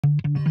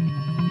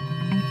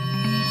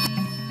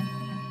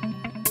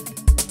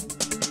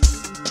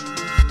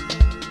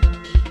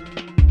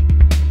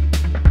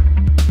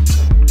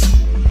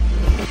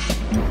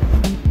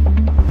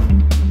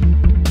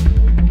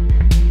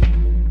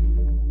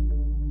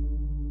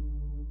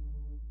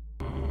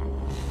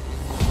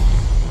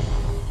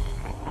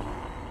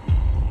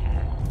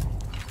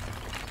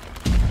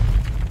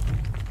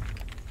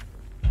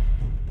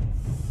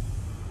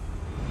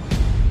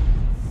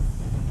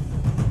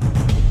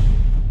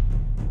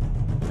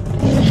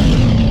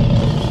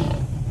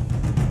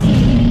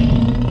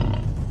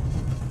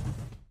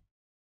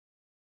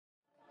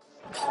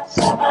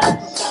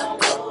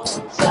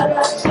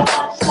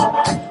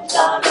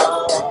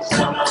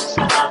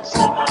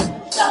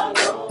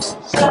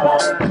Now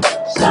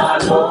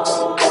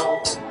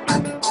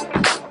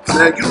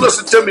you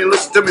listen to me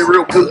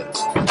real good.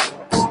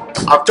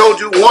 I've told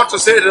you once, I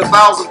said it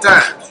 1,000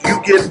 times.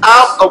 You get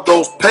out of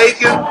those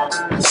pagan,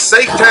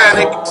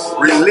 satanic,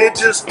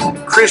 religious,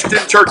 Christian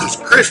churches.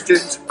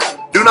 Christians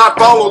do not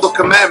follow the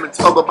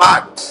commandments of the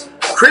Bible.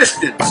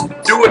 Christians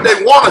do what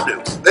they want to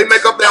do. They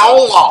make up their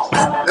own laws,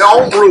 their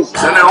own rules,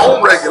 and their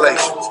own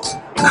regulations.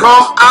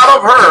 Come out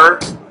of her,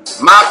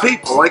 my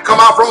people, and come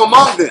out from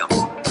among them.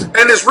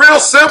 And it's real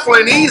simple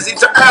and easy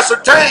to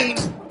ascertain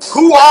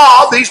who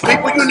are these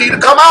people you need to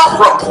come out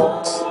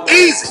from.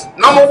 Easy.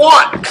 Number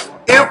one,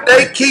 if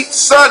they keep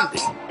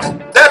Sunday,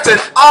 that's an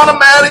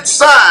automatic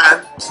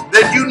sign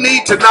that you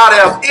need to not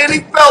have any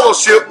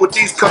fellowship with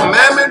these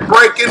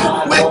commandment-breaking,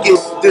 wicked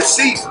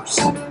deceivers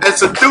and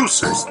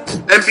seducers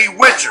and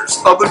bewitchers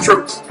of the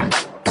truth.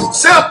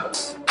 Simple.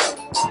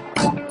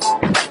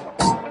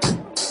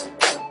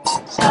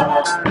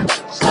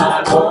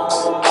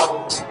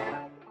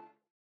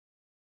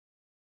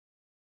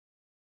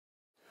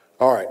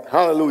 All right.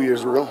 Hallelujah,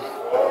 Israel.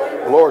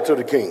 Glory to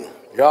the King.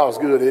 Y'all's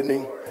good, isn't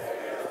he?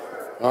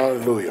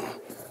 Hallelujah.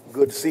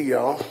 Good to see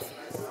y'all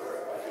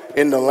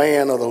in the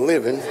land of the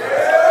living. In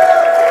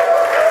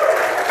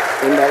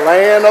the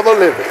land of the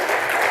living.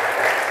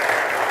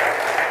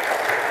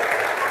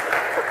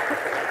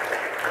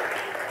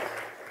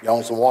 Y'all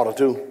want some water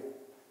too?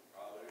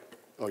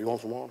 Oh, you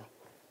want some water?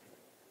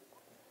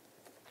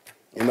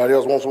 Anybody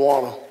else want some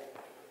water?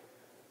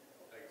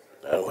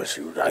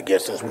 I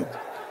guess since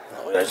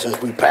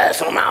we pass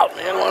them out,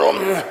 man.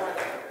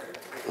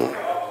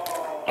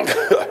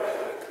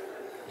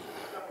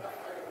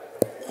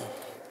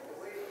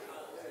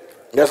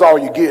 That's all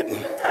you're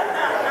getting.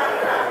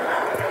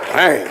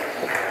 Dang.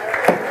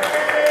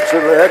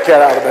 Should let that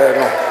cat out of the bag,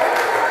 huh?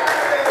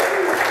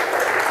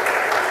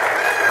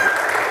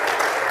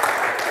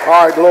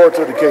 All right, glory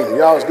to the King.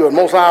 Y'all is good.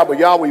 Most High, but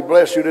y'all, we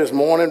bless you this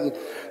morning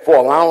for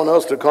allowing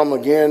us to come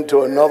again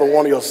to another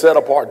one of your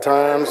set-apart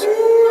times.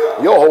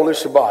 Your holy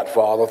Shabbat,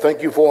 Father.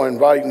 Thank you for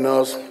inviting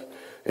us,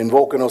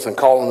 invoking us, and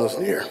calling us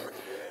near.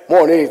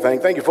 More than anything,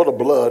 thank you for the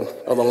blood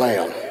of the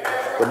Lamb,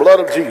 the blood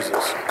of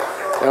Jesus,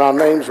 and our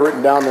names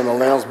written down in the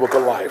Lamb's Book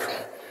of Life.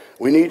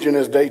 We need you in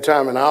this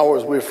daytime and hour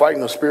as we're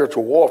fighting a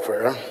spiritual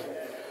warfare.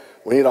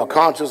 We need our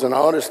conscience and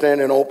our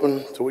understanding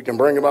open so we can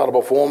bring about a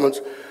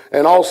performance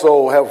and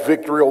also have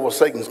victory over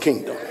Satan's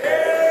kingdom.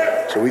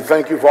 So we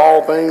thank you for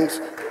all things.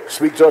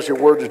 Speak to us your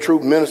word, the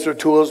truth. Minister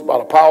to us by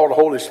the power of the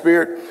Holy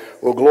Spirit.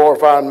 We'll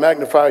glorify and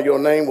magnify your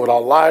name with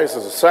our lives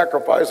as a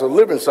sacrifice, a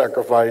living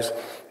sacrifice.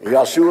 In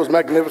Yahshua's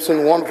magnificent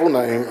and wonderful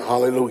name.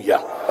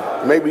 Hallelujah.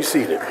 You may be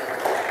seated.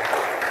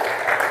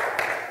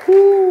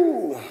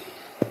 Woo.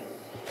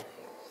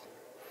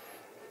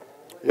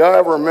 Y'all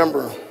ever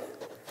remember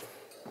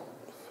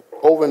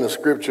over in the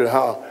scripture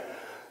how,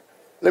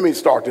 let me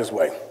start this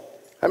way.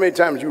 How many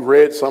times you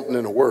read something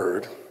in the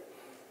word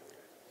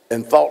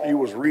and thought you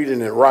was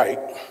reading it right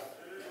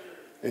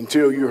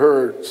until you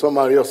heard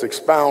somebody else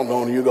expound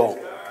on it? You go,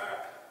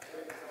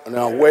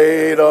 now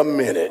wait a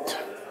minute.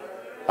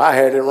 I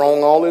had it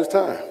wrong all this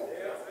time.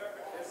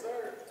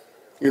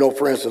 You know,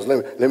 for instance,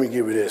 let me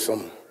give you this.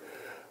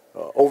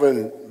 Over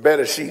in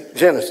Bereshit,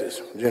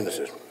 Genesis.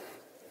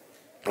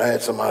 I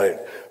had somebody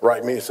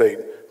write me and say,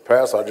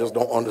 Pastor, I just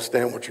don't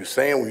understand what you're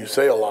saying when you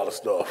say a lot of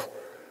stuff.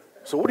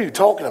 So what are you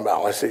talking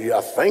about? I said,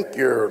 I think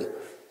you're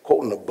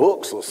quoting the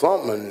books or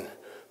something,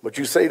 but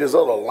you say this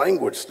other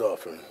language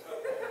stuff. And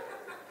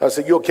I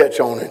said, you'll catch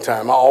on in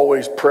time. I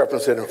always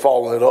preface it and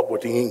follow it up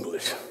with the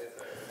English.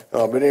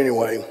 But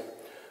anyway,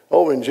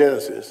 over in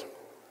Genesis,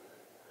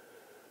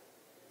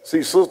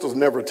 see, sisters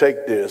never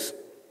take this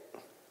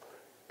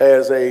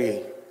as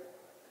a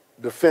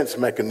defense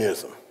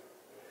mechanism.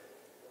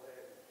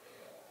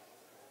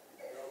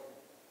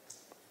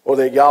 Or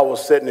that y'all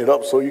was setting it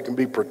up so you can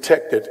be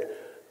protected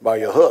by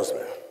your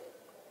husband.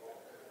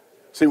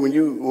 See, when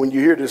you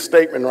hear this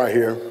statement right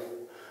here,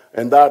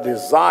 and thy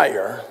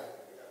desire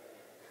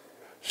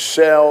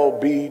shall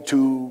be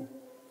to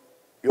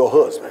your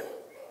husband,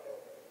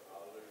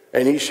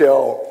 and he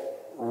shall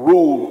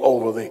rule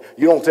over thee.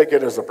 You don't take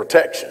it as a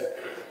protection.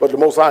 But the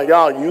Most High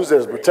y'all use it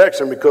as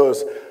protection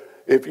because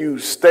if you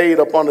stayed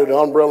up under the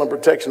umbrella and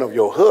protection of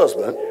your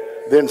husband,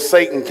 then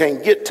Satan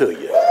can't get to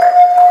you.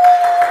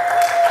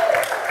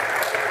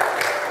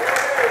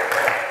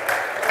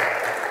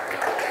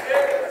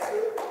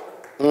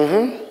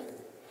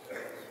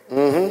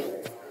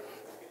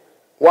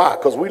 Why?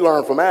 Because we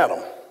learned from Adam.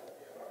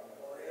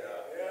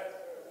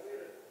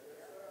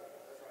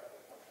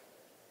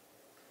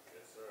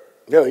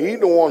 Yeah, he's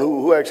the one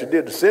who actually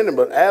did the sinning,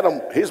 but Adam,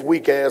 his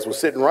weak ass was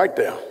sitting right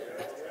there,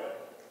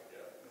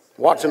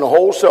 watching the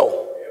whole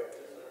show.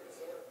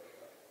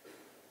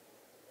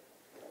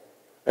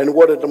 And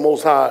what did the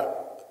Most High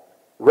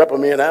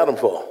reprimand Adam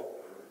for?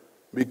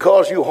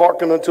 Because you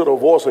hearken unto the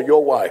voice of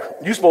your wife.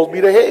 You're supposed to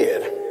be the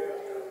head.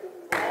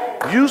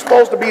 You're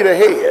supposed to be the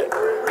head.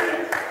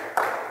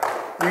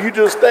 You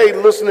just stayed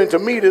listening to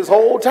me this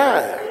whole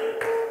time.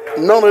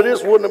 None of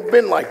this wouldn't have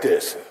been like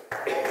this.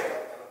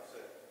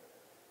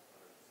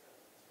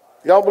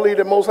 Y'all believe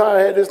that Most High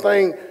had this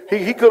thing?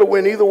 He could have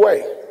went either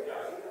way.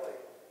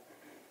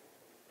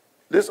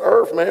 This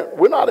earth, man,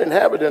 we're not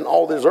inhabiting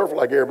all this earth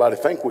like everybody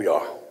think we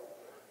are.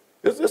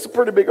 It's a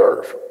pretty big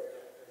earth.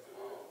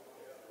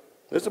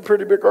 It's a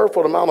pretty big earth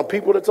for the amount of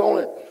people that's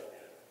on it.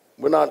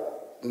 We're not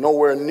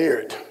nowhere near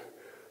it,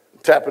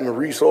 tapping the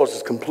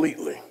resources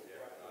completely.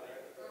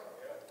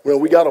 Well,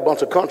 we got a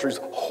bunch of countries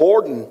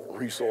hoarding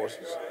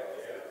resources.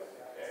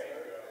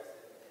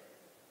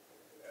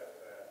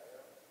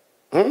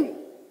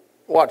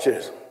 Watch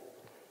this.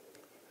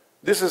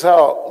 This is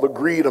how the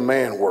greed of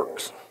man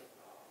works.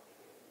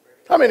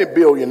 How many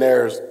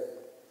billionaires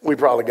we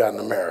probably got in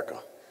America?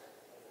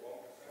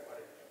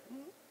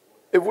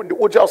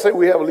 Would y'all say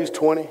we have at least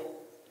 20?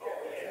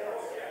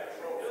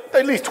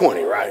 At least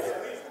 20, right?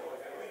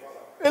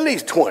 At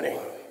least 20.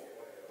 All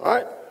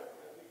right?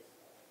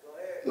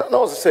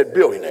 Notice I said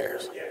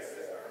billionaires.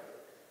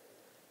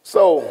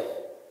 So,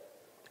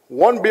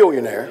 one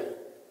billionaire,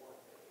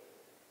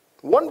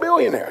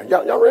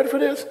 y'all ready for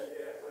this?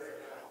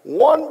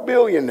 One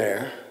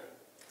billionaire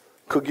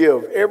could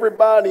give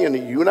everybody in the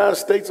United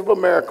States of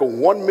America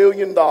 $1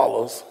 million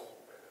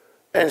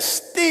and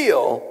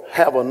still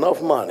have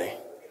enough money.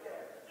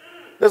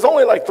 There's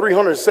only like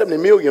 370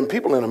 million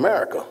people in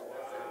America.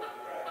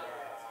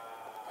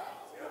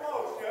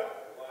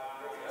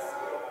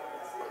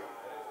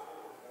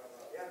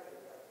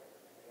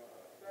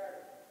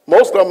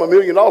 Most of them, $1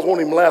 million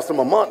won't even last them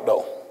a month,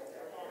 though.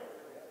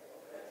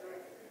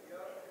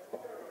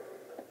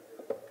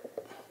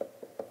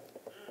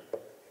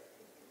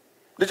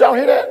 Did y'all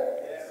hear that?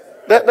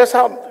 That's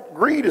how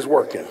greed is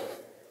working.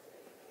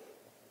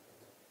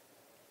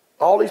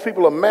 All these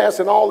people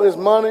amassing all this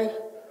money.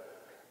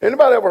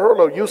 Anybody ever heard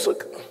of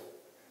Usyk?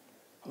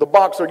 The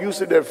boxer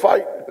Usyk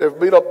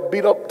that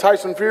beat up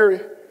Tyson Fury?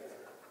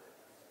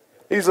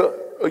 He's a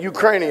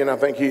Ukrainian, I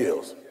think he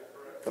is.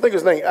 I think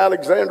his name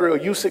Alexander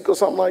Usyk or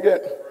something like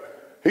that.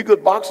 He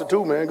good boxer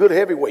too, man, good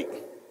heavyweight.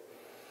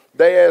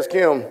 They asked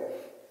him,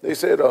 they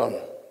said,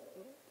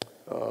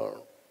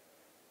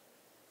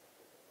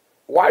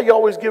 why are you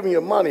always giving your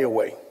money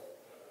away?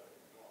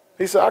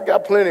 He said, I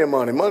got plenty of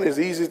money. Money is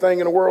the easiest thing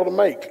in the world to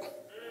make.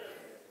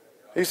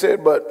 He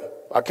said,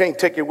 but I can't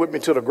take it with me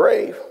to the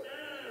grave.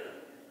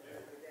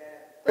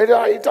 And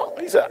he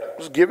talked. He said,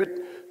 just give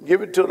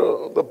it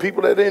to the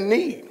people that are in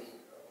need.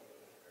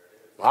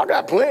 I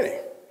got plenty.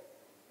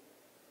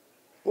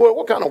 Well,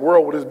 what kind of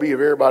world would this be if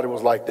everybody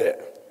was like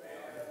that?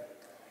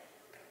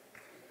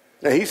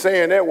 Now, he's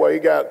saying that way. He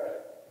got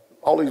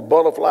all these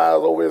butterflies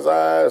over his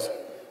eyes.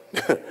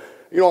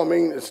 You know what I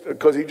mean? It's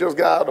because he just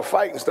got out of the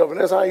fight and stuff,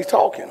 and that's how he's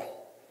talking.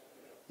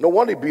 No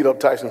wonder he beat up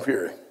Tyson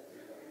Fury.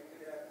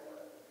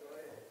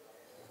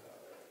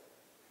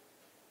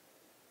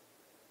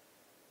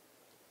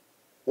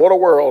 What a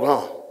world,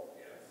 huh?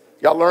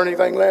 Y'all learn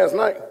anything last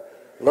night?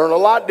 Learned a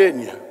lot,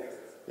 didn't you?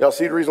 Y'all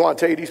see the reason why I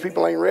tell you these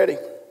people ain't ready?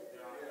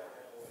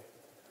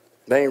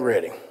 They ain't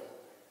ready.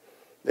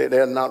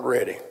 They're not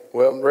ready.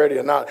 Well, ready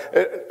or not.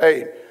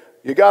 Hey,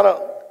 you got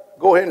to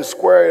go ahead and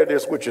square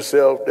this with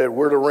yourself that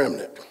we're the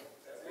remnant.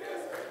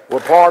 We're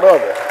part of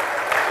it.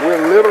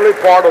 We're literally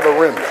part of the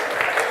remnant.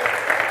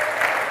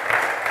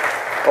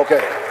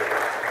 Okay.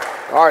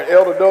 All right,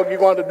 Elder Doug, you're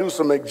going to do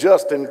some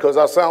adjusting because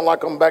I sound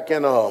like I'm back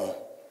in, I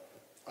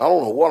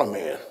don't know what I'm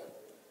in.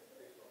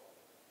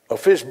 A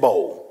fish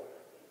bowl.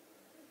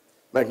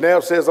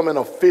 McNabb says I'm in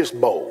a fish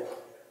bowl.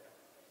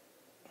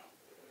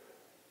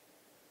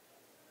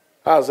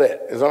 How's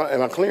that?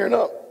 Am I clearing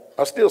up?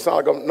 I still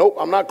sound like nope,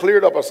 I'm not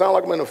cleared up. I sound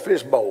like I'm in a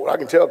fish bowl. I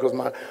can tell because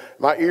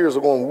my ears are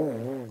going woo,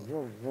 woo,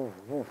 woo, woo,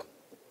 woo.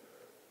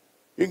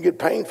 You can get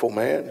painful,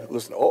 man.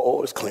 Listen,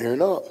 it's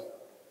clearing up.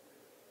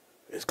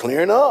 It's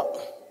clearing up.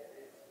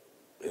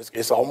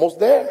 It's almost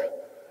there.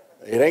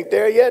 It ain't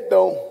there yet,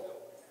 though.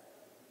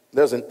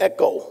 There's an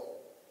echo.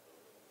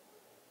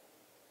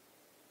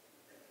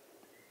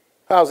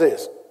 How's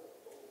this?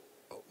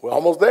 We're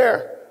almost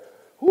there.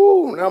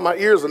 Woo, now my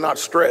ears are not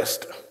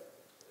stressed.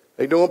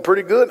 They doing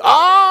pretty good.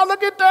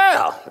 Look at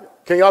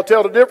that. Can y'all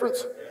tell the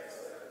difference?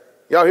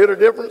 Y'all hear the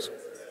difference?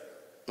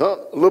 Huh?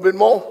 A little bit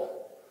more?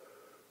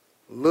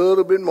 A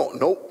little bit more.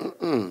 Nope.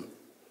 A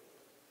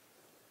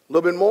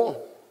little bit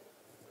more.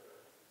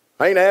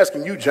 I ain't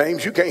asking you,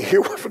 James. You can't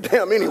hear worth a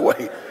damn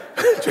anyway.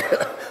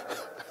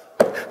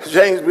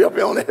 James be up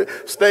here on the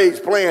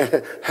stage playing,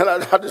 and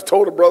I just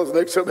told the brothers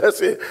next to him, I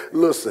said,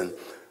 listen,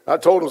 I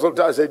told him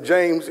sometimes, I said,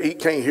 James, he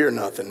can't hear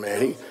nothing,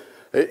 man.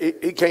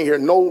 He can't hear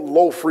no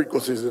low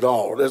frequencies at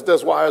all.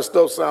 That's why his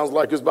stuff sounds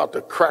like it's about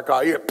to crack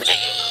our ear.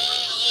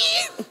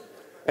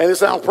 And it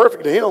sounds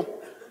perfect to him.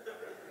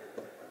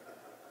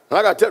 And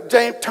I got to tell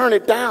James, turn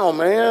it down,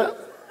 man.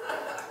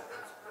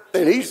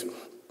 And he's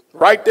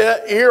right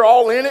there, ear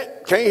all in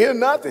it, can't hear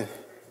nothing.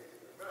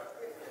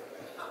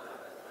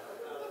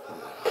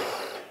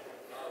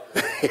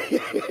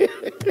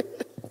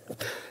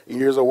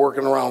 Ears are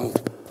working around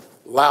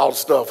loud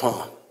stuff,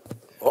 huh?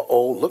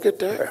 Uh-oh, look at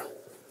there.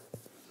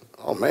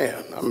 Oh,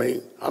 man,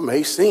 I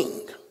may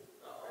sing.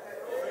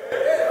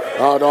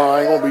 Oh, no,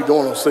 I ain't going to be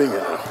doing no singing.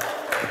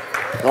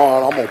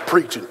 All right, I'm going to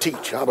preach and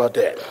teach. How about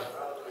that?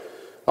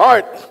 All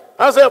right,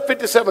 Isaiah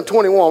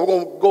 57:21. We're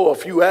going to go a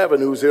few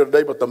avenues here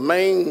today, but the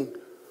main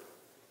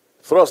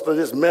thrust of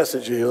this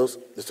message is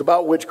it's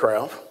about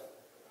witchcraft.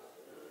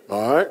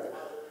 All right?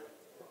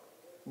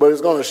 But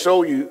it's going to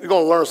show you, you're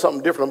going to learn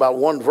something different about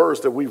one verse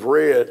that we've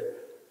read.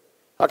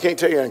 I can't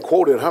tell you and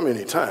quote it how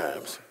many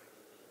times.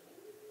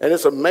 And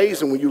it's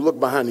amazing when you look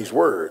behind these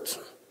words,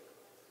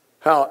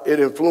 how it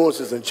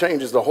influences and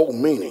changes the whole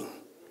meaning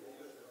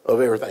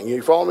of everything.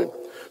 You follow me?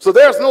 So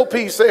there's no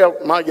peace,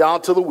 saith my Yah,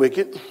 to the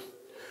wicked.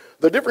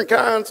 The different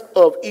kinds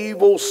of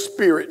evil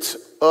spirits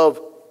of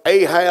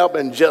Ahab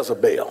and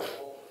Jezebel.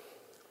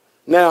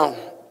 Now,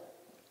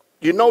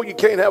 you know you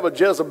can't have a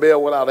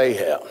Jezebel without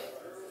Ahab.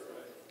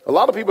 A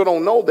lot of people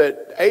don't know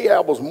that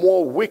Ahab was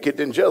more wicked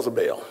than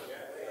Jezebel.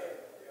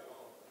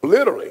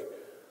 Literally,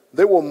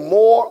 they were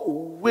more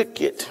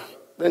wicked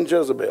than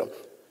Jezebel.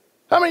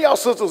 How many of y'all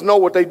sisters know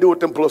what they do with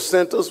them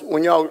placentas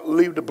when y'all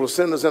leave the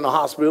placentas in the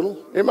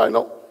hospital? Anybody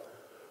know?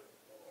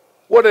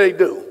 What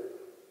do?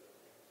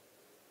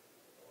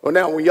 Well,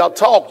 now, when y'all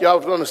talk, y'all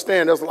have to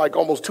understand there's like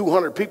almost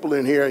 200 people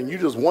in here, and you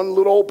just one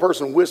little old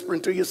person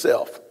whispering to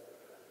yourself.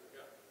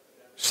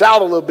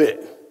 Shout a little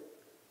bit.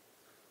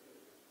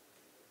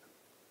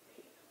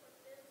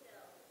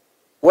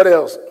 What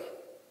else?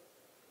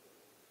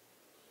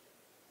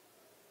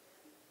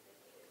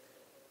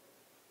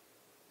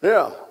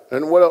 Yeah,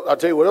 and what else? I'll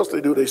tell you what else they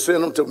do. They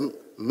send them to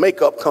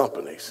makeup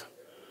companies.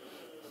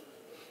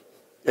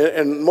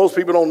 And most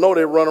people don't know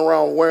they run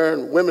around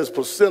wearing women's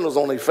placentas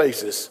on their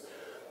faces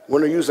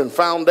when they're using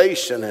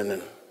foundation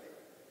and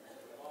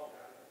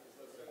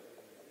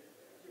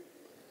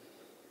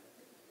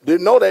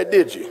didn't know that,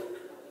 did you?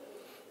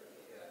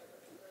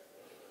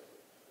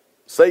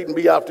 Satan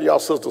be after y'all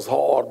sisters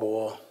hard,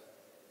 boy.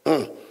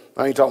 I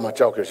ain't talking about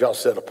y'all because y'all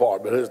set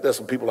apart, but there's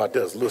some people out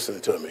there that's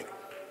listening to me.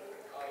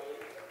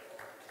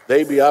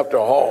 They be after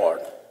hard.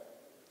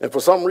 And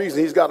for some reason,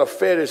 he's got a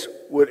fetish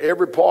with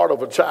every part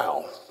of a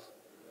child.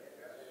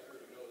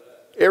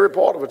 Every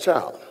part of a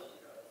child.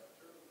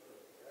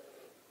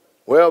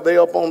 Well,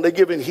 they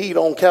giving heat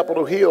on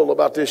Capitol Hill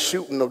about this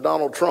shooting of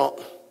Donald Trump.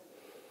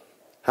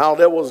 How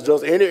that was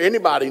just,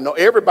 everybody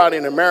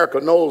in America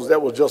knows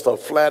that was just a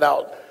flat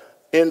out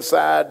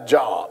inside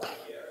job.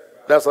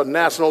 That's a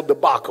national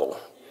debacle.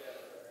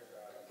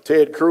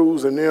 Ted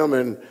Cruz and them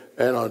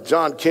and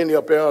John Kennedy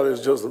up there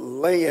is just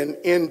laying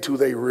into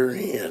their rear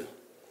end.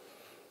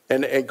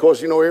 And of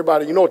course,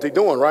 everybody, you know what they're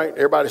doing, right?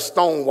 Everybody's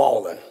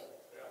stonewalling.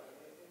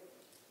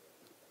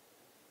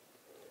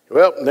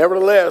 Well,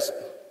 nevertheless,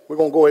 we're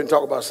going to go ahead and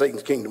talk about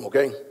Satan's kingdom,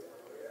 okay?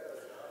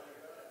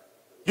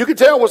 You can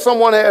tell when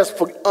someone has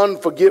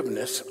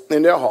unforgiveness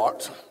in their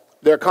hearts.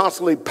 They're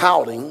constantly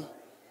pouting.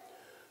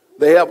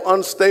 They have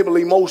unstable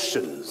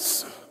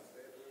emotions.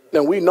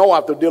 Now, we know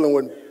after dealing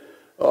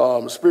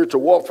with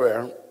spiritual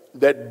warfare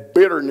that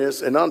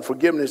bitterness and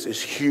unforgiveness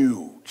is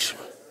huge.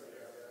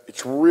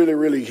 It's really,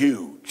 really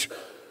huge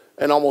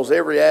in almost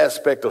every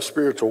aspect of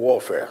spiritual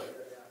warfare.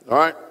 All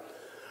right?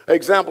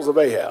 Examples of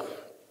Ahab.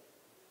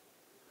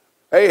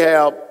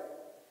 Ahab,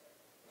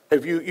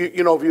 if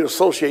you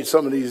associate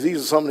some of these are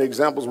some of the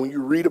examples when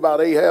you read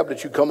about Ahab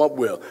that you come up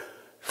with.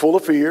 Full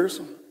of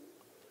fears,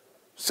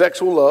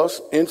 sexual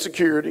lust,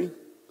 insecurity,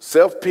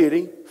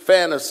 self-pity,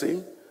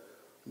 fantasy,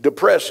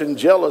 depression,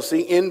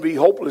 jealousy, envy,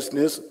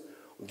 hopelessness,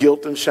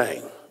 guilt, and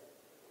shame.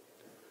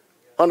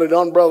 Under the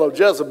umbrella of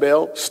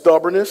Jezebel,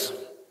 stubbornness,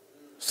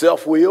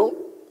 self-will,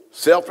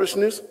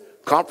 selfishness,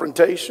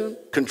 confrontation,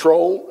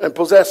 control, and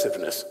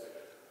possessiveness.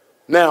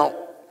 Now,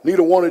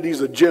 neither one of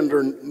these are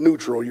gender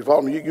neutral. You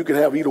follow me? You can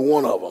have either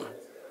one of them.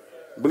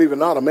 Believe it or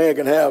not, a man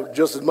can have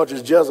just as much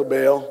as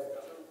Jezebel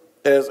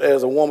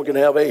as a woman can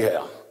have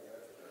Ahab.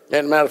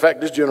 And matter of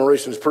fact, this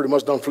generation has pretty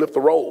much done flipped the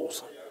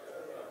roles.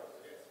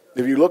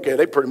 If you look at it,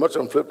 they pretty much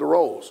done flipped the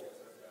roles.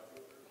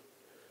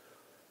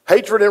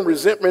 Hatred and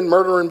resentment,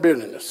 murder and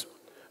bitterness.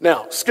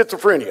 Now,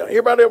 schizophrenia.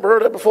 Anybody ever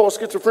heard that before,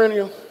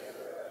 schizophrenia?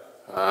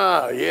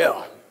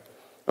 Yeah.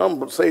 I'm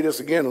going to say this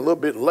again a little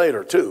bit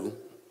later, too.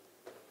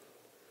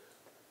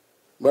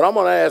 But I'm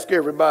going to ask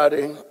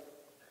everybody,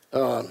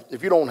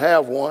 if you don't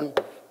have one,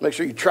 make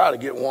sure you try to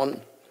get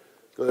one,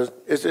 because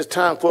it's just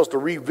time for us to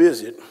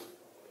revisit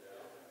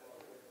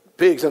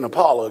Pigs in the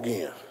Parlor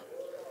again.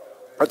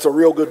 That's a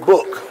real good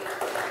book.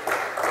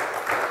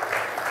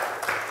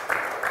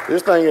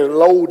 This thing is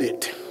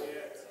loaded.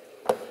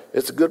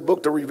 It's a good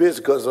book to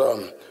revisit because,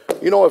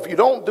 if you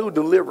don't do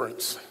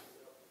deliverance,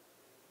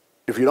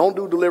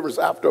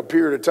 after a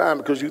period of time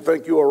because you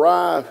think you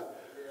arrive,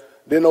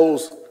 then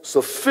those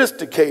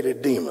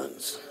sophisticated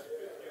demons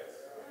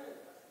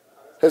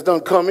has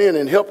done come in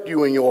and helped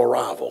you in your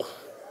arrival.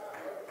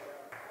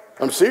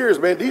 I'm serious,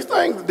 man. These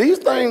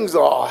things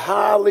are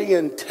highly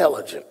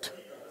intelligent.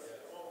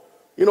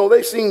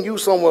 They've seen you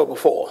somewhere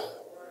before.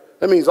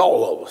 That means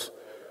all of us.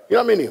 You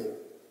know how many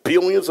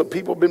billions of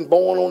people been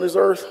born on this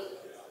earth?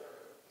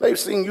 They've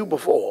seen you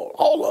before,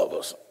 all of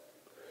us.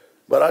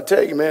 But I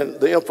tell you, man,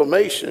 the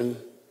information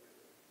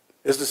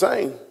is the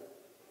same.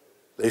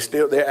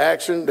 Their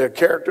action, their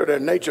character, their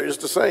nature is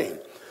the same.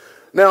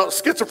 Now,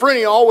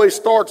 schizophrenia always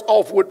starts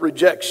off with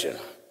rejection,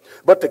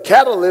 but the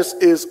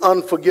catalyst is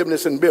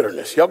unforgiveness and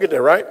bitterness. Y'all get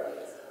that, right?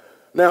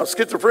 Now,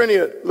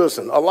 schizophrenia,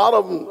 listen, a lot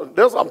of them,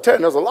 I'm telling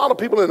you, there's a lot of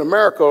people in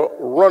America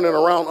running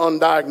around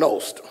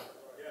undiagnosed.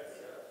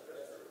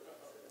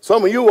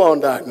 Some of you are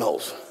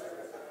undiagnosed.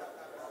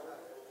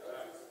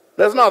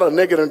 That's not a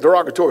negative and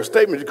derogatory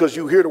statement because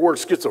you hear the word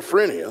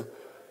schizophrenia.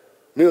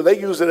 You know, they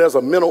use it as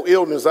a mental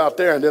illness out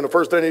there, and then the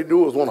first thing they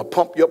do is want to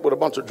pump you up with a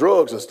bunch of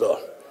drugs and stuff.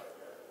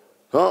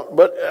 Huh?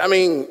 But, I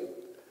mean,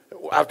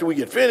 after we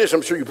get finished,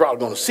 I'm sure you're probably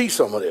going to see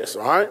some of this,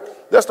 all right?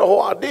 That's the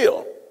whole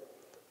idea.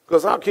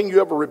 Because how can you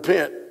ever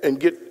repent and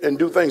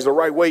do things the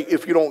right way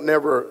if you don't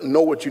never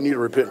know what you need to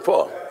repent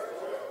for?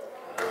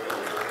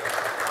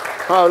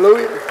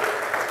 Hallelujah.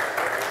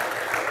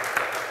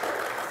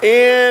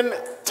 End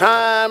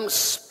time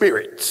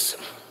spirits.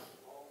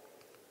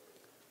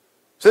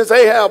 Since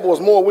Ahab was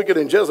more wicked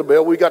than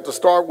Jezebel, we got to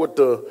start with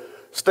the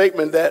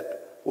statement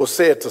that was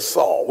said to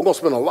Saul. We're going to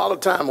spend a lot of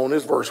time on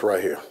this verse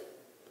right here.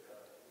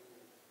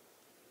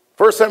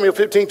 1 Samuel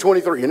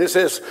 15:23, and it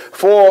says,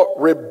 for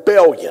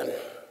rebellion.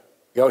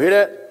 Y'all hear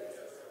that?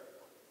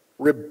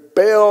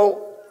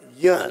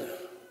 Rebellion.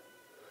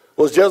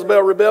 Was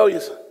Jezebel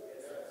rebellious?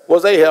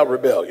 Was Ahab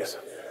rebellious?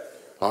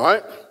 All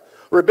right?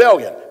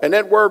 Rebellion. And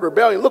that word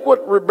rebellion, look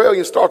what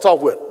rebellion starts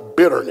off with.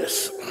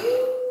 Bitterness.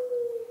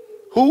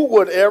 Who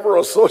would ever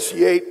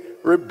associate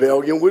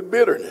rebellion with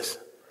bitterness?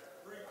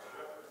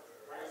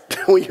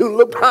 When you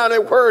look behind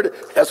that word,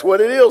 that's what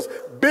it is.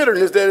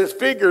 Bitterness, that is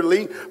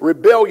figuratively,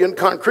 rebellion,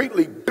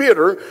 concretely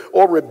bitter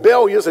or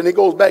rebellious, and it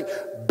goes back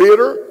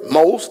bitter,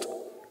 most,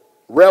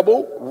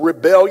 rebel,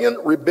 rebellion,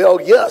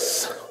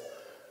 rebellious.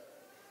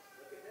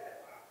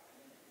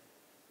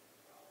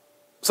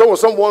 So when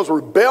someone's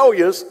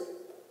rebellious,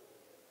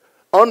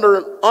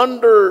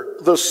 under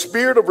the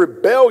spirit of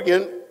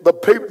rebellion, the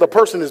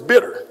person is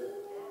bitter.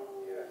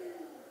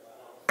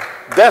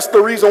 That's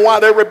the reason why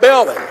they're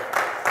rebelling.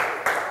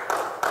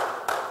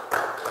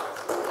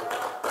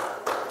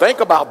 Think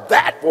about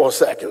that for a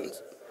second.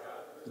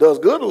 Does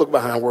good to look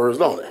behind words,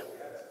 don't it?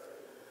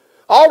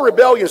 All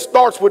rebellion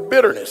starts with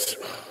bitterness.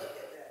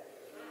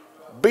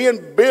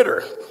 Being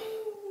bitter.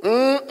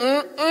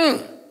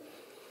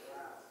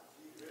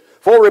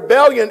 For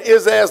rebellion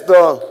is as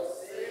the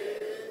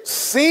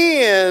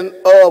sin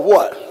of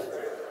what?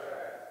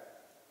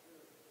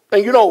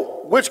 And you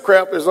know,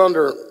 witchcraft is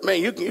under,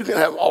 man, you can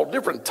have all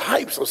different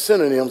types of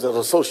synonyms that's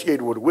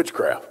associated with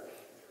witchcraft.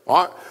 All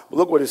right? But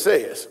look what it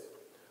says.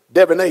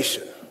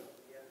 Divination.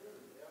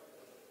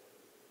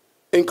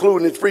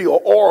 Including its free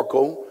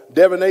oracle,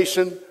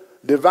 divination,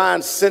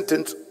 divine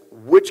sentence,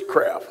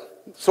 witchcraft.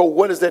 So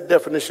what is that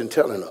definition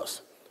telling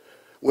us?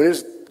 When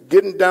it's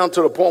getting down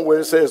to the point where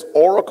it says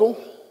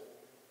oracle,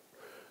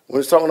 when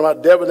it's talking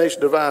about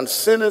divination, divine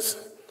sentence,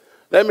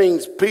 that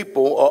means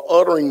people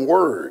are uttering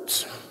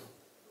words.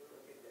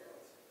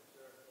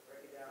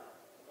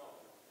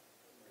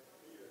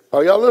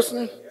 Are y'all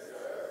listening?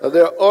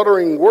 They're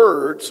uttering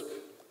words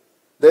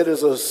that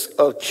is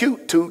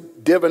acute to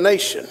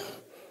divination.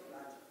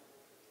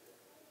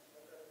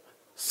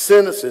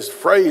 Sentences,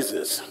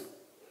 phrases.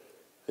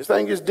 This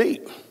thing is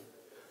deep.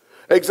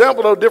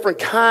 Example of different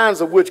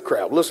kinds of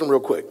witchcraft. Listen real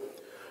quick.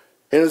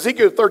 In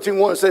Ezekiel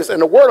 13:1 it says,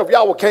 and the word of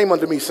Yahweh came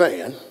unto me,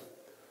 saying,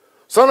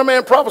 Son of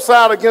man,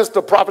 prophesied against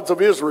the prophets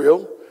of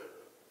Israel,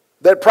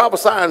 that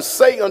prophesy and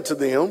say unto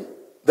them,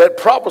 that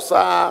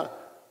prophesy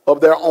of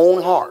their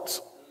own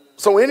hearts.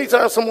 So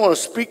anytime someone is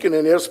speaking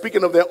and they're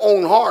speaking of their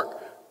own heart,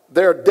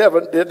 they're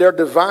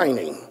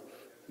divining.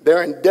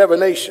 They're in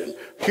divination.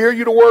 Hear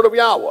you the word of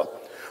Yahweh.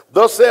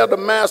 Thus said the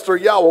master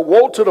Yahweh,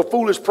 woe to the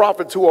foolish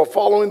prophets who are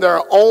following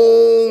their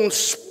own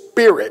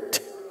spirit.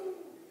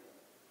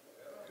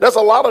 There's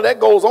a lot of that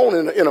goes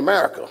on in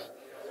America.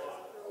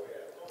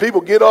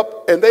 People get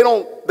up and they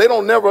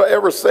don't never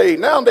ever say,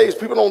 nowadays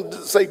people don't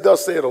say,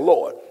 thus saith the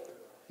Lord.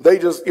 They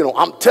just,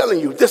 I'm telling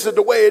you, this is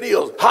the way it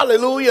is.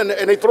 Hallelujah.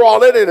 And they throw all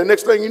that in. And the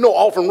next thing you know,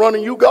 off and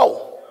running you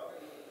go.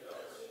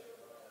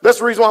 That's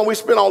the reason why we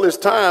spend all this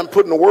time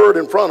putting the word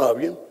in front of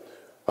you.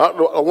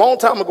 A long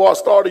time ago, I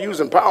started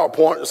using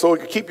PowerPoint so it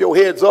could keep your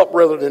heads up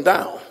rather than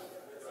down.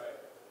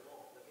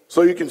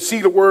 So you can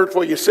see the word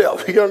for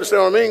yourself. You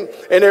understand what I mean?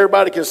 And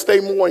everybody can stay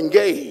more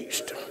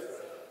engaged.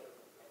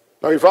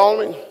 Are you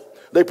following me?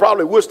 They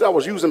probably wished I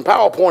was using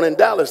PowerPoint in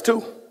Dallas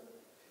too.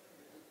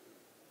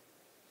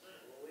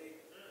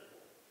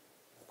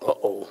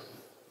 Uh-oh.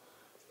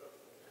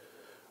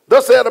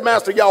 Thus said the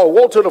master Yahweh,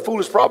 woe to the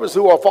foolish prophets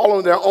who are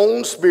following their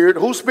own spirit.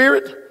 Whose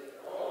spirit?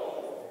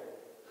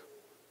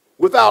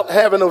 Without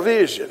having a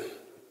vision.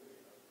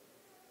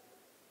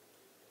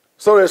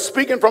 So they're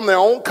speaking from their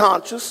own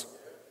conscience.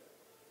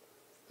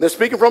 They're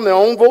speaking from their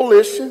own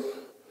volition.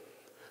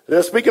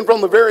 They're speaking from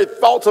the very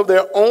thoughts of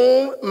their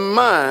own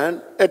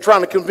mind and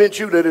trying to convince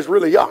you that it's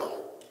really Yah.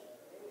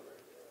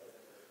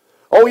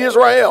 O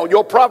Israel,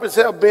 your prophets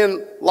have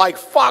been like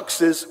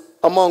foxes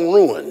among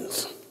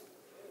ruins.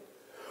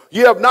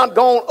 You have not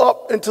gone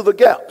up into the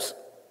gaps,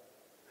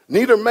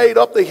 neither made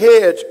up the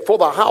hedge for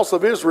the house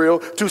of Israel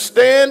to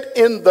stand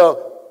in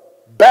the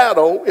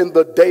battle in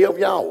the day of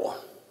Yahweh.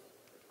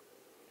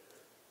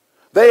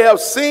 They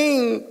have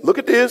seen, look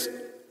at this,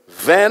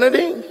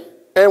 vanity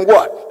and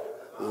what?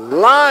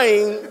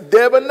 Lying,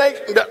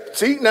 divination.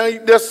 See, now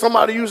there's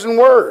somebody using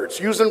words,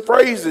 using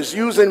phrases,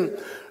 using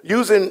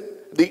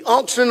the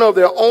unction of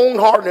their own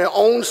heart and their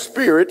own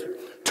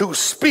spirit to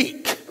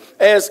speak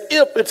as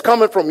if it's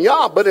coming from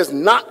Yah, but it's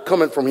not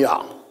coming from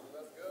Yah.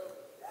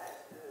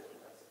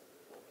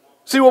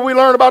 See what we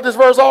learned about this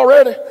verse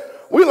already?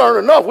 We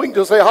learned enough. We can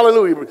just say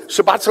hallelujah,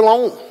 Shabbat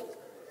Shalom.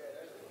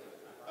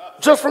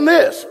 Just from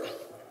this.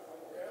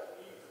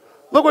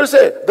 Look what it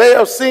said. They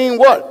have seen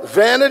what?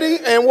 Vanity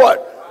and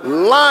what?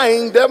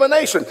 Lying,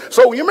 divination.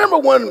 So you remember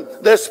when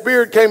that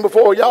spirit came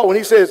before y'all when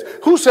he says,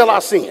 who shall I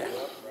send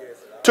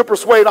to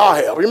persuade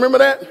Ahab? You remember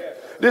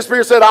that? This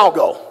spirit said, I'll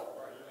go.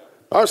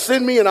 Or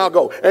send me and I'll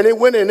go. And it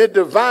went and it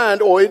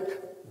divined, or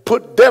it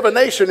put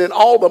divination in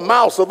all the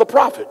mouths of the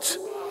prophets.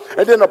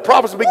 And then the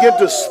prophets began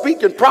to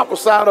speak and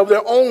prophesy of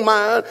their own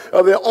mind,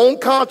 of their own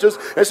conscience.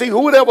 And see,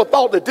 who would ever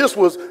thought that this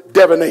was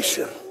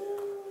divination?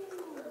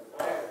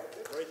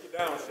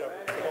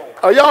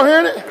 Are y'all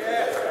hearing it?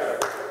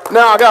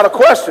 Now I got a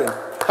question.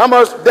 How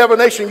much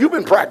divination you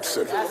been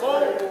practicing?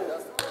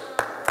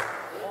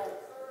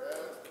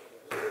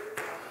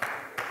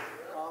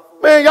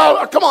 Man,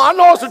 y'all, come on. I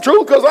know it's the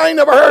truth because I ain't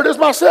never heard this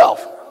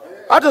myself.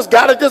 I just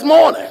got it this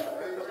morning.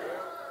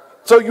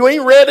 So you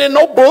ain't read it in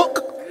no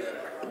book?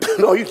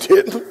 No, you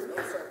didn't.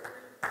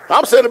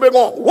 I'm sitting there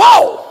going,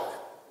 whoa.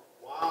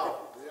 Wow.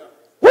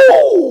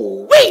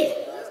 Woo, wee.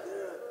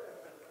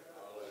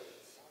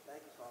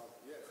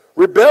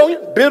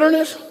 Rebellion,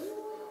 bitterness.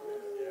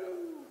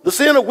 The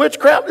sin of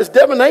witchcraft is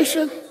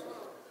divination.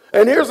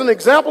 And here's an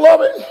example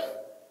of it.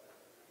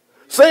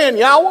 Saying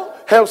Yahweh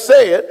have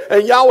said,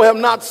 and Yahweh have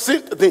not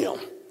sent them.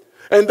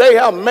 And they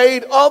have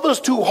made others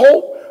to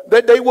hope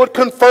that they would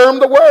confirm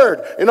the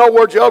word. In other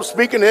words, you're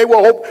speaking, you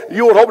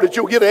would hope that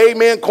you'll get an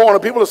amen corner.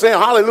 People are saying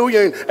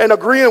hallelujah and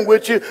agreeing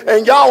with you,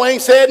 and y'all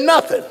ain't said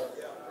nothing.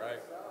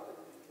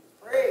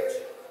 Right.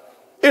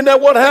 Isn't that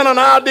what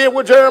Hananiah did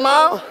with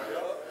Jeremiah?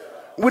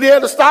 When he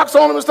had the stocks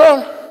on him and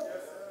stuff?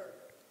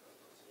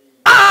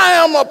 I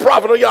am a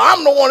prophet of Yah.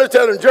 I'm the one that's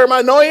telling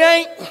Jeremiah, no, he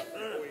ain't.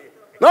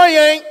 No, he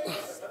ain't.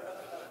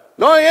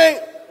 No, he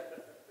ain't.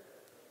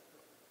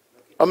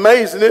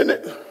 Amazing, isn't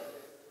it?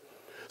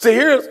 See,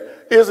 here's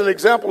an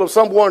example of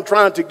someone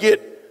trying to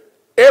get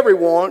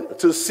everyone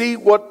to see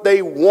what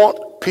they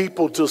want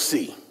people to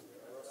see.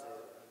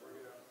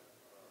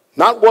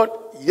 Not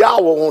what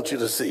Yahweh wants you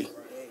to see.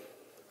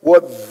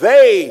 What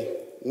they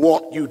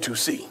want you to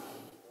see.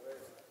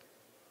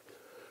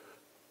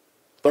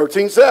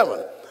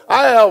 13:7.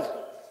 I have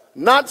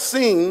not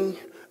seen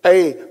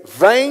a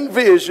vain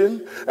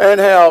vision, and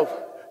have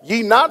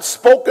ye not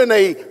spoken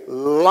a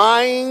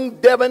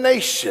lying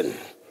divination.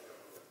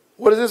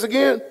 What is this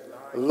again?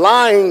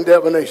 Lying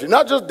divination.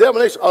 Not just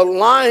divination, a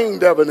lying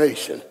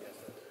divination.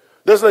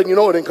 Just letting you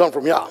know it didn't come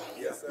from Yah.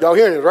 Y'all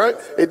hearing it, right?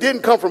 It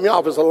didn't come from Yah.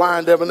 It's a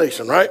lying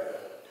divination, right?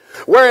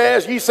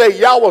 Whereas ye say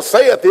Yahweh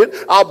saith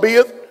it,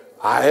 albeit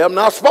I have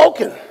not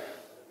spoken.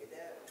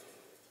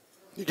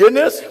 You getting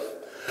this?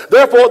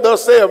 Therefore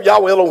thus saith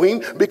Yahweh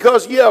Elohim,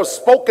 because ye have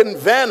spoken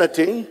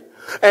vanity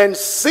and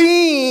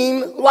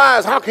seen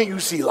lies. How can you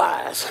see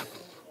lies?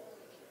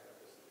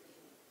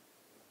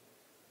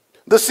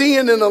 The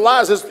seeing and the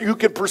lies is you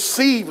can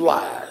perceive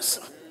lies.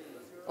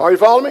 Are you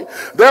following me?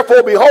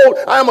 Therefore, behold,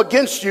 I am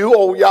against you,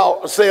 O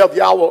Yah, saith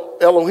Yahweh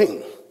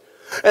Elohim.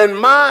 And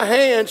my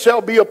hand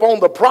shall be upon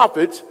the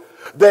prophets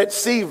that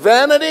see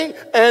vanity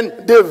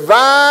and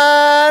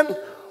divine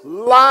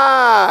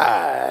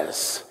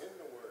lies.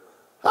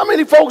 How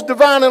many folks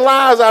divining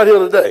lies out here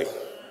today?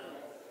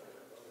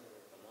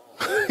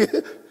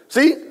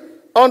 See,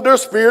 under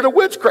spirit of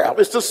witchcraft.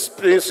 It's the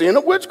sin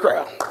of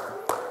witchcraft.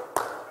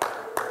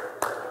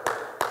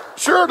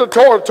 Sure, the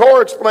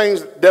Torah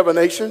explains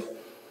divination,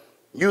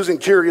 using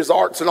curious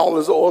arts and all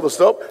this other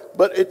stuff,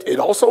 but it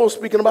also is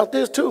speaking about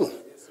this too.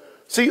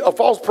 See, a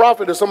false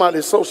prophet is somebody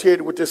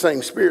associated with this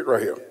same spirit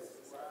right here.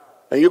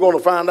 And you're going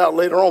to find out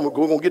later on, we're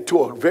going to get to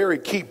a very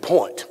key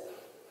point.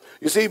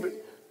 You see,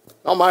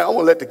 I'm going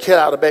to let the cat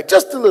out of the bag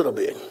just a little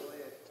bit.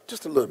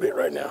 Just a little bit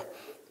right now.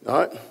 All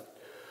right?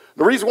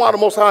 The reason why the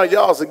Most High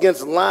Yah is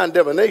against lying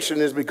divination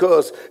is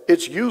because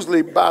it's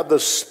usually by the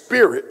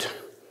Spirit,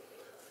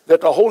 that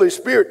the Holy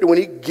Spirit, when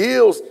he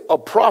gives a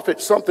prophet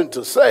something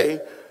to say,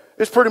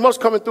 it's pretty much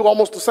coming through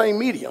almost the same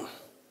medium.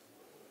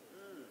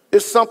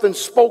 It's something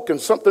spoken,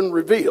 something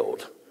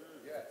revealed.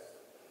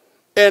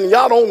 And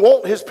Yah don't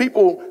want his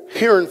people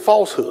hearing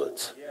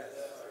falsehoods.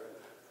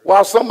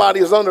 While somebody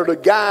is under the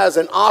guise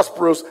and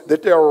auspice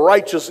that they're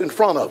righteous in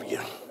front of you.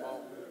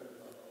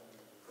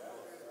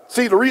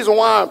 See, the reason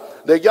why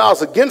that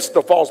Yah's against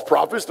the false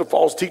prophets, the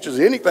false teachers,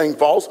 anything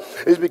false,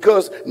 is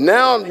because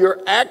now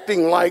you're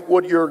acting like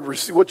what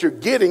you're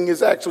getting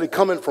is actually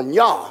coming from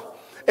Yah.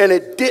 And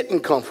it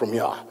didn't come from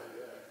Yah.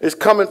 It's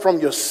coming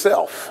from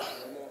yourself.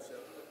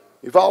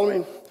 You follow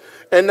me?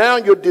 And now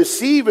you're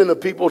deceiving the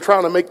people,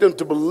 trying to make them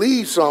to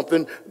believe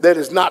something that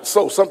is not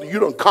so, something you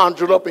done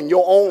conjured up in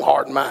your own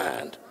heart and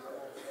mind.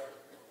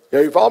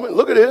 Yeah, you follow me?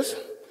 Look at this.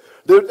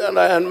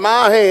 And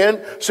my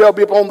hand shall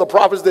be upon the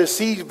prophets that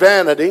see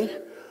vanity,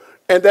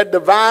 and that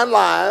divine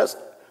lies.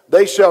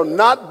 They shall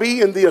not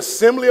be in the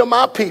assembly of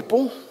my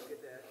people,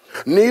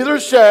 neither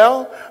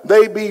shall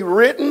they be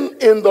written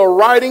in the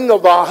writing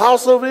of the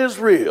house of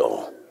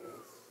Israel.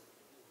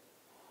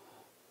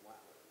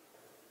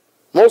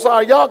 Most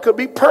of y'all could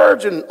be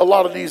purging a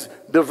lot of these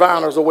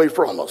diviners away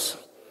from us.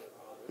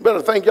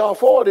 Better thank y'all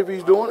for it if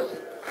he's doing it.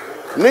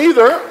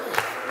 Neither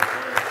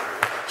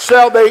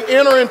shall they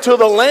enter into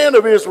the land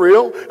of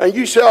Israel, and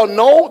you shall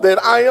know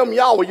that I am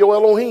Yahweh, your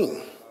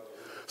Elohim.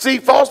 See,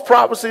 false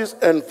prophecies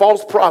and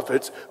false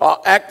prophets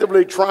are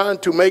actively trying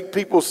to make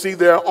people see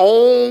their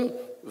own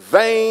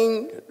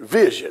vain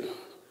vision.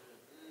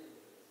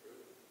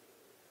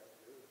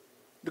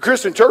 The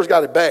Christian church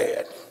got it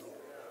bad.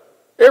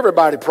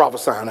 Everybody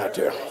prophesying out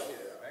there.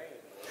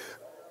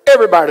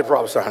 Everybody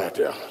prophesying out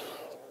there.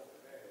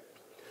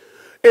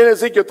 In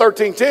Ezekiel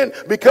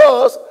 13:10,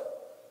 because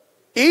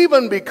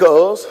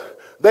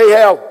they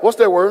have, what's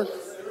that word?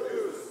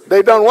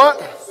 They've done what?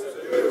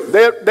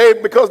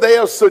 Because they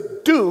have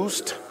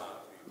seduced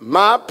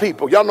my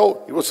people. Y'all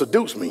know what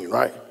seduce mean,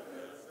 right?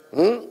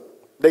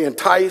 They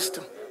enticed,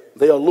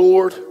 they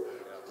allured.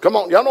 Come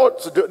on, y'all know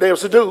what they have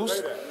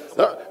seduced.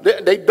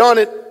 They done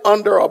it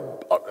under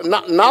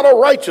not a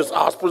righteous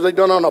auspice, they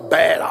done on a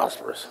bad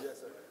auspice.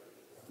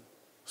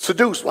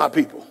 Seduced my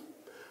people.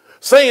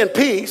 Saying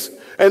peace,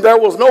 and there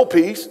was no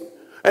peace.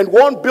 And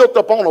one built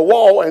up on a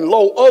wall, and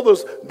lo,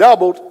 others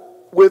dabbled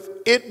with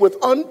it with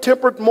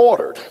untempered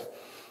mortar.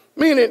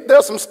 Meaning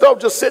there's some stuff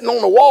just sitting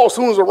on the wall. As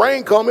soon as the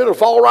rain comes, it'll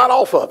fall right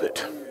off of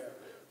it.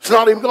 It's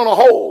not even going to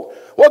hold.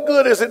 What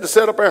good is it to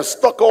set up there and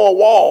stucco a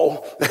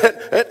wall,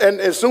 and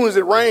as soon as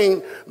it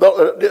rains,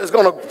 it's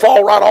going to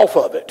fall right off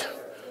of it?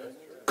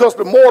 Because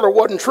the mortar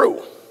wasn't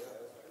true.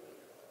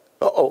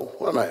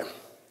 What am I?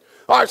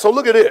 All right, so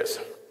look at this.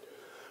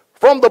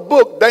 From the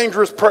book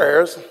Dangerous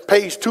Prayers,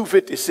 page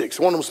 256,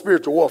 one of them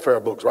spiritual warfare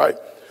books, right?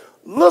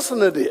 Listen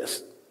to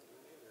this.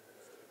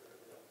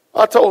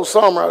 I told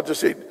Summer, I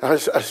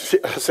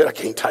said, I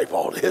can't type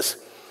all this.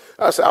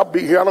 I said, I'll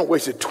be here. I done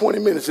wasted 20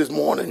 minutes this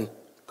morning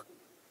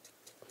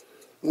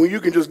when you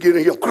can just get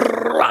in here.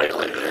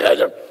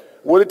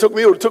 What it took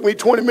me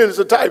 20 minutes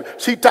to type.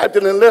 She typed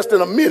it in less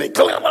than a minute.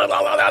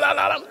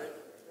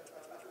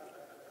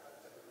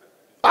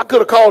 I could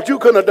have called you,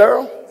 couldn't I,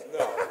 Darrell?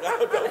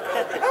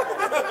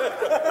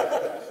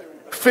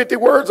 50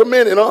 words a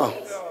minute, huh?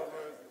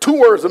 2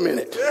 words a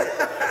minute.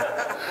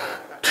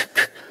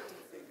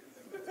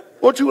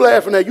 What you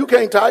laughing at? You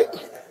can't type.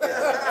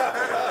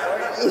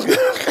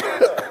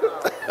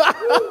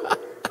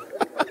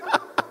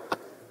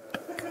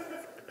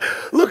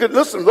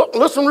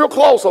 Listen real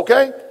close,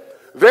 okay?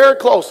 Very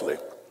closely.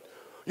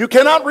 You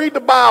cannot read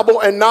the Bible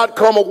and not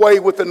come away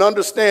with an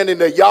understanding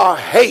that Yah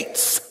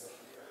hates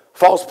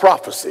false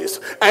prophecies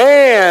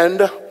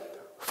and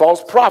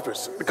false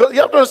prophets. Because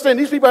you have to understand,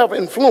 these people have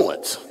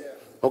influence,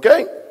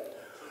 okay?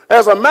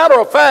 As a matter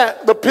of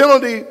fact, the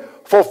penalty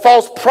for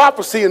false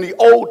prophecy in the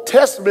Old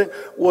Testament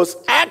was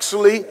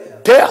actually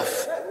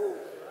death.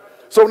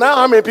 So now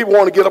how many people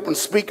want to get up and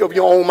speak of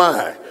your own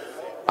mind?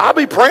 I'll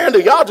be praying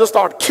that y'all just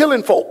start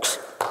killing folks.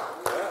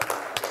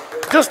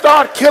 Just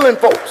start killing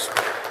folks.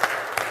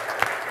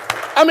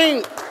 I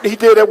mean, he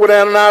did that with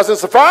Ananias and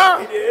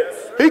Sapphira.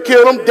 He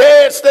killed them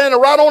dead, standing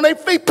right on their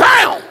feet.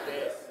 Pow!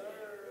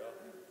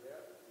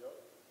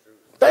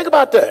 Think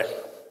about that.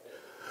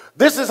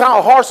 This is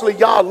how harshly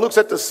Yah looks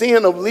at the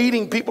sin of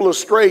leading people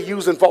astray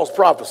using false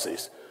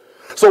prophecies.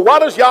 So why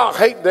does Yah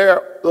hate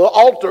the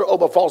altar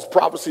of a false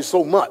prophecy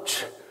so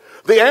much?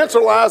 The answer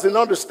lies in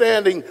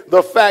understanding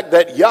the fact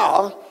that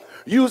Yah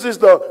uses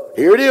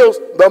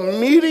the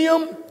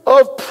medium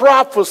of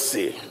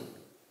prophecy.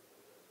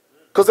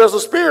 Because there's a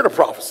spirit of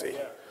prophecy.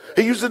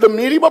 He uses the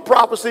medium of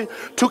prophecy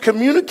to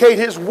communicate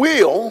his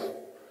will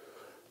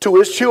to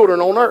his children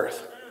on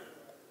earth.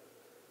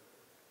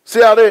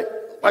 See how they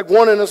like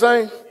one and the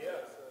same?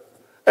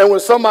 And when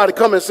somebody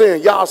come and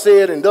saying, Yah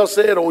said and thus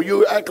said, or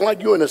you acting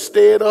like you're in the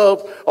stead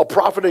of a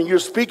prophet and you're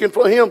speaking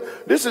for him,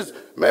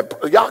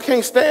 y'all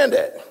can't stand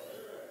that.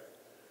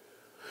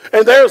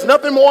 And there's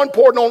nothing more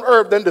important on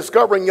earth than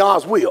discovering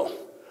Yah's will.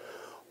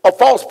 A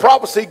false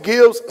prophecy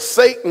gives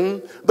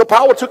Satan the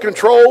power to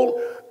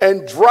control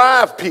and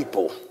drive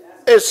people,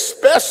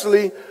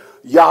 especially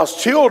Yah's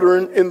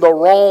children, in the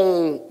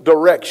wrong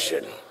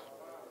direction.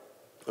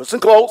 Listen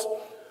close.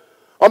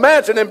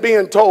 Imagine them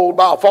being told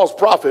by a false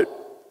prophet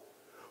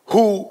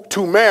who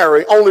to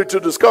marry, only to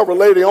discover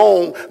later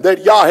on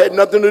that Yah had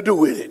nothing to do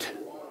with it.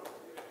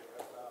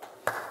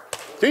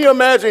 Can you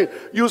imagine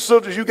you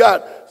sisters, you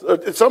got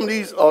some of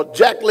these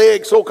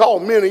jackleg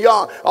so-called men of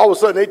Yah, all of a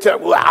sudden they tell,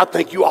 well, I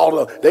think you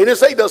ought to, they didn't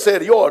say thus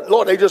said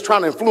Lord, they just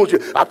trying to influence you.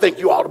 I think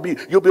you ought to be,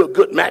 you'll be a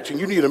good match and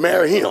you need to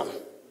marry him.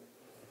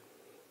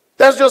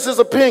 That's just his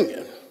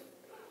opinion.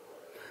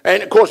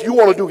 And of course you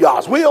want to do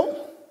Yah's will,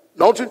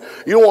 don't you?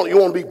 You want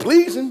to be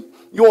pleasing.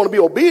 You want to be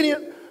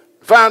obedient?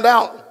 Find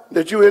out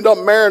that you end up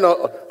marrying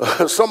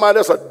somebody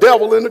that's a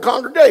devil in the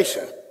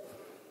congregation.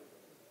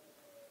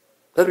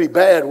 That'd be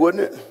bad,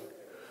 wouldn't it?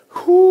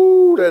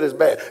 Whoo, that is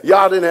bad.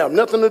 Y'all didn't have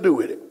nothing to do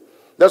with it.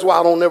 That's why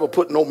I don't never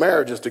put no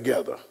marriages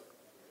together.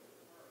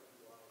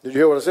 Did you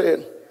hear what I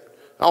said?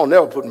 I don't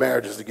never put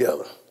marriages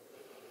together.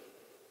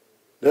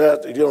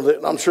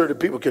 I'm sure that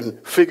people can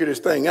figure this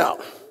thing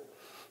out.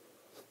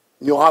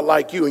 I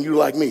like you and you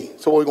like me.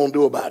 So what are we going to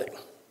do about it?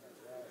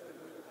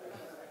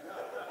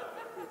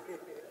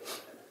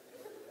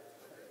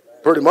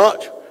 Pretty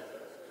much.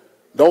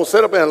 Don't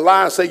sit up and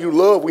lie and say you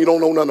love when you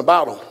don't know nothing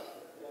about them.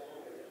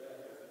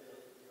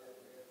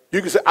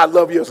 You can say, I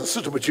love you as a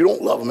sister, but you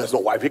don't love them as no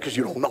wife because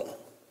you don't know them.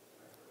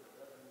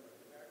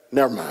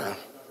 Never mind.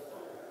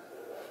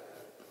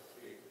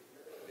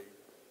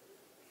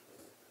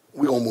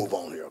 We're going to move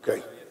on here,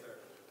 okay?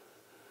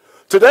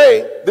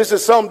 Today, this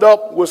is summed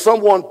up with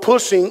someone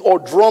pushing or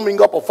drumming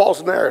up a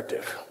false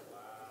narrative.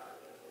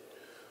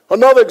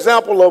 Another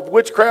example of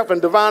witchcraft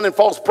and divine and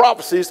false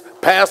prophecies,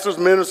 pastors,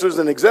 ministers,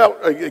 and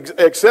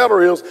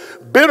etc. is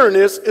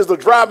bitterness is the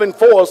driving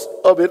force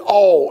of it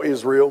all,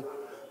 Israel.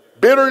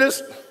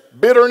 Bitterness,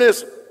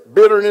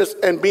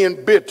 and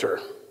being bitter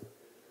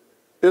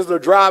is the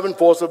driving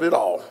force of it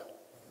all.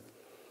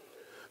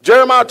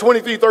 Jeremiah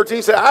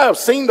 23:13 said, I have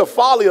seen the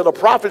folly of the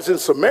prophets in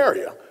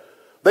Samaria.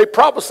 They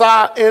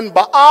prophesy in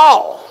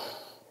Baal.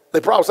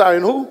 They prophesy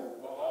in who?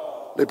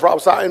 Baal. They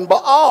prophesy in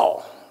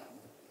Baal.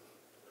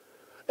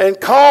 And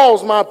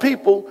cause my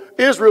people,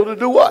 Israel, to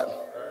do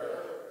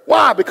what?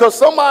 Why? Because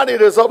somebody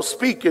that's up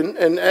speaking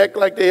and act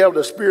like they have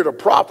the spirit of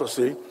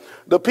prophecy,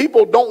 the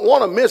people don't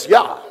want to miss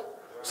Yah.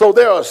 So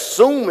they're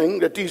assuming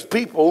that these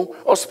people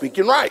are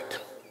speaking right.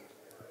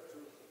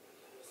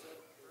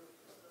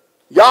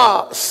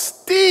 Yah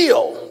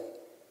still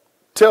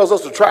tells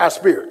us to try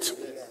spirits.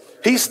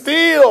 He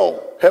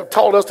still have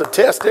taught us to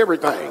test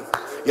everything.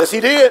 Yes,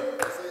 he did.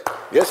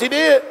 Yes, he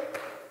did.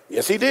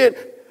 Yes, he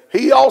did.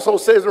 He also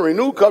says in the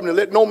renewed covenant,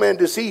 let no man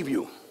deceive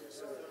you.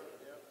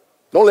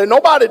 Don't let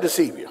nobody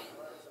deceive you.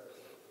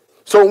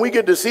 So when we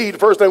get deceived, the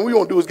first thing we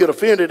want to do is get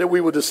offended that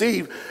we were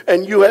deceived,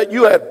 and you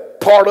had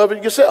part of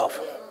it yourself.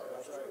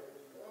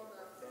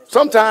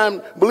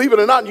 Sometimes, believe it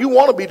or not, you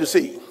want to be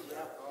deceived.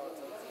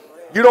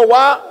 You know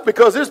why?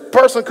 Because this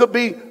person could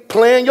be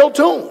playing your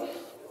tune.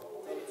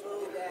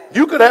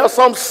 You could have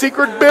some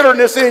secret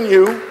bitterness in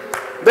you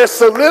that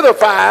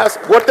solidifies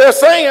what they're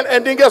saying,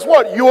 and then guess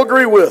what? You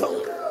agree with them.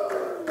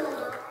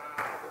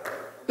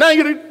 Now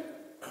you do.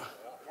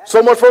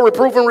 So much for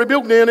reproof and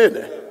rebuke then, isn't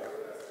it?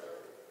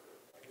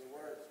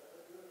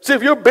 See,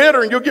 if you're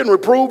bitter and you're getting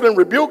reproved and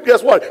rebuked,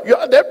 guess what?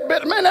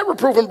 That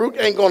reproof and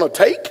rebuke ain't going to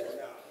take.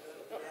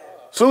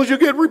 As soon as you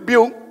get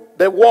rebuked,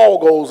 that wall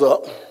goes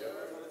up.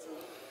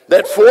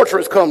 That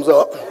fortress comes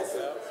up.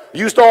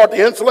 You start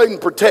to insulate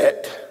and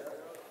protect.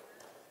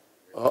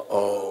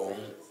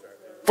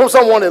 From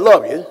someone that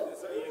love you.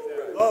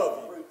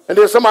 And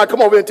then somebody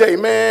come over and tell you,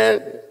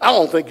 man, I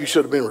don't think you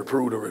should have been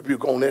reproved or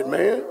rebuked on that,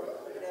 man.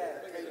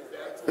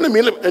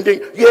 And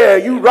then, yeah,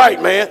 you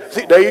right, man.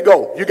 See, there you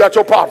go. You got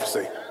your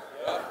prophecy.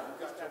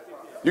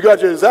 You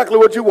got exactly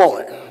what you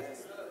wanted.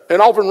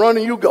 And off and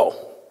running you go.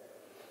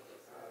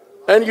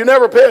 And you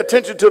never pay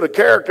attention to the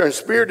character and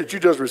spirit that you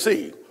just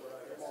received.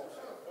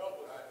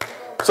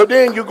 So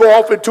then you go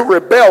off into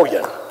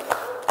rebellion.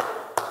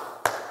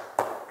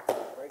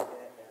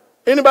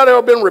 Anybody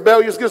ever been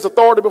rebellious against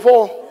authority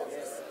before?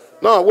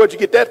 No, where'd you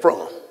get that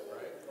from?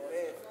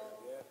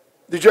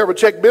 Did you ever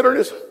check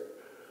bitterness?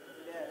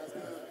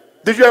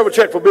 Did you ever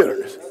check for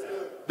bitterness?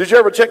 Did you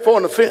ever check for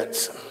an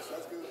offense?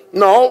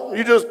 No,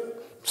 you just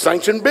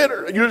sanctioned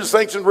bitter. You just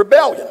sanctioned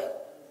rebellion.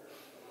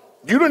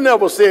 You done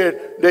never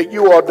said that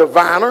you are a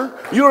diviner.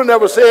 You done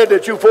never said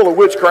that you're full of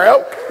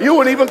witchcraft. You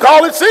wouldn't even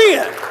call it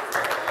sin.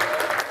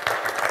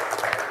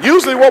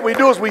 Usually what we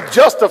do is we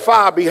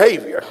justify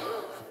behavior.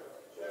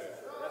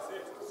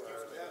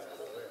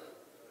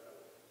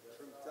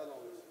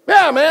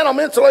 Yeah, man, I'm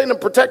insulating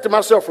and protecting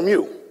myself from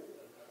you.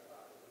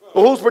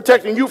 Well, who's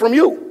protecting you from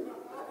you?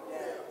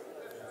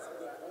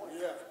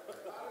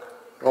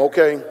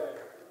 Okay.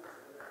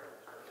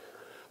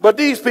 But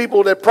these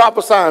people that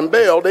prophesy in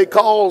Baal, they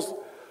cause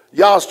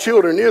Yah's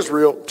children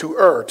Israel to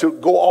err, to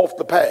go off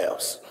the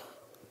paths.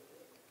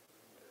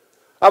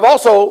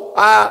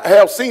 I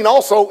have seen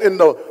also in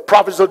the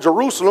prophets of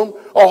Jerusalem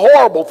a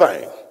horrible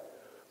thing.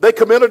 They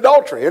commit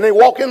adultery and they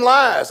walk in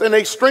lies, and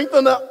they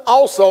strengthen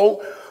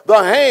also the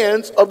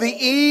hands of the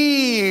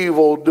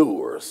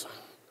evildoers.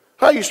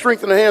 How you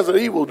strengthen the hands of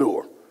the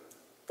evildoer?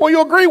 Well,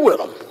 you agree with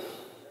them.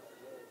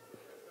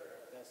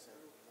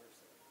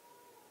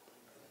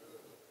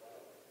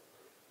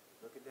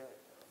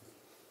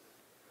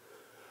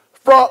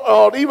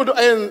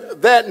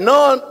 And that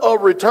none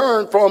of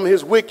return from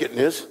his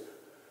wickedness.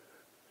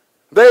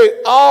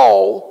 They are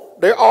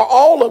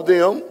all of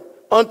them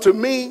unto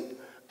me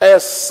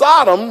as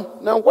Sodom.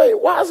 Now wait,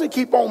 why does he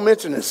keep on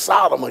mentioning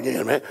Sodom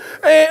again, man?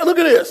 And look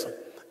at this.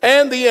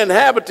 And the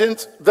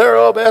inhabitants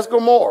thereof as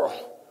Gomorrah.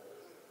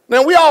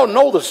 Now we all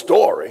know the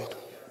story.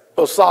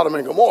 of Sodom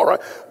and Gomorrah,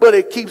 but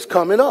it keeps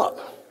coming up.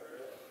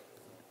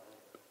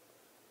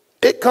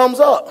 It comes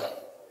up.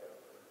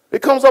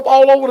 It comes up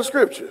all over the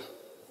scripture.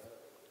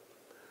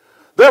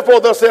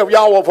 Therefore, thus saith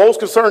Yahweh of hosts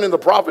concerning the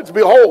prophets,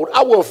 behold,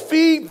 I will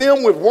feed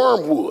them with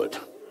wormwood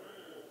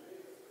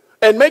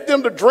and make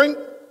them to drink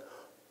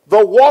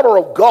the water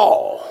of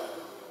gall.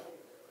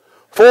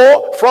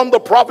 For from the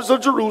prophets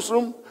of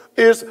Jerusalem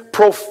is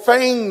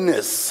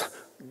profaneness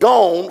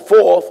gone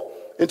forth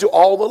into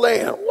all the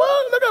land.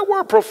 Well, look at that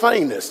word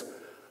profaneness.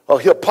 A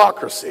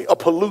hypocrisy, a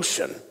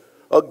pollution,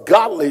 a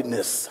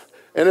godliness.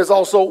 And it's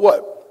also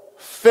what?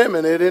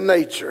 Feminine in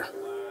nature.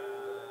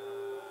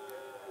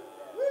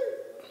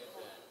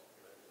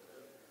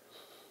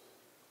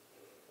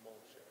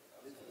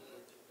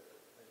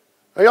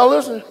 Are y'all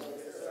listening?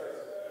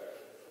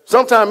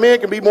 Sometimes men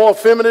can be more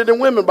feminine than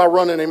women by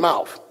running their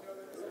mouth.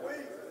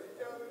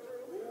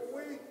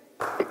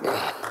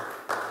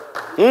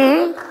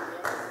 Mm-hmm.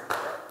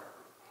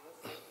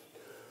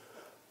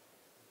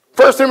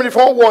 1 Timothy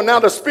 4:1, now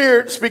the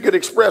Spirit speaketh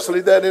expressly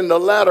that in the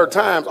latter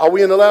times, are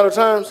we in the latter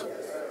times?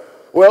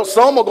 Well,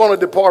 some are going to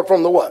depart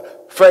from the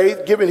what?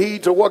 Faith, giving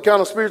heed to what kind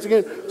of spirits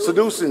again?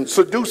 Seducing,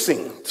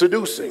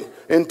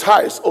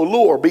 entice,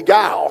 allure,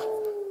 beguile,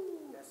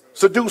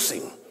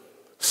 seducing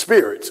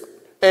spirits,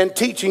 and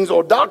teachings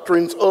or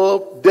doctrines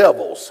of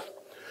devils.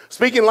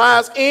 Speaking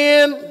lies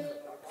in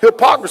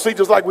hypocrisy,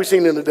 just like we've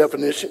seen in the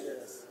definition.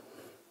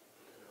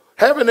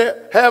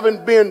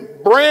 Having been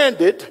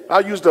branded, I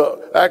use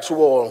the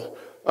actual,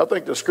 I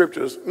think the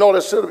scriptures, no,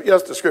 that's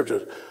the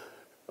scriptures.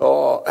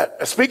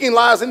 Speaking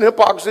lies in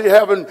hypocrisy,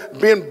 having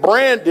been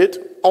branded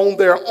on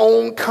their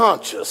own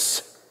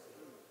conscience.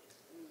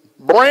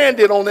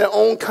 Branded on their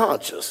own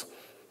conscience.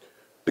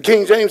 The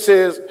King James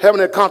says, having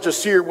their conscience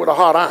seared with a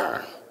hot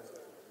iron.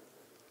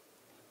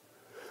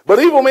 But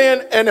evil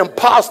men and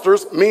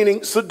impostors,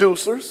 meaning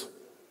seducers,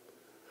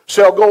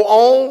 shall go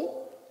on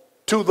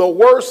to the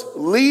worst,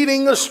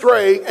 leading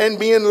astray and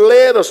being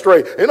led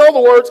astray. In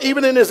other words,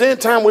 even in this end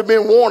time, we've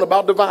been warned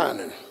about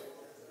divining,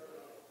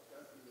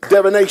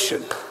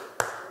 divination.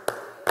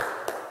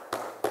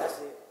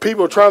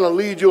 People are trying to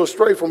lead you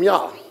astray from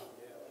Yah.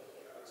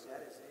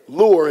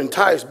 Lure,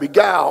 entice,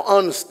 beguile,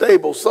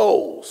 unstable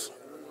souls.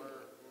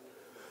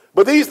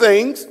 But these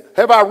things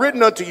have I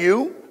written unto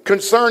you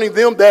concerning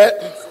them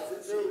that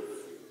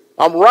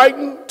I'm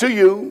writing to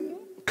you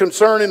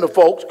concerning the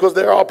folks, because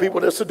there are people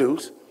that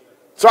seduce.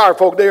 Sorry,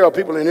 folks, there are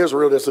people in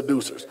Israel that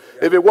seducers.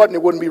 If it wasn't,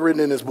 it wouldn't be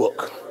written in this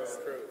book.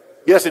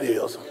 Yes, it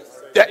is.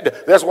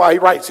 That's why he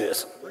writes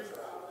this.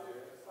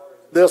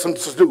 There's some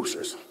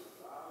seducers.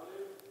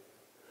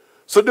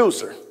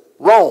 Seducer,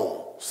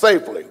 roam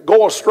safely,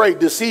 go astray,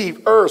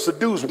 deceive, err,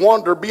 seduce,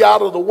 wander, be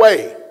out of the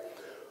way.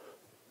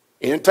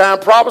 End time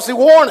prophecy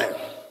warning.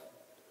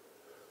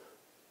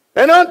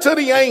 And unto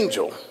the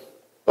angel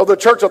of the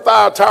church of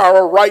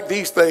Thyatira write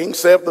these things,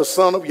 saith the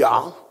Son of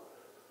Yah,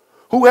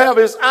 who have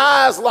his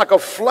eyes like a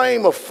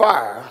flame of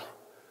fire,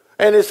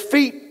 and his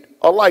feet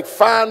are like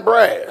fine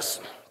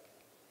brass.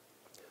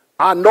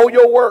 I know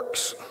your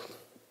works,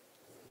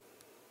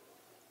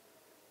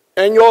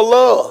 and your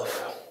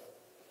love,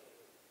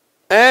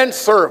 and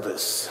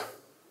service,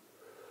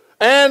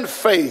 and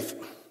faith,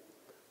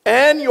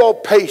 and your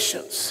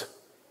patience,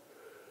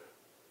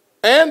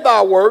 and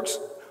thy works,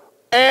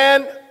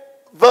 and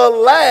the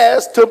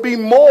last to be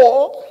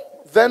more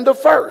than the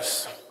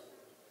first.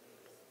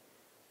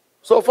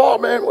 So far,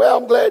 man, well,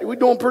 I'm glad we're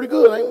doing pretty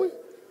good, ain't we?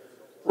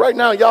 Right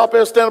now, y'all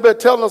better stand up there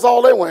telling us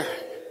all that way.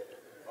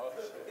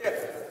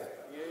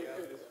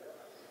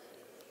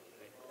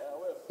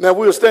 Now, if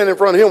we were standing in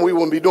front of him, we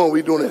wouldn't be doing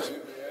this.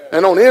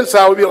 And on the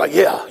inside, we'd be like,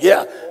 yeah.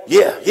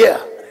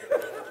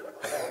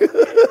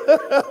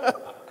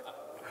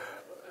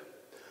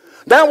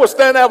 Now we're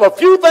standing there have a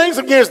few things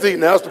against thee.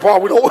 Now, that's the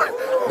part we don't want.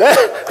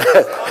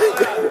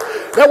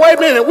 Now, wait a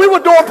minute. We were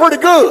doing pretty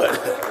good.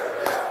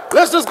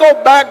 Let's just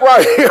go back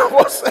right here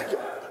for a second.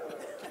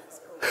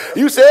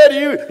 You said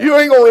you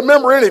ain't going to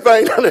remember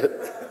anything.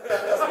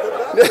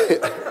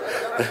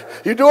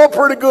 You're doing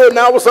pretty good.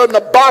 Now all of a sudden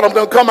the bottom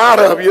done come out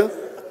of you.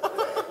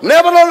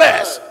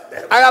 Nevertheless,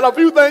 I got a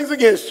few things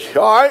against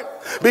you, all right?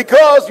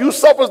 Because you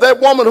suffers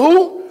that woman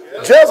who?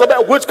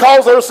 Jezebel, which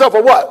calls herself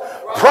a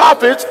what?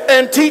 Prophet,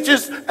 and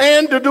teaches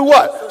and to do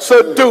what?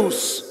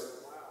 Seduce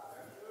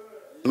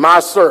my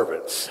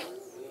servants.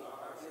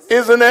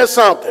 Isn't that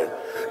something?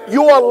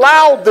 You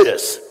allowed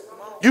this.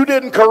 You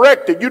didn't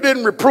correct it. You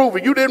didn't reprove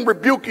it. You didn't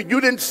rebuke it.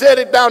 You didn't set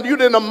it down. You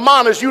didn't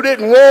admonish. You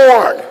didn't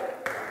warn.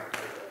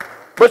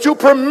 But you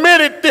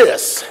permitted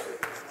this.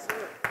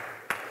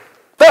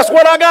 That's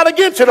what I got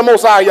against you, the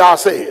Most High Yah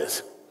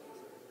says.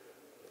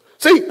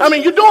 See, I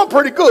mean, you're doing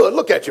pretty good.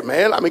 Look at you,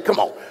 man. I mean, come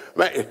on.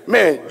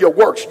 Man, your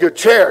works, your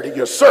charity,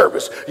 your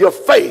service, your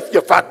faith,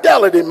 your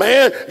fidelity,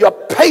 man, your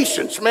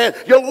patience, man,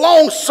 your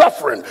long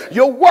suffering,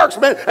 your works,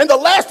 man, and the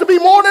last to be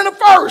more than the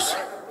first.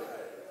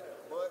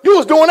 You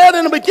was doing that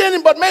in the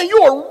beginning, but man,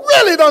 you were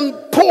really done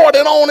poured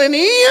it on in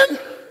the end.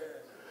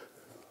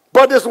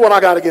 But this is what I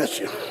got against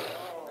you.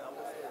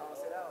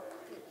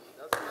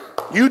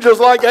 You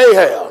just like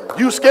Ahab.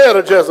 You scared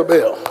of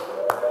Jezebel.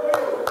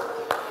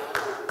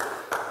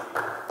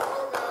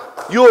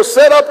 You'll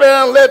sit up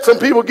there and let some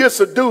people get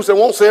seduced and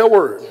won't say a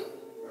word.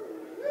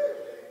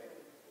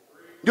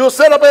 You'll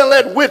sit up there and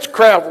let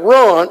witchcraft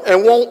run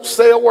and won't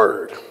say a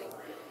word.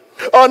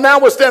 Now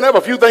we're standing up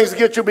a few things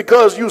against you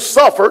because you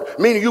suffered,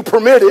 meaning you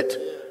permitted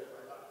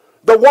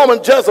the woman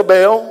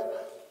Jezebel,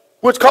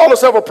 which called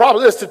herself a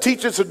prophetess, to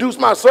teach and seduce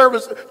my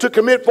servants to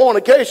commit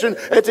fornication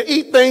and to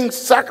eat things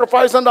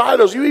sacrificed unto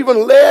idols. You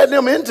even led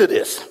them into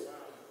this.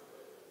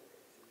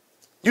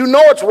 You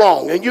know it's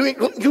wrong, and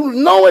you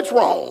know it's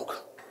wrong,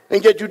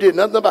 and yet you did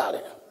nothing about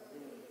it.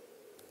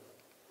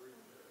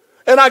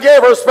 And I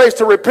gave her space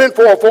to repent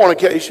for her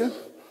fornication,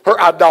 her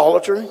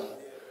idolatry,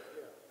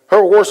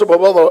 her worship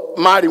of other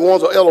mighty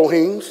ones or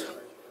Elohims.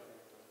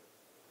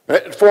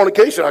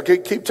 Fornication, I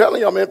keep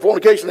telling y'all, man,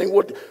 fornication ain't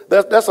what,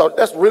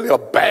 that's really a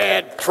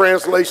bad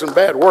translation,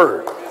 bad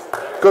word.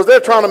 Because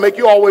they're trying to make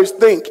you always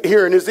think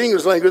here in this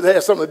English language it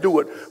has something to do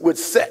with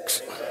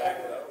sex.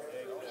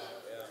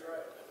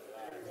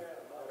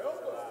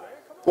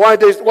 Why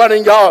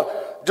didn't y'all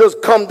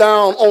just come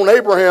down on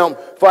Abraham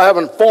for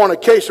having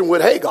fornication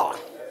with Hagar?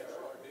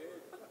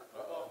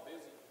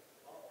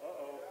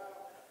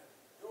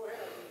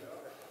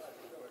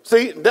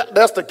 See,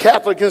 that's the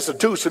Catholic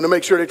institution to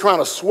make sure they're trying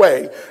to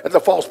sway at the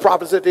false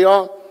prophets that they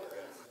are.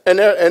 And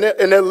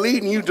they're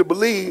leading you to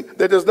believe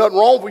that there's nothing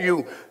wrong with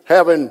you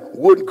having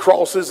wooden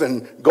crosses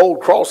and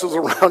gold crosses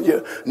around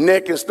your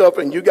neck and stuff.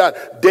 And you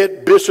got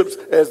dead bishops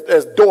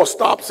as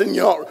doorstops in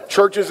your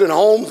churches and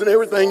homes and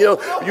everything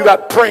else. You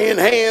got praying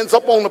hands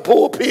up on the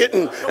pulpit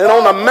and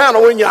on the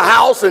mantle in your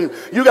house. And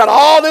you got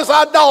all this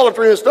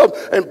idolatry and stuff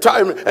and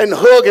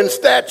hugging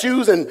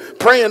statues and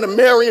praying to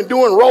Mary and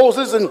doing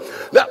roses. And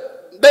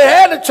they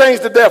had to change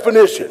the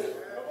definition.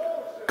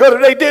 Because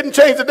if they didn't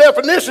change the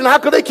definition, how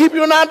could they keep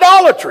you in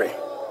idolatry?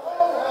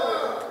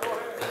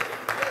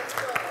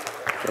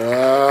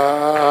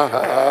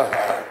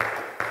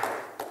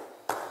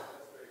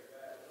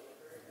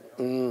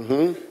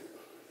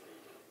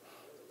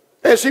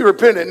 And she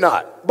repented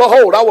not.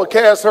 Behold, I will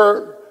cast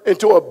her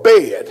into a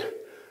bed,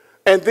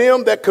 and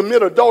them that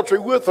commit adultery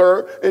with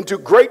her into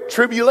great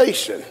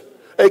tribulation,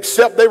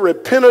 except they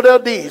repent of their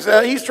deeds.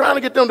 Now, he's trying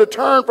to get them to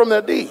turn from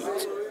their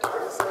deeds.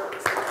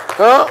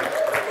 Huh?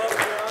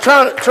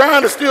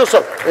 Trying to steal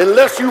something.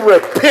 Unless you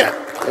repent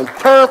and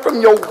turn from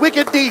your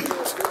wicked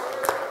deeds.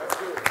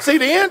 See,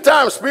 the end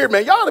time spirit,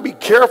 man, y'all ought to be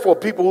careful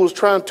of people who's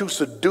trying to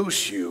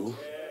seduce you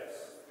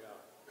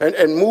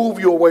and move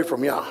you away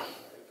from y'all.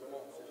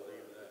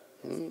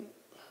 You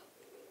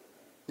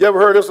ever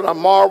heard this? And I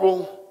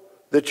marvel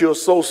that you're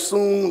so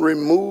soon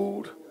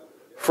removed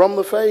from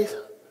the faith.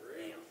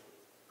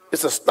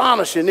 It's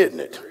astonishing, isn't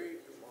it?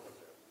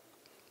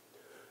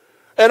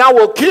 And I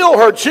will kill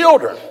her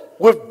children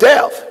with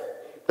death.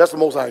 That's the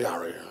Most High Yah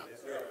right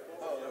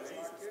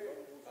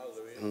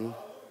here.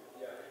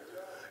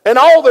 And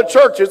all the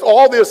churches,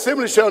 all the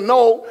assemblies shall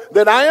know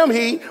that I am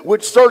he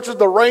which searches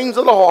the reins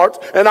of the hearts,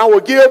 and I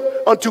will give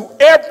unto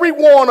every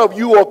one of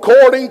you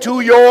according to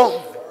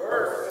your.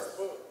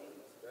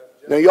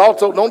 Now you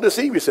also don't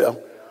deceive yourself.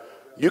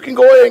 You can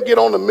go ahead and get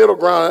on the middle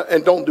ground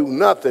and don't do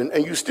nothing,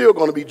 and you're still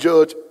going to be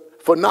judged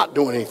for not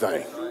doing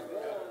anything.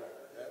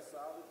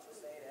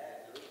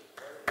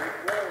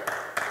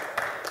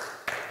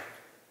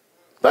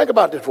 Think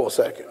about this for a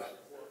second.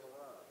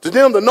 To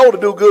them to know to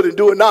do good and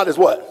do it not is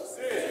what?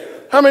 Sin.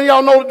 How many of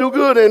y'all know to do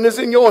good and it's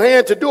in your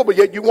hand to do it, but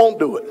yet you won't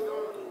do it?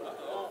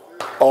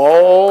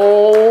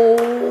 Oh,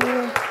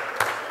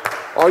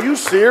 are you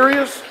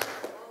serious?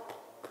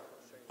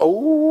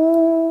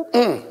 Oh,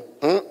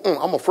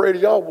 I'm afraid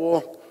of y'all,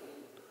 boy.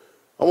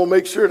 I'm going to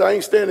make sure that I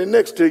ain't standing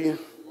next to you.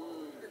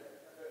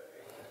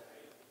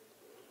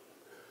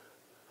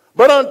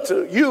 But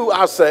unto you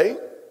I say,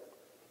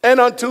 and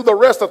unto the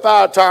rest of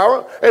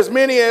Thyatira, as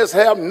many as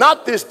have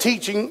not this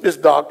teaching, this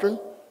doctrine,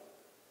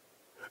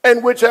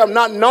 and which have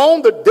not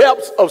known the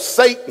depths of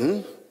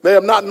Satan, they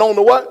have not known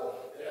the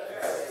what?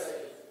 Yes.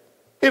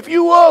 If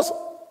you was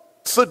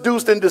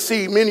seduced and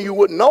deceived, many of you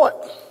wouldn't know it.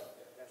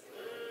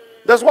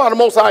 That's why the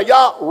Most High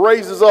Yah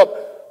raises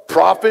up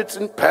prophets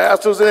and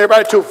pastors and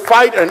everybody to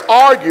fight and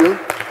argue,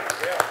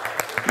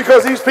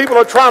 because these people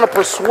are trying to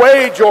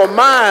persuade your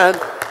mind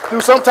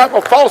through some type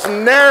of false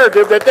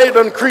narrative that they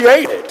done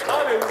created.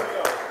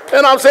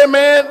 And I'm saying,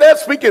 man, they're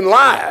speaking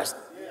lies.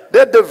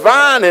 They're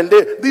divine, and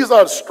these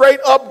are straight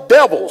up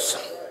devils.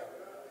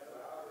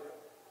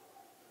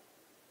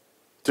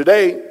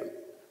 Today,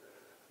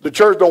 the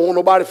church don't want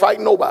nobody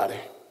fighting nobody.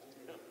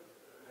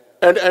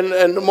 And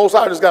the Most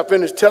High just got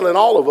finished telling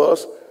all of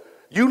us,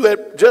 you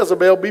let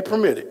Jezebel be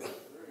permitted.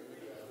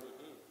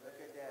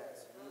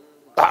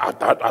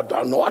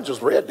 I know I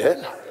just read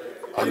that.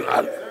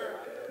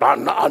 I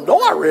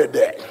know I read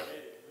that.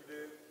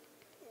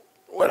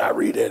 Where'd I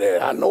read that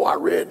at? I know I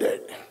read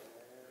that.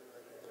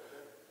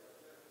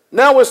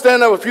 Now we're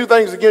standing up a few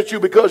things against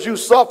you because you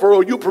suffer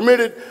or you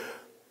permitted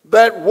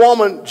that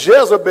woman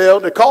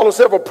Jezebel to call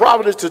herself a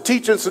prophetess to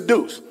teach and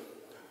seduce.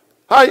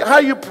 How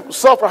you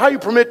suffer, how you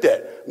permit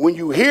that? When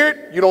you hear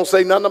it, you don't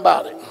say nothing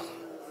about it.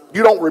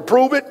 You don't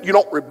reprove it. You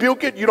don't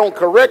rebuke it. You don't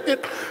correct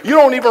it. You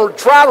don't even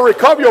try to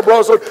recover your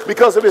brother,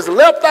 because if it's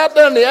left out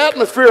there in the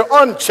atmosphere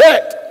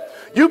unchecked,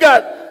 you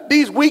got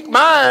these weak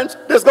minds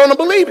that's going to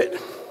believe it.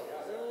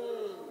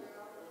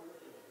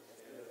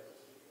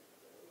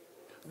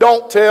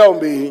 Don't tell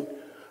me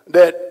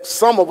that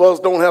some of us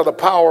don't have the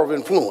power of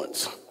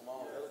influence.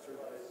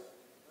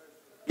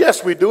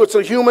 Yes, we do. It's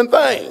a human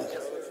thing.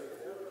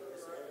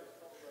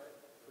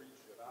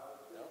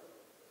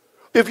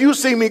 If you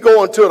see me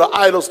going to the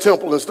idol's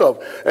temple and stuff,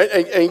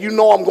 and you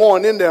know I'm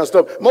going in there and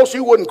stuff, most of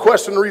you wouldn't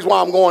question the reason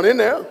why I'm going in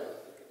there.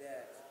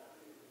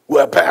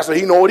 Well, Pastor,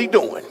 he know what he's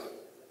doing.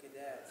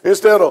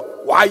 Instead of,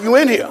 why you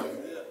in here?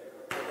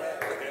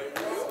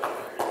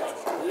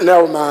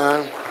 Never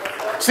mind.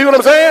 See what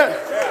I'm saying?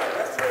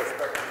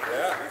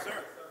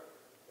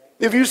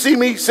 If you see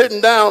me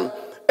sitting down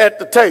at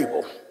the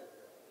table,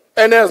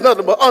 and there's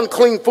nothing but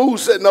unclean food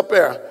sitting up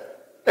there,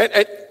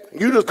 and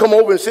you just come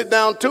over and sit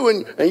down too,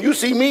 and you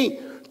see me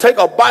take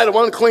a bite of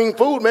unclean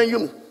food,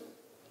 man,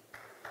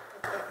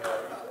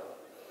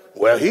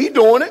 well, he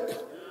doing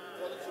it.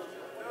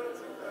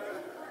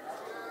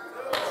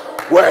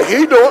 Well,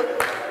 he doing it.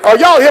 Oh,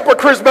 y'all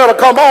hypocrites better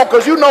come on,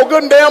 because you know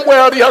good and damn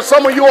well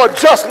some of you are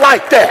just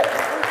like that.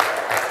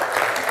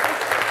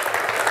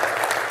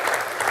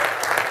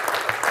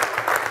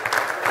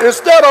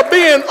 Instead of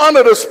being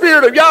under the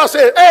spirit of y'all,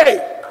 say, hey,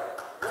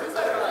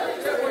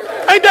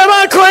 ain't that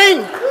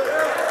unclean?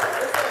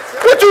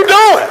 What you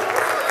doing?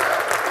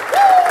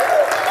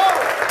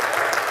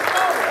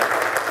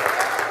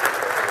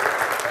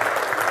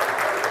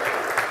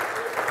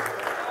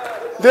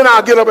 Then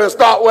I'll get up and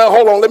start, well,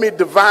 hold on, let me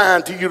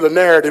divine to you the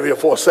narrative here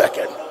for a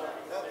second.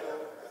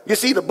 You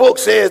see, the book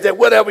says that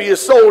whatever is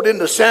sold in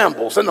the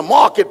shambles, in the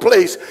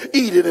marketplace,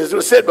 eat it, as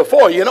was said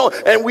before,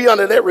 and we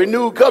under that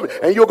renewed covenant,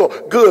 and you'll go,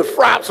 good,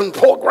 fry up some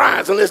pork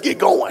rinds and let's get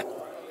going.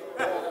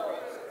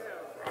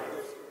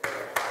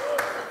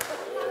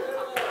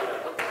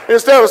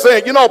 Instead of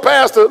saying,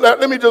 Pastor,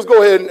 let me just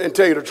go ahead and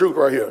tell you the truth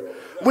right here.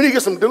 We need to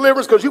get some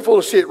deliverance because you're full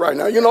of shit right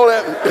now. You know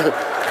that?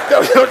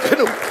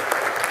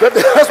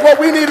 That's what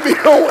we need to be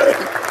doing.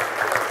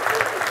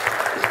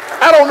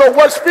 I don't know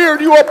what spirit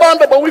you up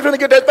under, but we're going to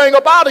get that thing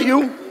up out of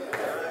you.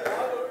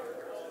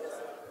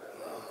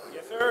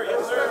 Yes, sir.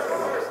 Yes, sir.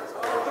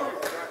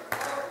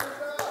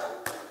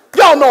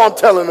 Y'all know I'm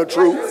telling the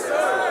truth.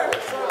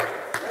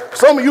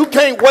 Some of you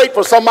can't wait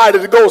for somebody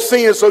to go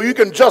sin so you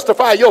can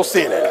justify your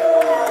sinning.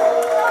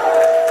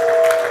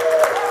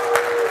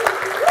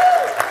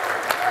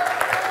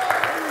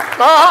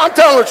 I'm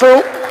telling the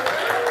truth.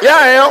 Yeah,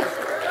 I am.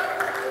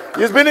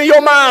 It's been in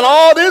your mind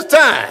all this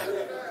time.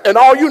 And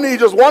all you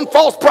need is one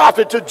false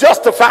prophet to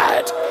justify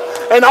it.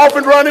 And off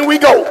and running we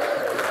go.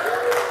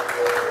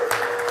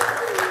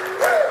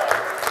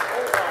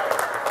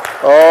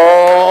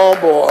 Oh,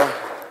 boy.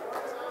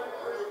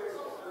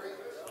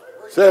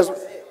 Says,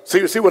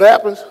 see what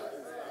happens?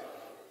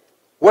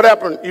 What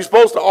happened? You're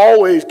supposed to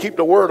always keep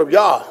the word of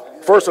Yah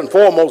first and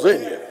foremost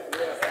in you.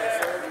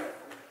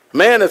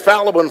 Man is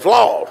fallible and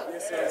flawed.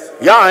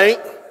 Yah ain't.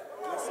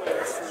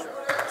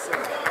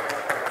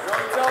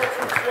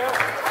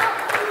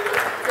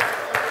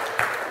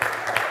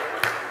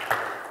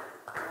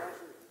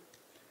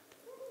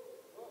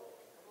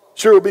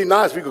 Sure would be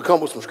nice if we could come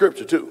with some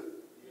scripture too.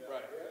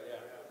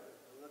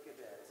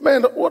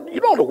 Man, what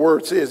the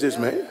word says this,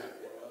 man.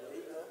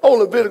 Oh,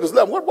 Leviticus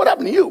 11. What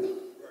happened to you?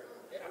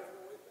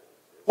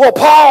 Well,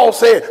 Paul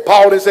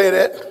didn't say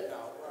that.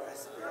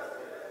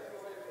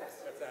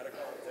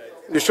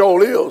 It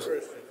sure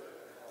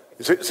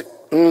is.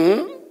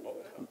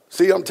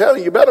 See, I'm telling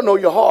you, you better know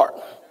your heart.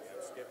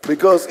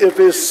 Because if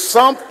it's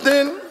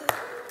something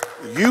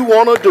you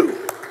want to do,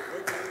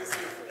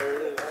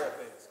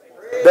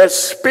 that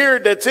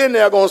spirit that's in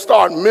there going to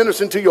start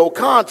ministering to your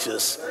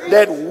conscience,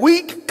 that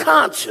weak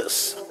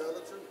conscience.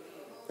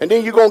 And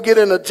then you're going to get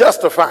into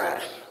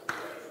justifying.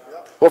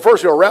 Well,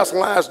 first you'll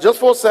rationalize just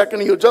for a second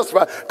and you'll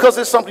justify because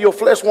it's something your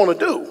flesh want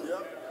to do.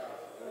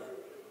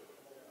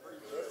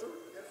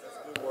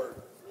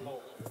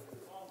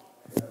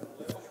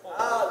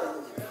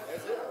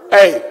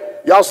 Hey,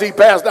 y'all see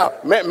passed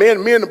out. Me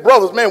and the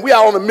brothers, man, we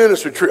out on a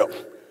ministry trip.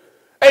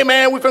 Hey,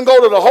 man, we finna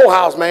go to the whole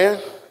house, man.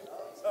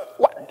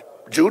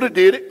 What? Judah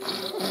did it.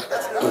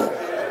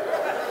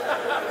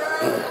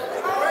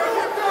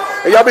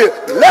 And y'all be,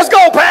 let's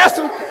go,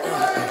 Pastor.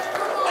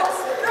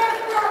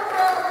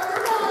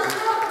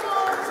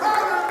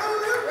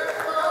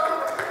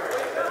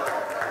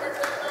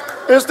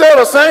 Instead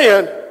of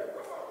saying,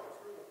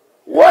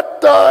 what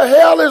the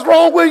hell is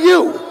wrong with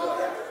you?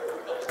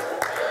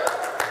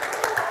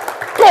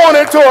 Going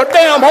into a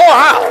damn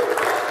whorehouse.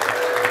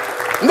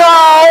 No,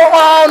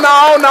 oh,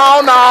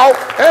 no.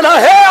 And a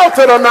hell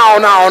to the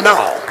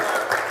no.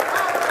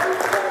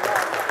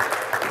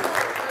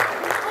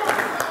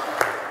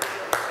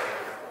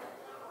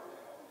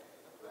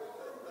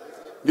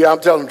 Yeah,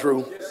 I'm telling the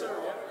truth.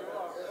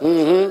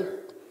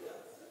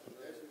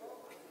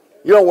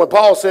 You know, when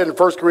Paul said in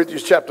 1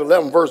 Corinthians chapter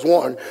 11, verse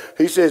 1,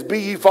 he says, be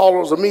ye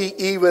followers of me,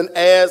 even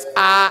as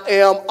I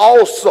am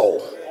also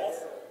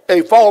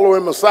a follower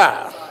in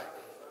Messiah.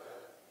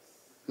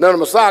 Now the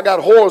Messiah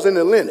got whores in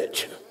the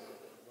lineage.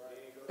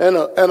 And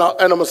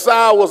the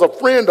Messiah was a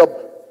friend of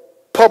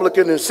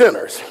publicans and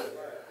sinners.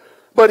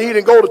 But he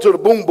didn't go to the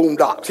boom boom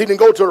docks. He didn't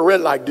go to the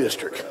red light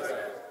district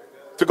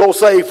to go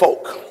save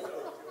folk.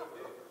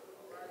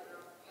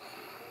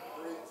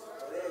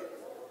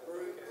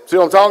 See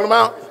what I'm talking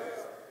about?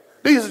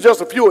 These are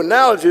just a few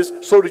analogies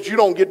so that you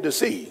don't get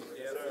deceived.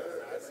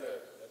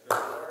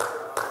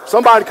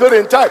 Somebody could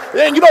entice.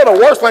 And you know the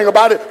worst thing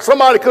about it?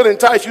 Somebody could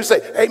entice you,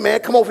 say, hey man,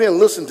 come over here and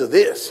listen to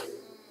this.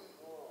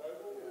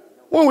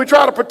 When we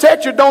try to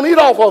protect you, don't eat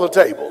off other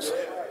tables.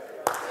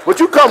 But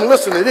you come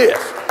listen to this.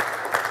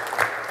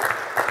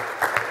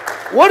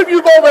 What if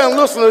you go there and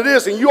listen to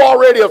this and you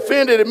already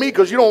offended at me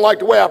because you don't like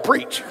the way I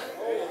preach?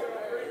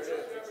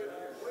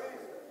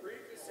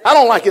 I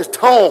don't like his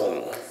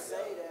tone.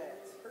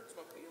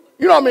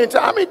 You know what I mean?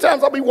 How many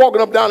times I'll be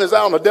walking up down this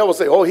aisle and the devil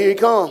say, oh, here he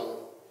come.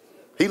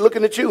 He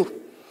looking at you.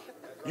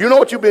 You know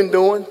what you've been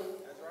doing.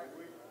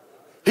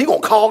 He gonna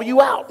call you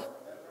out.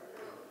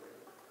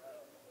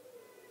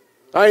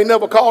 I ain't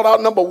never called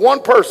out number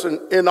one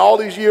person in all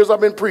these years I've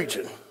been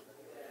preaching.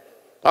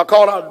 I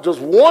called out just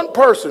one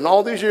person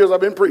all these years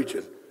I've been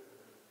preaching.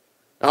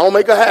 I don't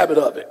make a habit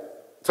of it.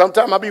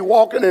 Sometimes I'll be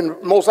walking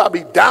and most I'll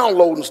be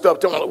downloading stuff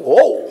to me. Like,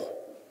 whoa,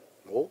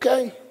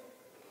 okay,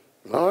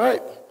 all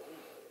right.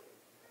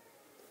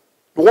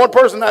 The one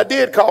person I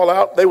did call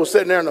out, they were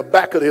sitting there in the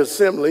back of the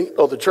assembly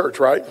of the church,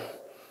 right?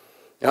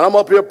 And I'm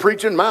up here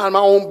preaching, mind my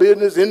own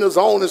business, in the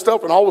zone and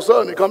stuff, and all of a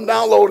sudden it come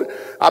downloaded.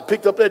 I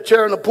picked up that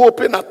chair in the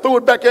pulpit and I threw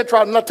it back there,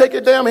 tried to not take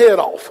your damn head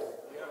off.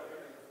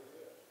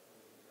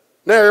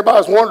 Now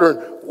everybody's wondering,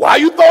 why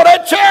you throw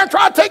that chair and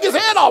try to take his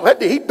head off?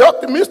 He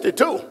ducked and missed it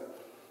too.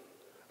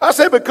 I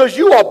said, because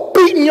you are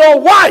beating your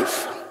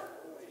wife.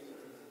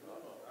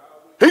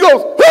 He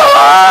goes,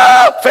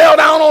 ah! Fell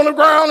down on the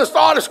ground and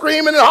started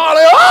screaming and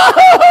hollering,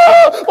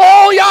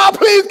 oh, y'all,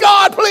 please,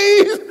 God,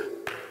 please.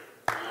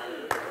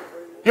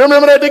 You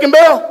remember that, Deacon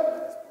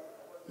Bell?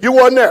 You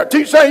wasn't there.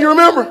 Teacher saying you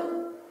remember?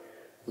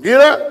 You hear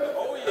that?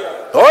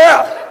 Oh,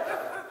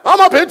 yeah.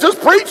 I'm up here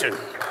just preaching.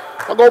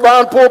 I go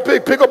by and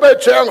pick up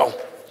that chair and go,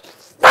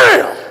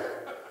 bam!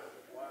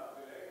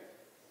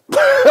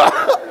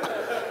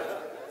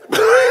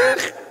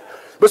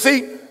 But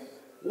see,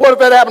 what if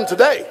that happened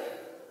today?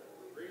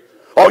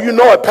 Oh, you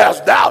know it,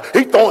 Pastor Dowell.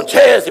 He throwing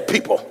chairs at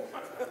people.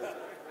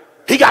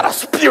 He got a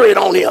spirit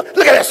on him.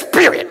 Look at that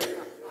spirit.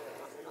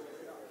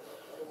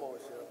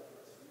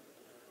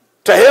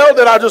 To hell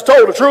that I just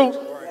told the truth.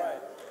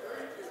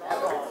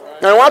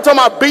 And when I'm talking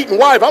about beating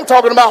wife, I'm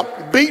talking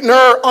about beating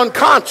her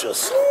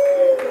unconscious.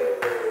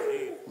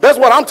 That's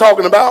what I'm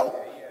talking about.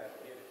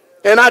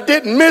 And I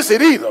didn't miss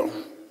it either.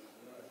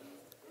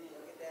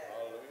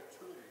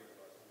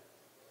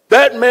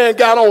 That man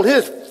got on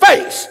his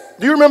face.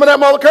 Do you remember that,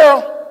 Mother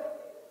Carol?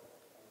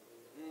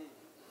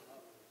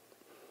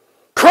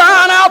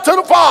 Crying out to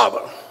the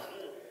Father.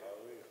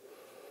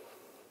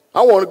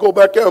 I want to go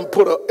back there and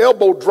put an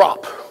elbow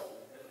drop.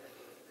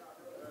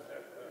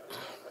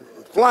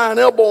 Flying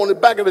elbow on the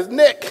back of his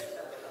neck.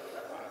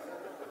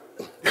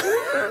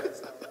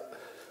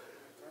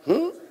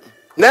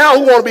 Now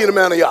who want to be the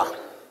man of Yah?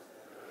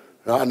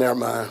 Oh, never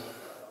mind.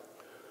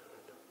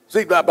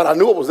 See, but I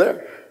knew it was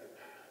there.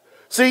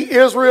 See,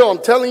 Israel,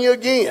 I'm telling you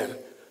again,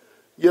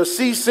 you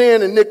see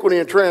sin, iniquity,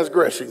 and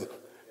transgression.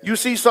 You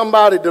see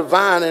somebody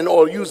divining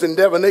or using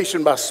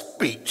divination by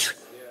speech.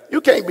 You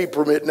can't be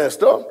permitting that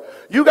stuff.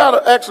 You got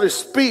to actually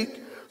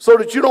speak so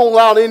that you don't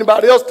allow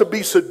anybody else to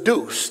be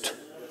seduced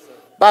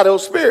by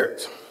those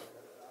spirits.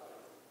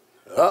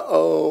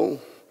 Uh-oh.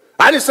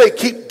 I didn't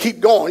say keep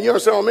going. You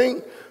understand what I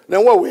mean?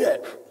 Now where we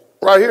at?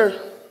 Right here?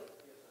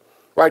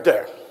 Right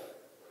there.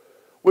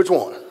 Which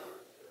one?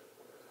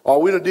 Oh,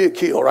 we done did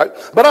kill, right?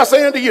 But I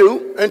say unto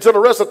you, and to the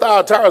rest of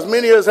Thyatira, as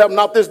many as have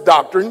not this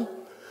doctrine,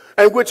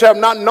 and which have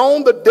not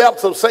known the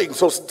depths of Satan.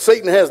 So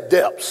Satan has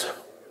depths.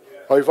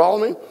 Are you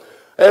following me?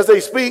 As they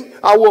speak,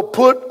 I will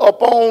put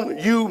upon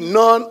you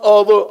none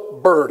other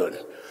burden,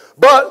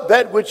 but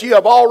that which ye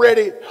have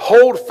already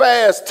hold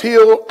fast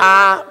till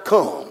I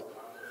come.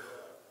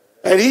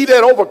 And he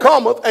that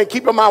overcometh and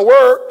keepeth my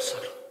works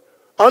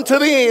unto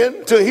the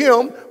end, to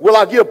him will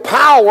I give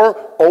power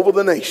over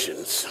the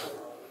nations.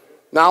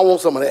 Now I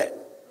want some of that.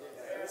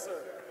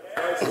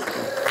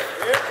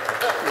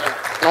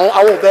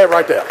 I want that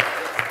right there.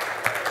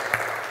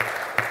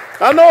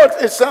 I know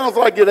it sounds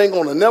like it ain't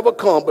going to never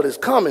come, but it's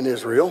coming,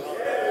 Israel.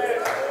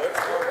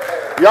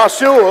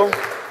 Yahshua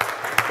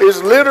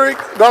is literally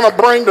going to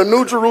bring the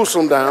New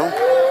Jerusalem down,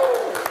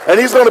 and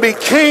he's going to be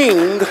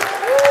king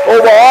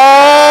over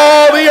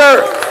all the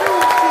earth.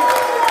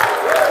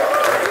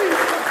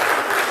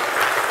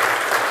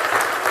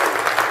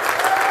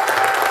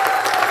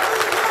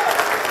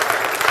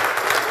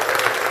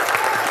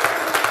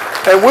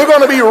 And we're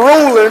going to be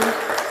ruling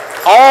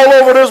all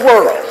over this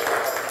world.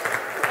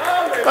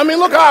 I mean,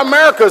 look how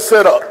America's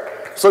set up.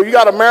 So you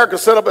got America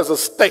set up as a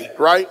state,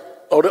 right?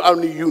 Or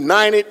the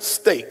United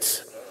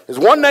States. It's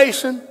one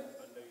nation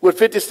with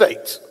 50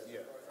 states,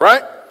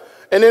 right?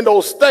 And in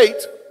those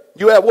states,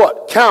 You have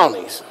what?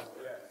 Counties,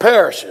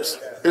 parishes.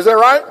 Is that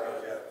right?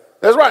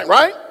 That's right,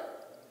 right?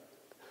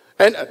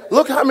 And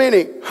look how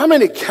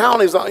many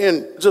counties are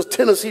in just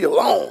Tennessee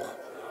alone.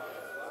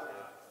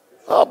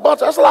 A bunch.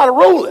 That's a lot of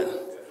ruling.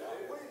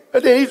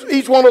 And then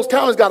each one of those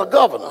counties got a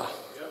governor.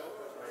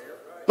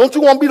 Don't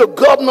you want to be the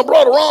governor,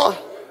 Brother Ron?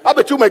 I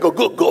bet you make a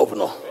good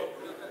governor.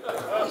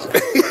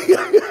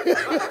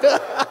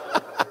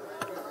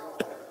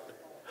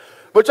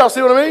 But y'all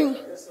see what I mean?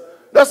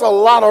 That's a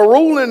lot of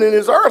ruling in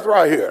this earth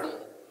right here.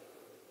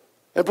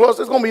 And plus,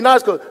 it's going to be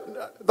nice because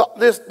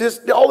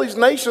all these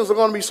nations are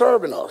going to be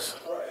serving us.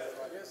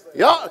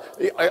 Y'all,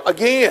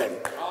 again,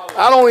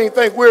 I don't even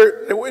think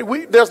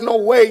there's no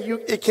way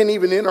it can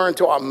even enter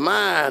into our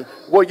mind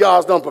what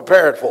y'all's done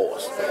prepared for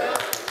us.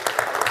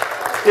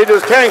 It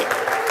just can't.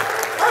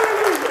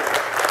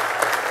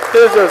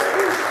 It's just,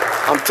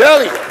 I'm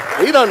telling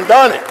you, he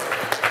done it.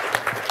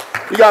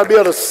 You got to be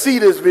able to see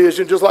this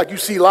vision just like you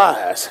see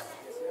lies.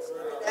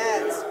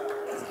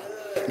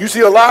 You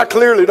see a lie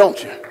clearly,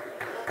 don't you?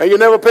 And you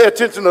never pay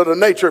attention to the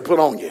nature it put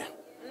on you.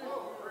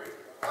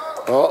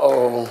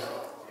 Uh-oh.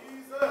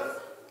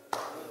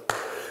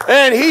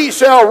 And he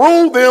shall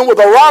rule them with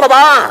a rod of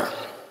iron.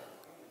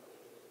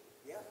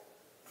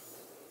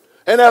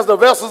 And as the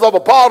vessels of a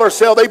potter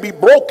shall they be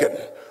broken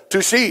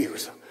to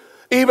sheaves,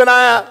 even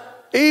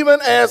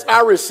as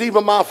I receive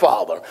of my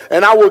Father.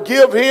 And I will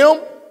give him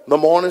the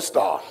morning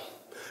star.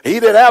 He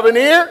that have an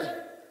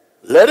ear,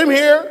 let him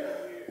hear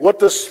what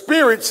the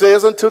Spirit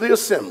says unto the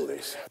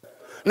assemblies.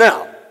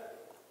 Now,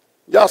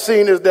 y'all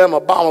seen this damn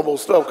abominable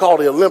stuff called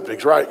the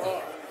Olympics, right?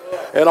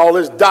 And all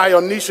this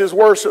Dionysius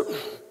worship.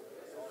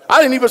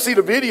 I didn't even see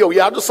the video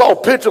yet. I just saw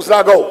pictures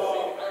and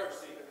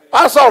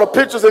I saw the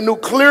pictures and knew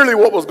clearly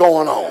what was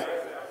going on.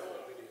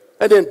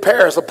 And then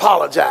Paris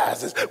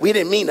apologizes. We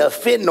didn't mean to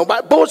offend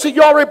nobody. Bullshit,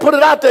 you already put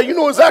it out there. You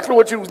know exactly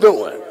what you was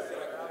doing.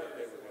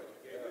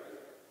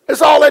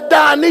 It's all that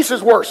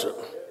Dionysius worship.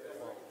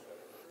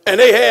 And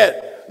they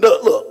had,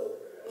 look.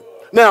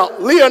 Now,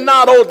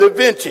 Leonardo da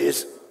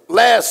Vinci's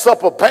Last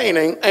Supper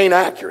painting ain't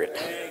accurate.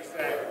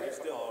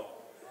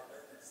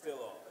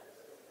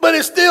 But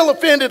it still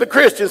offended the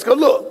Christians because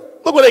look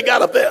what they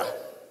got up there.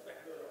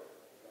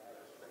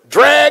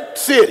 Drag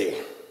City.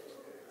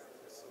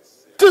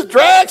 Just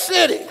Drag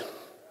City.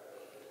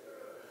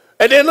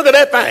 And then look at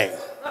that thing.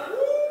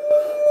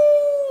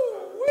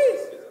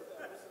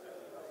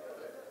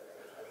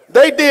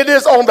 They did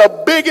this on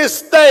the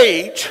biggest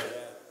stage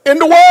in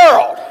the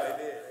world.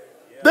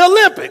 The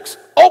Olympics,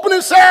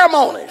 opening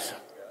ceremonies.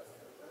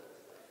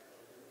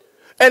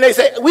 And they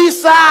say, we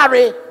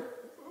sorry.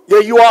 Yeah,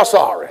 you are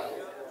sorry.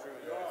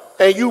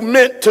 And you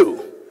meant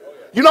to.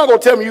 You're not going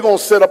to tell me you're going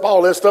to set up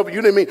all that stuff.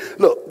 You didn't mean.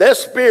 Look, that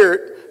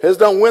spirit has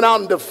done went out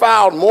and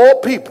defiled more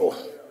people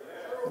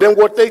than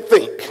what they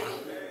think.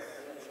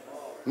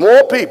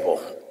 More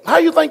people. How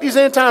you think these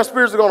end time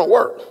spirits are going to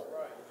work?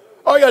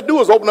 All you got to do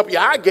is open up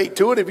your eye gate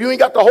to it. If you ain't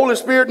got the Holy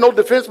Spirit, no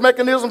defense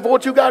mechanism for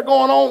what you got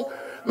going on,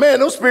 man,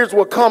 those spirits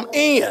will come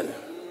in.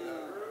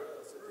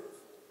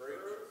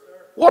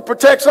 What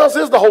protects us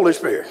is the Holy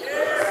Spirit.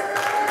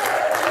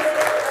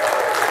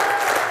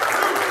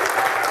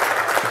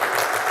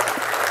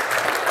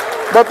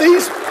 But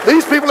these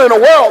people in the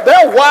world,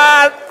 they're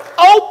wide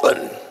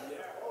open.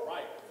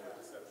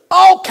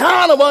 All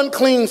kind of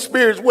unclean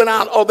spirits went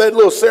out of that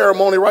little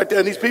ceremony right there,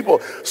 and these people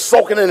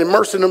soaking and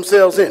immersing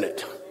themselves in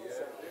it.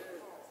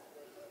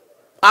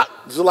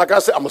 Just like I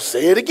said, I'm going to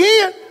say it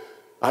again.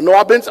 I know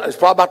it's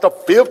probably about the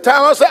 5th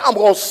time I say it. I'm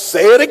going to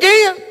say it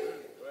again.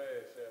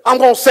 I'm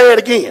going to say it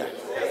again.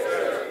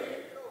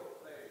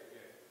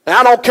 And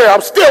I don't care.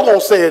 I'm still going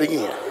to say it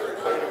again.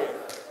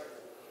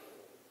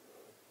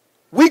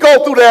 We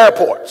go through the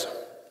airports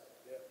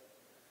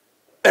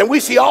and we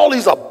see all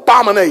these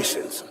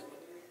abominations.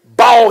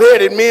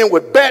 Bald-headed men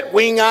with bat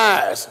wing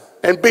eyes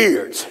and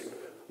beards,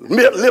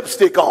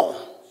 lipstick on,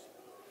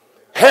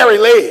 hairy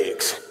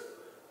legs.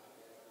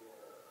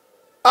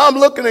 I'm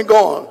looking and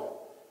going,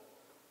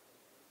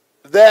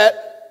 that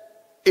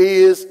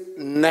is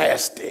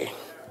nasty.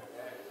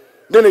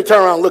 Then they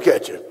turn around and look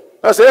at you.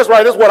 I said, that's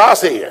right, that's what I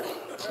said.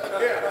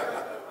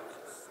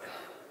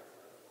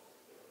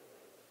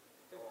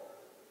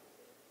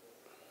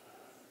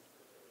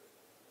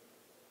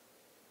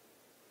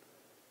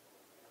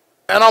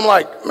 And I'm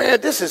like,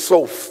 man, this is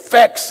so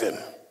vexing.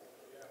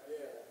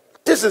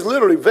 This is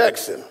literally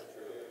vexing.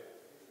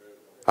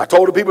 I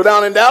told the people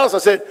down in Dallas, I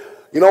said,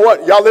 you know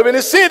what? Y'all live in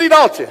this city,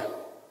 don't you?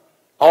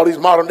 All these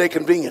modern day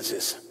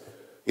conveniences.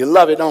 You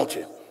love it, don't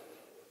you?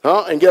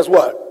 Huh? And guess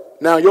what?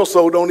 Now your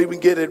soul don't even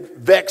get it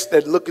vexed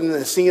at looking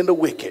and seeing the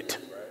wicked.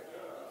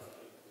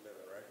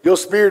 Your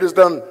spirit has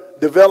done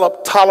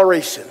developed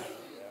toleration.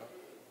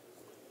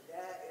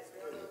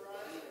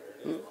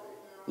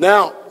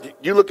 Now,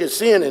 you look at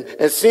sin,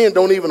 and sin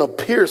don't even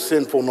appear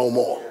sinful no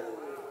more.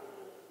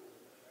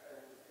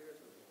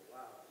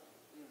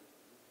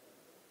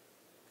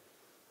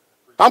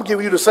 I'm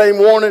giving you the same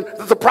warning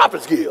that the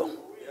prophets give.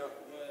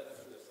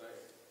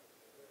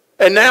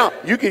 And now,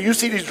 you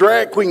see these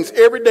drag queens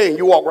every day, and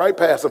you walk right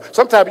past them.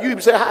 Sometimes you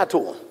even say hi to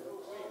them.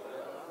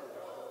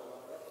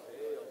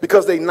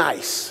 because they're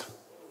nice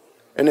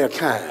and they're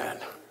kind.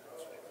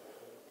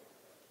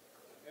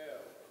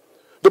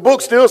 The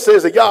book still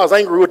says that God's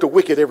angry with the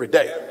wicked every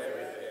day.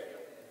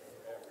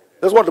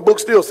 That's what the book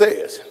still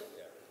says.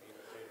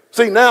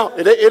 See, now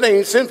it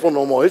ain't sinful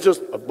no more. It's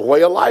just a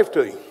way of life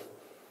to you.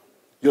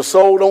 Your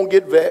soul don't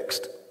get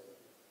vexed.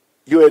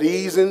 You're at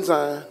ease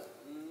inside.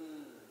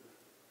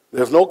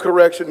 There's no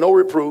correction, no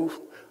reproof.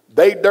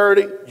 They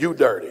dirty, you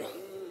dirty.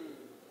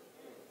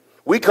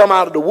 We come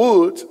out of the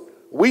woods,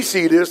 we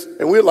see this,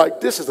 and we're like,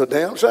 this is a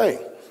damn shame.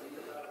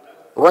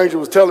 Ranger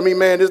was telling me,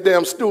 man, this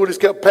damn stewardess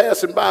kept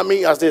passing by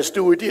me. I said,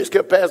 stewardess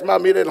kept passing by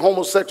me, that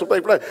homosexual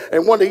thing.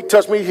 And one day he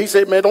touched me, he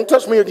said, man, don't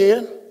touch me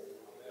again.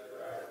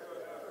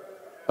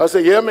 I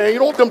said, yeah, man, you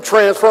don't want them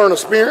transferring of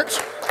spirits.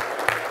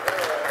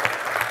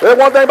 There's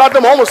one thing about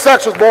them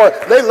homosexuals, boy,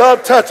 they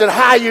love touching.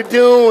 How you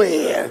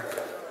doing?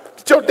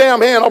 Get your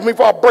damn hand off me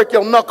before I break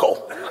your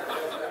knuckle.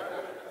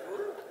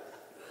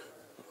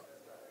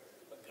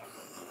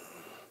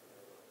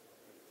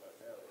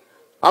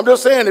 I'm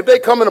just saying, if they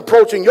come and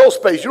approaching your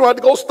space, you don't have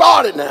to go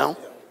start it now.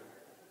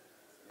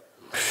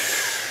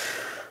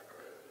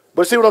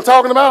 But see what I'm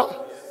talking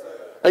about?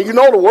 And you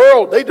know the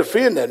world, they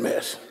defend that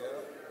mess.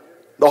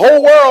 The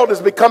whole world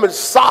is becoming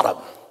Sodom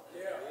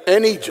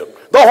and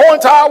Egypt. The whole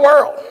entire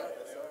world.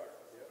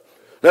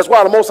 That's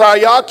why the Most High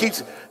y'all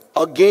keeps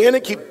again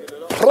and keep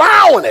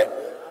plowing it.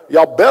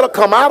 Y'all better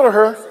come out of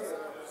her.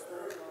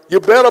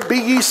 You better be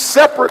ye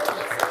separate,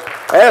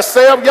 as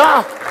saith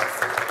Yah.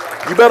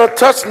 You better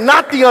touch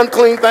not the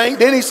unclean thing.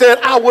 Then he said,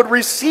 I would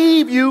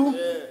receive you,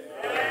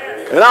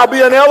 and I'll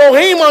be an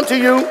Elohim unto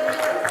you.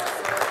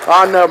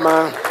 Oh, never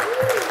mind.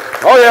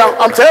 Oh, yeah,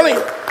 I'm telling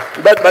you.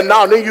 But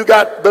now then you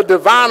got the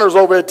diviners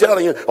over there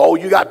telling you, oh,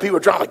 you got people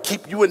trying to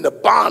keep you in the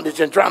bondage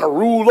and trying to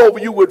rule over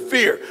you with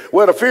fear.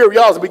 Well, the fear of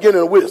y'all is the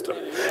beginning of wisdom.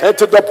 And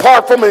to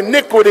depart from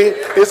iniquity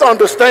is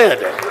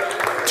understanding.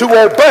 To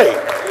obey.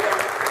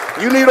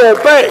 You need to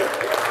obey.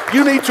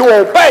 You need to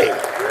obey.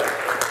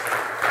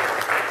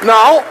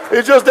 No,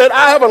 it's just that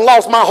I haven't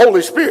lost my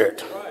Holy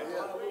Spirit.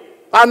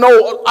 I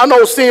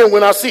know sin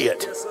when I see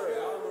it.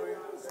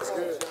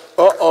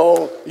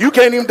 Uh-oh. You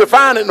can't even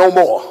define it no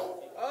more.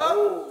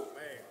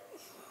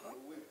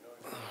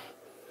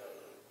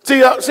 See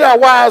how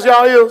wise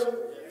y'all is?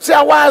 See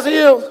how wise he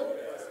is?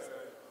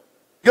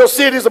 Your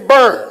cities are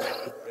burned.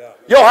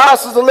 Your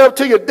houses are left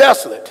to you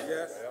desolate.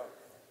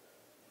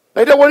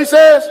 Ain't that what he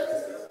says?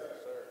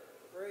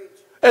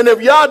 And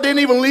if y'all didn't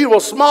even leave a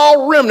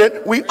small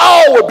remnant, we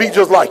all would be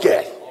just like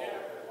that.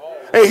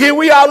 And here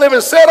we are living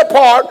set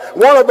apart,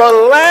 one of the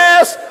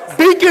last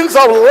beacons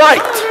of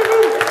light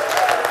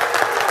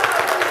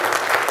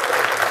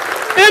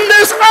in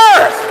this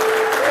earth.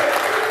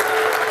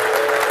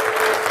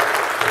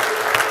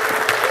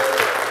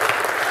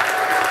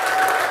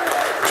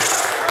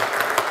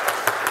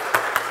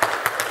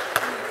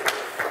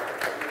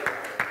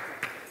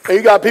 And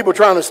you got people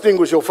trying to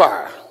extinguish your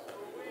fire.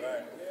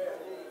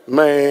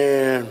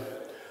 Man.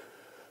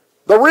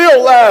 The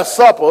real Last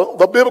Supper,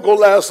 the biblical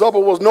Last Supper,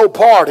 was no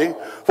party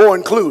for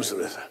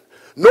inclusiveness,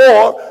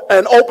 nor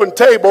an open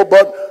table,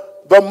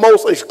 but the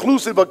most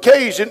exclusive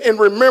occasion in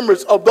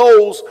remembrance of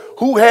those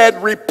who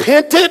had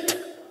repented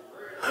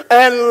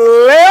and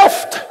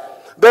left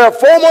their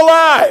former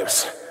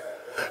lives.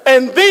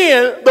 And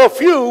then the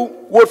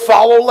few would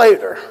follow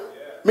later,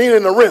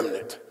 meaning the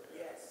remnant.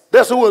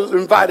 That's who was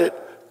invited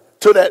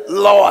to that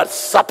Lord's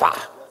Supper.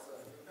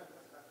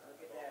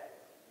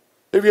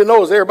 If you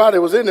notice, everybody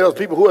that was in there was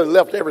people who had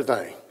left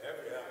everything.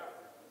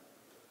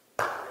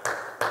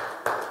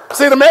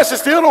 See, the message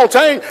still don't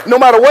change. No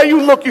matter where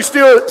you look, you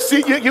still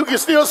see you can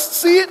still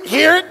see it,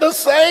 hear it, the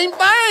same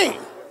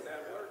thing.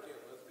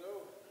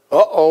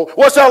 Uh-oh.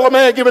 What shall a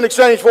man give in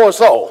exchange for a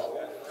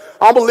soul?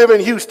 I'm going to live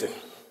in Houston.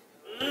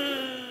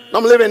 I'm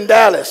going to live in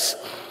Dallas.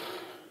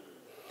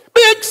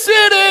 Big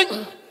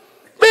city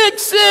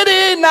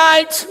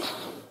nights.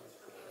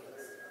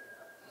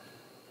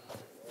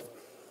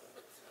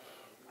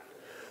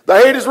 The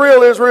hate is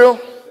real,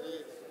 Israel.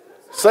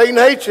 Satan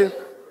hates you.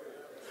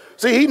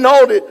 See, he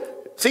know that.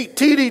 See,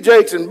 T.D.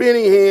 Jakes and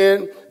Benny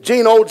Hinn,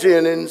 Geno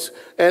Jennings,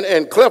 and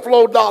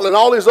Creflo Dollar, and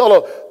all these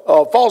other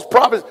false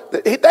prophets,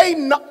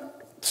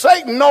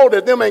 Satan know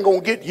that them ain't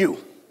going to get you.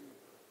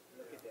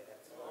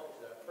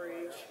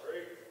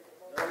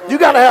 You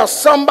got to have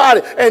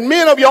somebody, and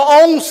men of your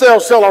own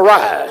self shall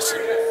arise,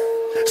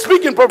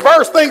 speaking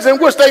perverse things in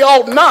which they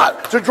ought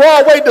not, to draw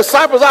away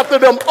disciples after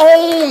them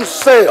own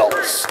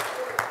selves.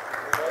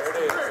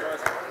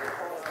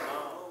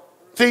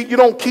 See, you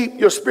don't keep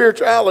your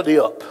spirituality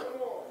up.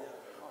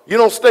 You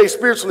don't stay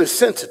spiritually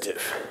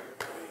sensitive.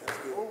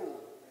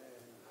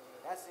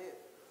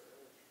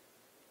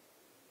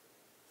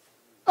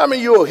 I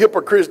mean, you're a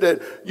hypocrite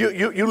that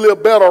you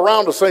live better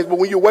around the saints, but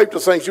when you wake the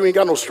saints, you ain't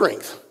got no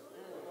strength.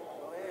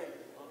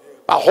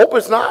 I hope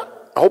it's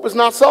not. I hope it's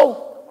not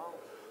so.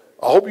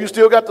 I hope you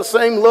still got the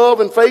same love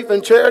and faith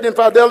and charity and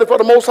fidelity for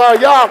the Most High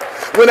Yah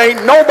when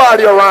ain't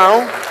nobody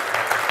around.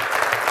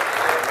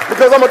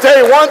 Because I'm going to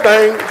tell you one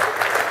thing.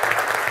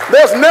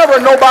 There's never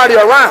nobody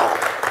around.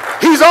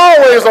 He's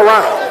always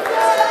around.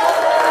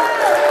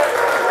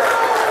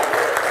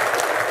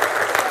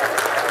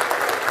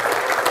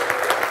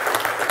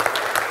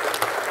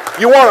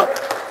 You want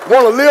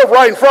to live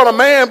right in front of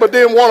man, but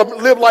then want to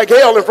live like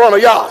hell in front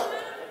of y'all.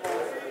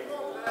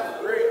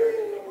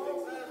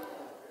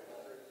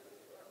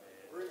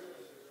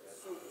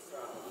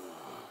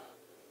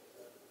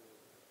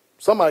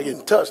 Somebody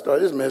getting touched by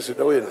this message,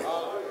 though, isn't it?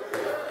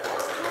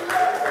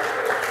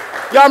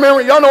 Y'all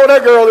remember, y'all know what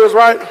that girl is,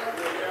 right?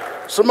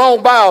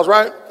 Simone Biles,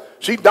 right?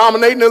 She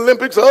dominating the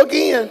Olympics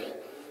again.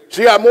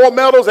 She got more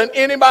medals than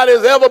anybody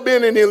has ever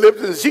been in the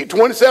Olympics. She's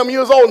 27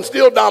 years old and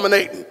still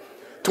dominating.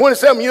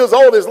 27 years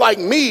old is like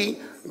me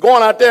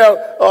going out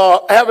there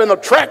having a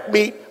track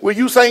meet with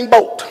Usain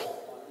Bolt.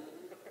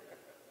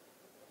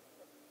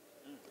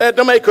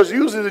 Because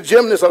usually the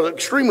gymnasts are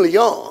extremely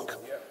young.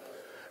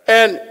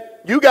 And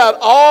you got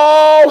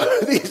all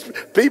these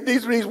people,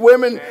 these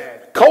women,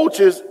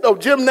 coaches of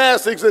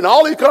gymnastics and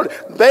all these coaches,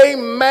 they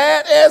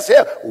mad as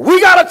hell.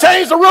 We got to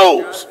change the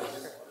rules.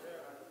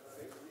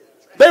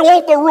 They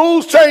want the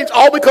rules changed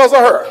all because of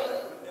her.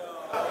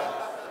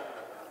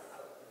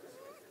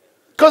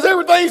 Because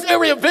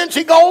every event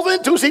she goes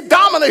into, she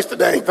dominates the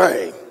dang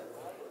thing.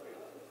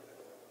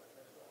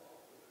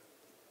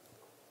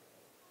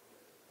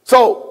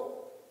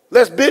 So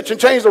let's bitch and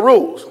change the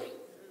rules.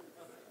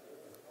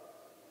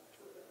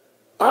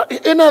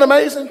 Isn't that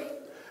amazing?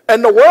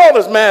 And the world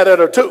is mad at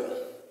her too.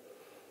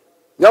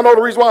 Y'all know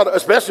the reason why,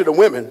 especially the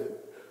women.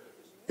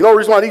 You know the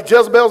reason why these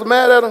Jezebels are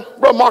mad at her?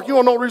 Brother Mark, you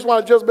don't know the reason why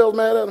the Jezebels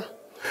mad at her?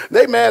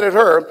 They mad at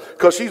her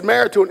because she's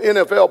married to an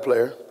NFL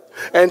player.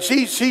 And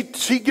she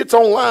gets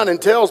online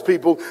and tells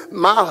people,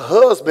 my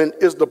husband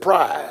is the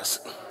prize.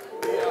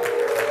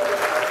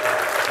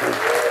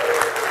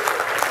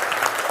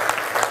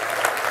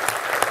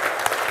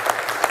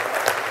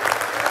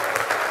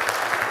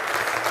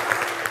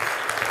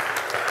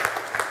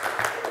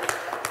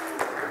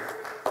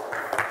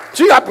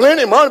 She got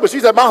plenty of money, but she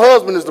said, my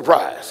husband is the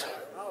prize.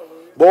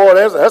 Boy,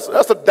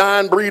 that's a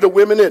dying breed of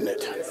women, isn't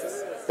it?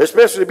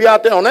 Especially to be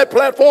out there on that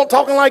platform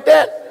talking like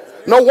that.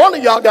 No wonder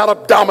y'all got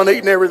up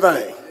dominating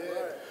everything.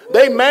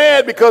 They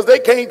mad because they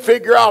can't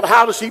figure out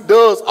how she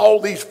does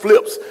all these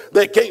flips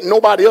that can't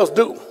nobody else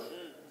do.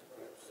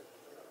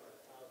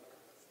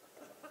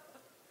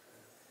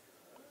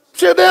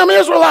 She a damn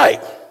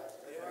Israelite.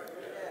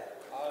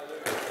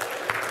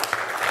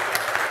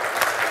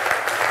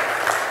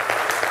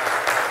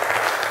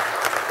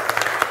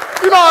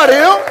 You know how it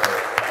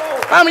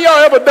is. How many of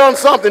y'all ever done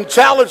something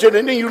challenging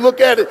and then you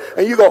look at it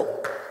and you go,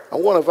 I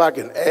wonder if I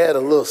can add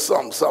a little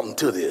something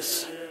to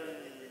this.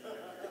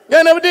 You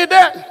ain't never did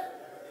that?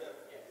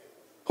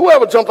 Who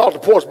ever jumped off the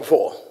porch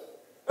before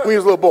when you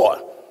was a little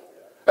boy?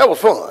 That was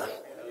fun.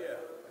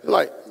 You're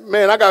like,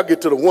 man, I got to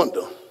get to the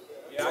window.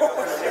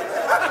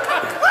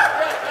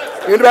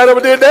 Anybody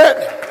ever did that?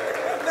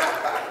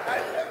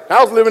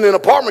 I was living in an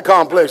apartment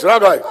complex and I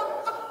was like,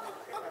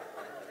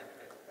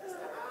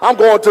 I'm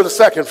going to the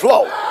second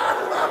floor.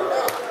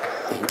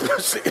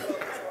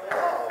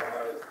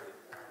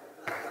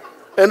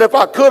 And if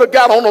I could have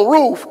got on the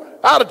roof,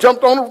 I'd have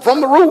jumped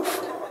from the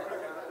roof.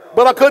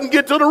 But I couldn't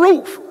get to the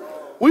roof.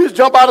 We just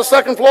jump out the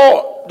second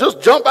floor.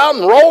 Just jump out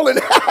and roll and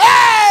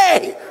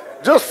hey!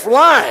 Just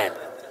flying.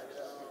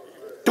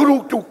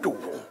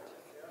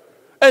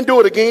 And do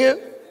it again,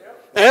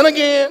 and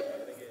again,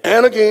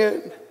 and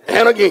again,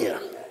 and again.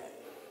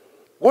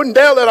 Wouldn't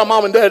dare let our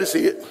mom and daddy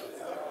see it.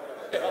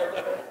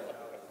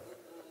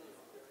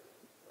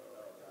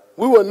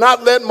 We would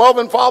not let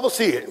mother and father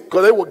see it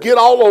because they would get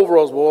all over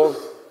us, boy.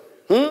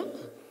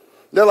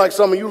 They're like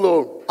some of you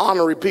little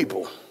honorary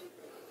people.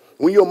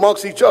 When you're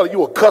amongst each other, you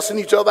were cussing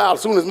each other out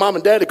as soon as mom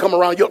and daddy come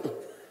around.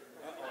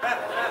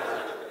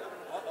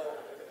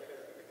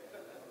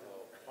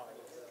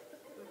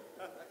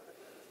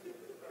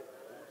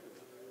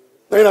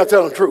 They're not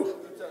telling the truth.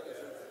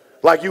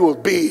 Like you was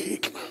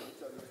big.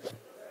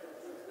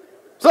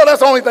 So that's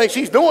the only thing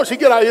she's doing. She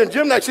get out here in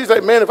gymnastics. She's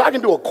like, man, if I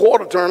can do a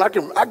quarter turn, I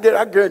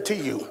guarantee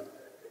you,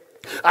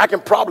 I can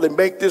probably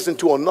make this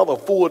into another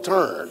full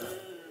turn.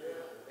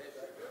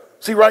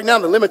 See, right now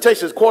the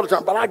limitation is quarter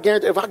turn, but I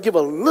guarantee if I give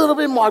a little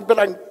bit more,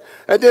 and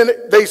then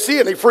they see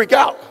it and they freak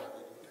out.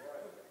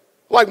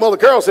 Like Mother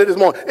Carol said this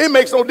morning, it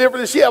makes no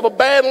difference if she have a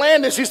bad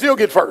landing, she still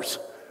get first.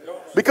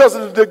 Because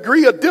of the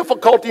degree of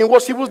difficulty in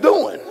what she was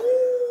doing.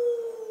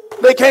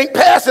 They can't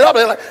pass it up.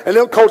 And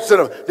then coach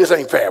said, this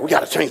ain't fair. We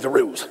got to change the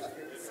rules.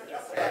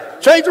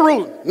 Change the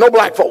rules. No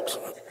black folks.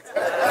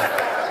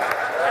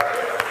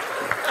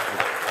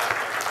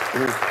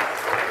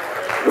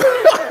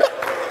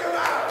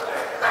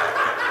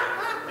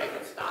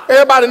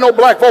 Everybody know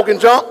black folk can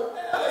jump.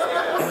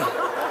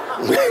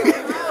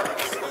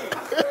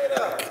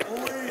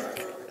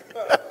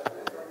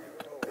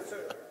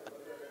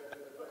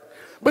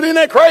 But isn't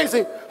that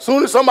crazy? As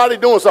soon as somebody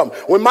doing something.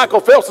 When Michael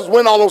Phelps was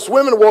winning all those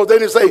swimming awards, they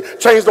didn't say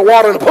change the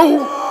water in the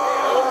pool.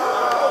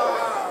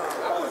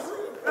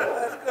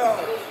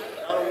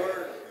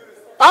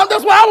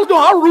 That's what I was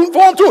doing. I was rooting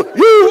for him too.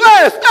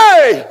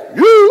 USA!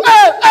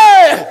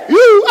 USA!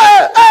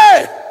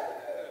 USA!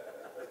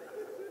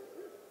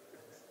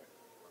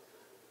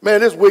 Man,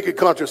 this wicked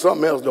country is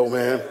something else though,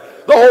 man.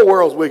 The whole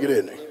world's wicked,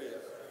 isn't it?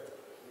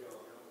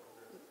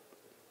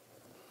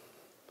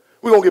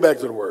 We're going to get back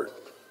to the word.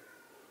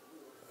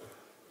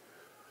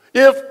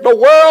 If the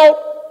world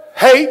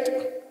hate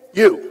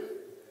you,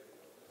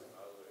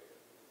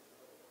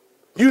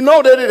 you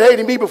know that it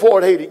hated me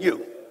before it hated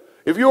you.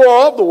 If you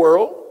are of the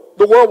world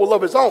will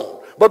love its own.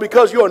 But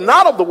because you are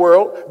not of the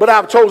world, but I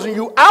have chosen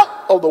you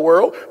out of the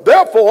world,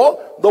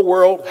 therefore the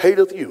world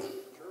hateth you.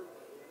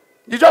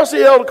 Did y'all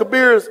see Elder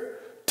Kabir's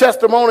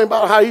testimony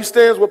about how he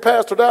stands with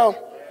Pastor Dowell?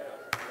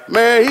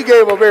 Man, he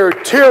gave a very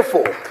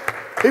tearful,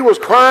 he was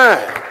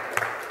crying,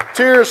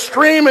 tears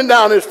streaming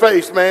down his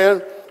face,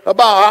 man,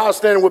 about how I was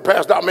standing with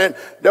Pastor Dowell. Man,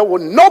 there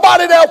was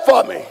nobody there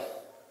for me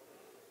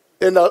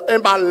in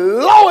my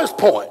lowest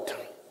point.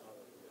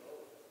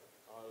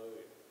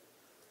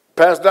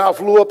 Pastor Dowell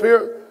flew up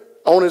here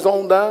on his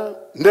own dime,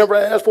 never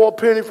asked for a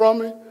penny from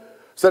me,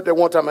 except that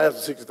one time I asked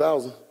for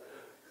 60,000.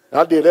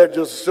 I did that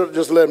just to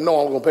let him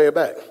know I'm going to pay it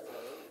back.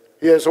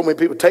 He had so many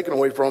people taken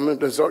away from him,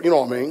 you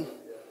know what I mean?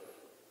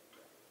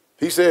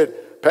 He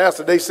said,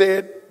 Pastor, they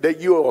said that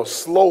you are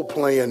slow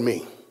playing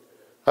me.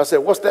 I said,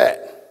 what's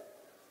that?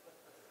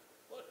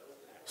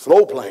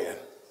 Slow playing.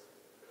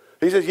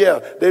 He says, yeah,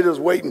 they just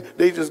waiting.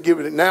 They just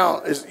giving it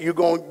now. You're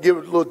going to give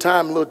it a little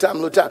time, a little time, a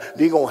little time.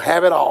 Then you're going to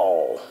have it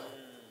all.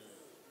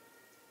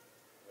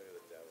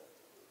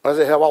 I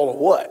said, have all of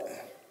what?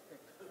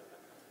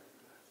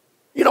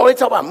 You know, they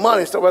talk about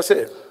money and stuff. I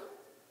said,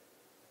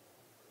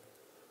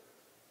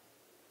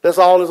 that's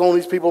all that's on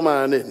these people's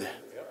mind, isn't it?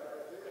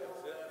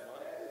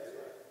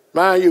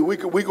 Mind you, we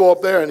go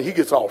up there and he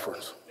gets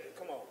offerings.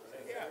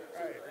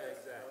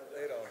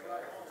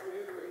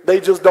 They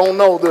just don't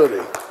know, do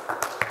they?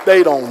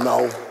 They don't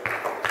know.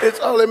 It's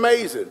all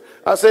amazing.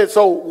 I said,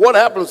 so what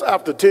happens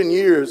after 10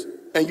 years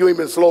and you ain't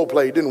been slow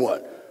played, then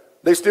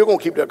what? They still going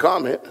to keep their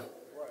comment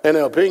and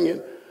their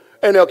opinion,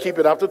 and they'll keep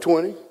it after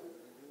 20,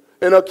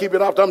 and they'll keep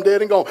it after I'm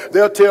dead and gone.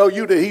 They'll tell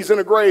you that he's in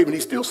the grave and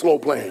he's still slow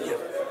playing you.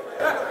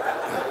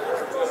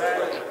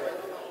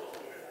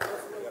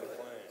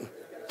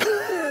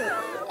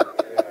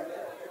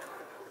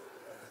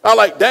 I'm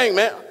like, dang,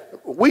 man,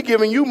 we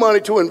giving you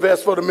money to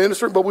invest for the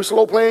ministry, but we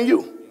slow playing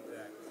you.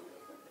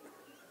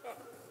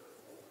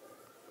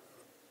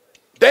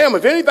 Damn,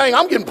 if anything,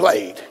 I'm getting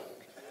played.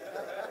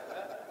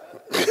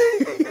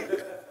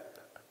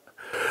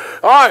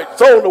 All right,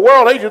 so the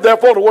world hates you,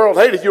 therefore the world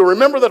hateth you.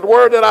 Remember that the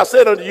word that I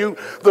said unto you,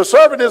 the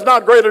servant is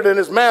not greater than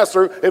his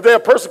master. If they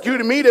have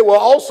persecuted me, they will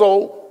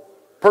also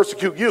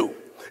persecute you.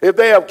 If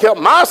they have kept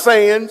my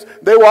sayings,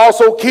 they will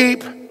also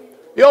keep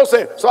your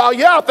sayings. So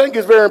yeah, I think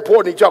it's very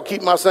important that y'all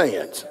keep my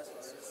sayings.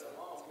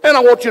 And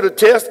I want you to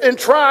test and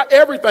try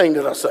everything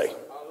that I say,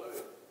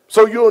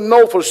 so you'll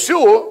know for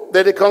sure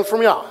that it comes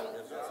from y'all.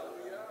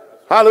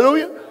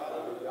 Hallelujah.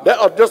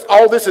 That, just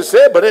all this is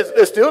said, but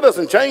it still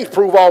doesn't change.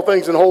 Prove all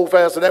things and hold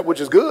fast to that which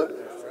is good.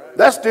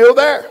 That's still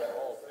there.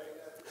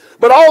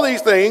 But all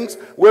these things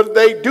will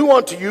they do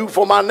unto you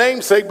for my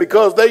name's sake,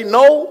 because they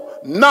know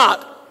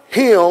not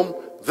him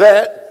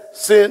that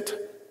sent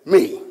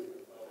me.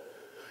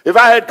 If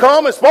I had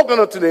come and spoken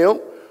unto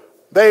them,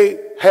 they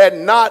had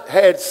not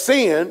had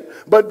sin,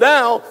 but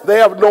now they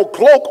have no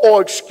cloak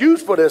or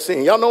excuse for their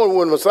sin. Y'all know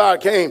when Messiah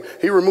came,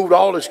 he removed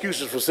all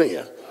excuses for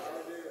sin.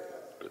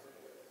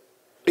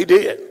 He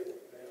did.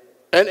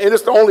 And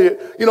it's the only,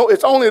 you know,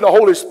 it's only the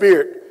Holy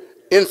Spirit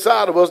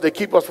inside of us that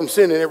keep us from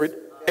sinning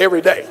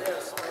every day.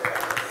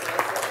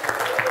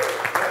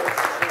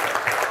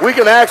 We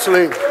can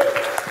actually,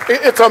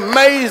 it's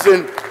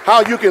amazing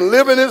how you can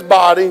live in this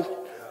body,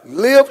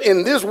 live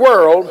in this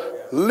world,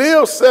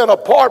 live set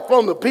apart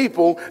from the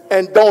people,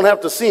 and don't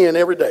have to sin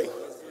every day.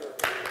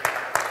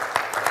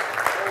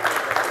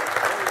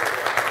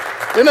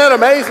 Isn't that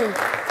amazing?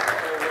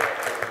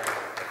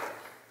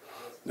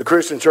 The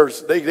Christian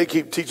church, they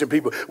keep teaching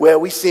people,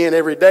 well, we sin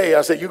every day.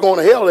 I said, you're going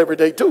to hell every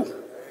day too.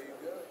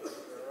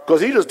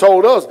 Because he just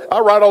told us, I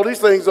write all these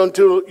things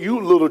unto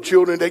you little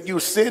children that you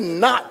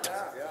sin not.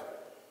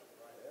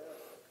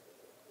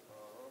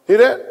 Hear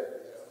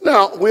that?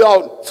 Now,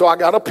 so I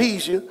got to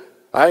appease you.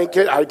 I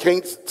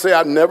can't say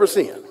I never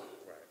sin.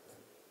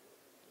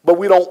 But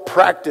we don't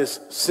practice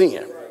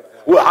sin.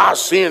 Well, I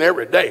sin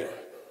every day.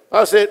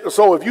 I said,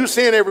 so if you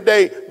sin every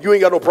day, you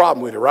ain't got no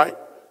problem with it, right?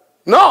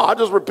 No, I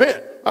just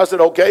repent. I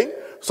said, okay,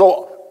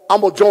 so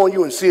I'm going to join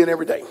you in sin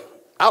every day.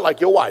 I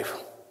like your wife.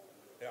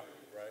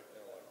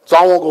 So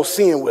I won't go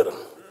sin with her.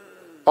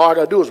 All I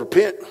got to do is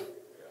repent.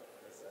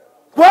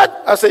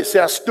 What? I said, see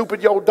how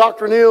stupid your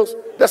doctrine is?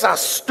 That's how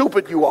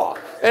stupid you are.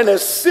 And that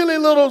silly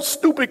little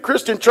stupid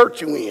Christian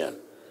church you in.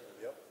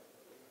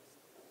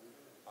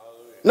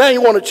 Now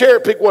you want to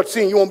cherry pick what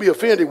sin you won't be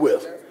offended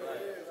with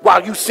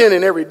while you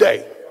sinning every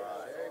day.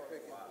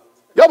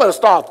 Y'all better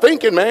start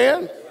thinking,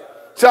 man.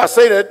 See, I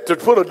say that to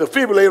put a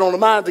defibrillator on the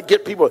mind to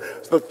get people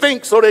to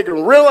think so they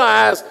can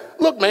realize,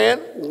 look, man,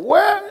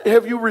 where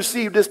have you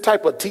received this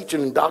type of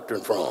teaching and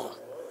doctrine from?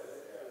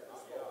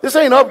 This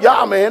ain't of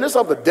y'all, man. It's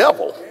of the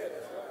devil.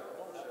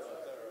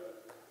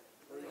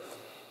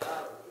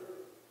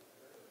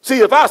 See,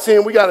 if I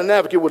sin, we got an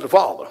advocate with the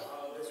Father.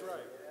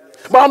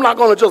 But I'm not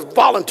going to just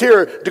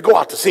volunteer to go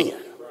out to sin.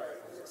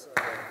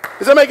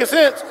 Is that making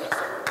sense?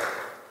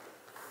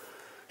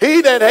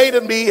 He that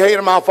hated me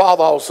hated my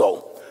Father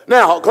also.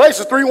 Now,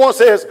 Galatians 3:1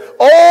 says,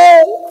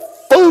 "Oh,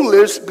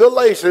 foolish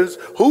Galatians,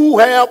 who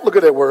have," look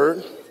at that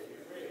word,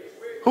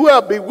 "who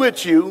have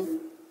bewitched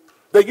you,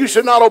 that you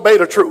should not obey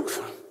the truth,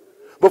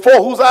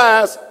 before whose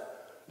eyes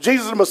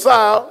Jesus the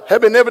Messiah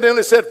have been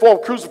evidently set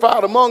forth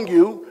crucified among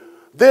you.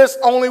 This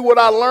only would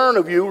I learn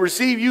of you,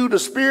 receive you the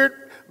Spirit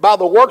by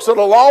the works of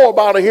the law or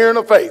by the hearing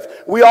of faith?"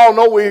 We all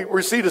know we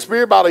receive the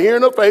Spirit by the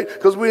hearing of faith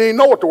because we didn't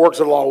know what the works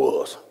of the law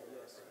was.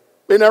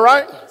 Isn't that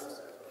right?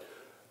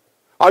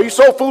 Are you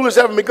so foolish,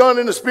 having begun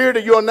in the Spirit,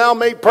 that you are now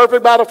made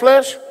perfect by the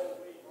flesh?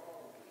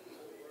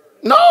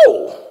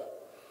 No.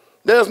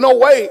 There's no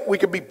way we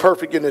could be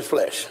perfect in this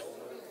flesh.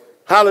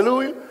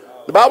 Hallelujah.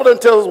 The Bible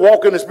doesn't tell us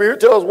walk in the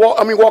Spirit,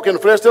 walk in the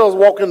flesh, tells us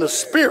walk in the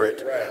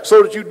Spirit,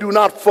 so that you do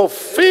not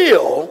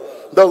fulfill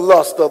the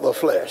lust of the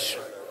flesh.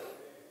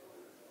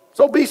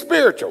 So be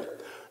spiritual.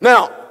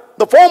 Now,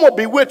 the form of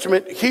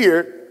bewitchment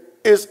here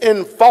is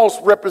in false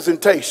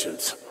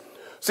representations.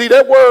 See,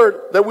 that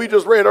word that we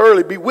just read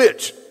earlier,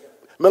 bewitch,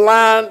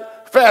 malign,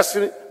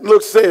 fascinated,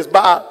 says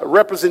by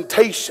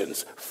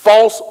representations,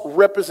 false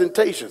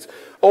representations.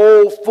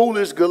 Oh,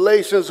 foolish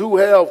Galatians, who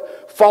have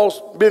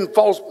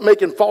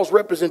making false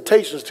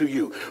representations to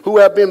you, who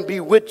have been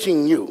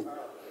bewitching you,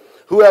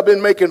 who have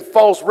been making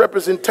false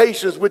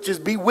representations, which is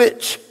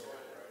bewitch.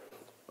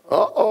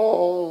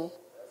 Uh-oh.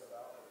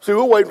 See,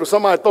 we're waiting for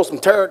somebody to throw some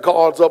tarot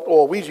cards up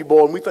or a Ouija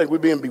board, and we think we're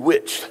being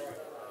bewitched.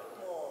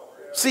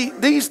 See,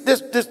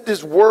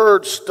 this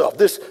word stuff,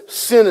 this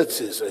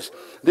sentences,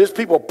 this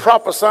people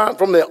prophesying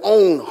from their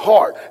own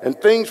heart and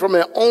things from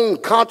their own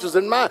conscience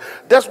and mind.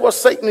 That's what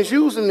Satan is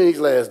using in these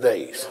last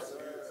days.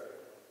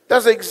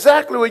 That's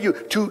exactly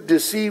what to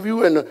deceive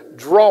you and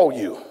draw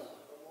you.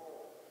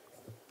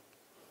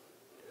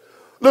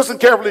 Listen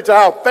carefully to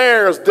how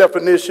Thayer's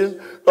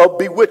definition of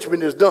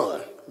bewitchment is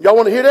done. Y'all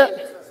want to hear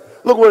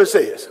that? Look what it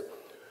says.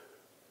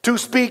 To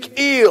speak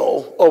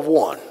ill of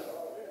one.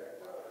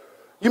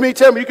 You mean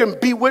tell me you can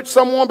bewitch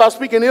someone by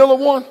speaking ill of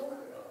one?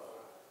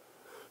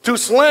 To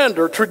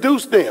slander,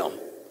 traduce them.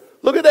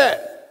 Look at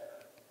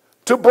that.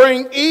 To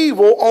bring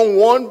evil on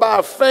one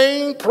by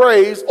feigned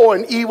praise or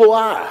an evil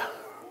eye.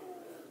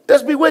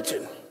 That's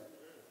bewitching.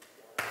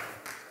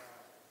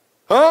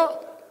 Huh?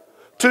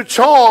 To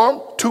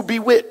charm, to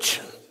bewitch.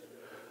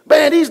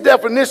 Man, these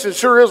definitions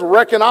sure is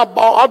wrecking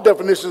our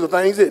definitions of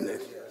things, isn't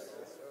it?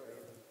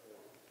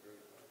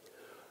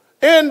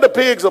 In the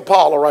pig's of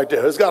Paula right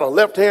there, it's got a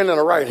left hand and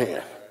a right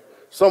hand.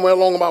 Somewhere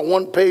along about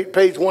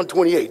page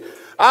 128.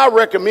 I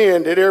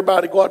recommend that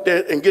everybody go out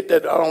there and get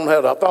that.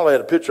 I thought I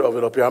had a picture of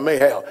it up here. I may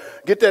have.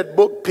 Get that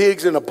book,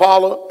 Pigs in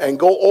Apollo, and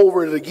go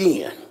over it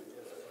again.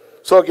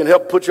 So it can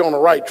help put you on the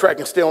right track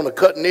and stay on the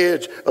cutting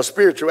edge of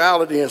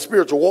spirituality and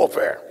spiritual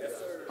warfare.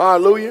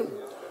 Hallelujah.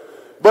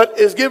 But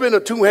it's given the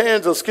two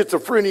hands of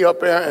schizophrenia up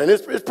there, and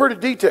it's pretty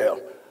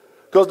detailed.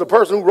 Because the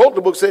person who wrote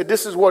the book said,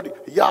 this is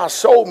what Yah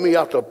showed me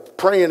after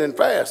praying and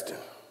fasting.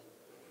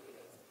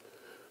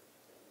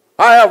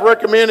 I have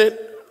recommended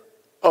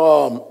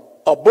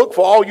a book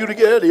for all you to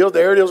get.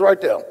 There it is right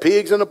there.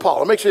 Pigs in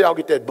Apollo. Make sure y'all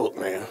get that book,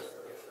 man.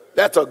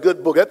 That's a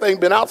good book. That thing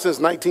been out since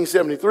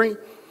 1973.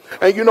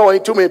 And you know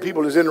ain't too many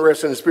people is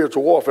interested in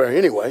spiritual warfare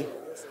anyway.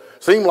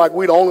 Seems like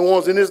we the only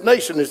ones in this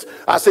nation.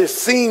 I said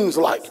seems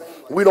like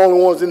we the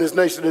only ones in this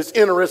nation that's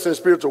interested in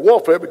spiritual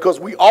warfare because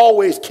we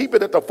always keep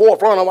it at the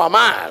forefront of our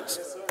minds.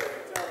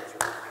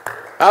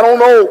 I don't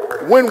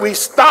know when we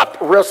stopped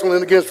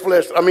wrestling against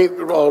wrestling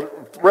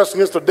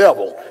against the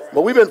devil.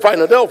 But we've been fighting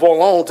the devil for a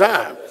long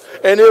time.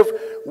 And if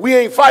we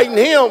ain't fighting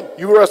him,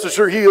 you rest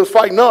assured he is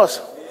fighting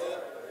us.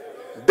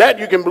 That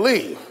you can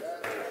believe.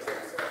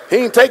 He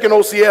ain't taking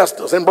no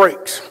siestas and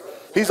breaks.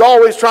 He's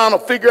always trying to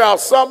figure out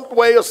some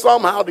way or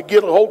somehow to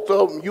get a hold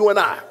of you and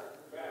I.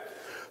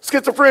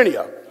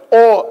 Schizophrenia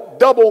or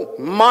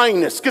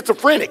double-mindedness.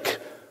 Schizophrenic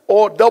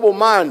or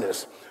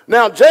double-mindedness.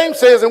 Now, James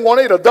says in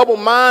 1:8, a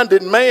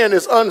double-minded man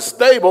is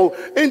unstable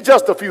in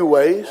just a few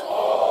ways.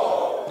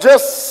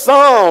 Just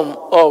some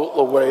of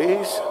the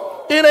ways.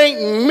 It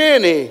ain't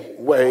many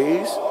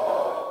ways.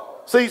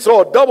 See,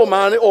 so a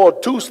double-minded or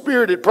a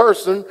two-spirited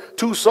person,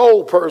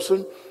 two-souled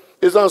person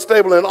is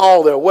unstable in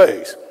all their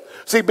ways.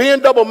 See, being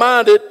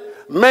double-minded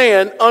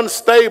man,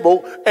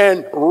 unstable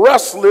and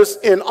restless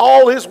in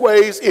all his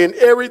ways in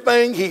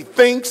everything he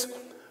thinks,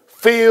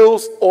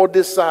 feels, or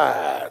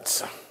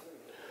decides.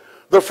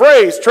 The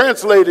phrase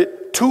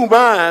translated two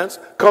minds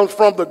comes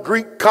from the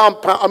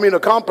a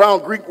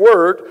compound Greek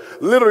word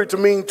literally to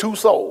mean two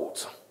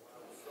souls.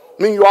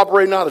 Mean you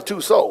operating out of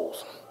two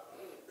souls.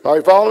 Are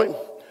you following?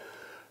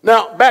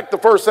 Now, back to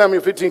 1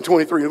 Samuel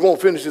 15:23. We're going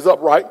to finish this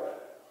up right.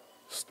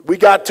 We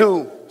got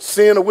to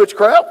sin of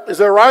witchcraft. Is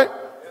that right?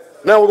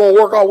 Now we're going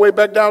to work our way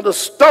back down to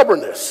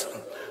stubbornness.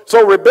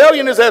 So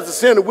rebellion is as the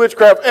sin of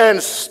witchcraft,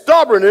 and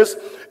stubbornness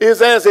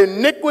is as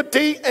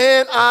iniquity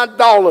and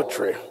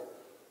idolatry.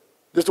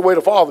 This is the way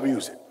the Father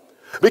views it.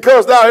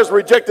 Because thou hast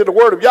rejected the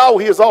word of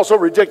Yahweh, he has also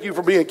rejected you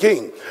from being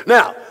king.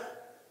 Now,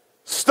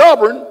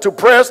 stubborn, to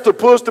press, to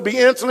push, to be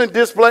insolent,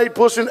 displayed,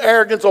 pushing,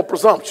 arrogance, or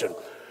presumption.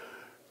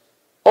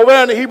 Over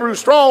there in the Hebrew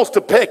Strongs,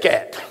 to peck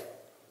at,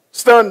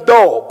 stun,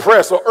 dull,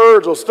 press, or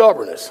urge, or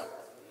stubbornness.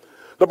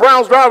 The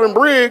Browns Driving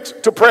Briggs,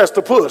 to press,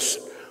 to push,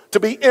 to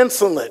be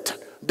insolent,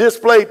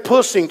 display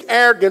pushing,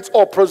 arrogance,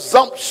 or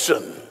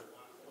presumption.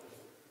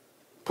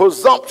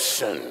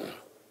 Presumption.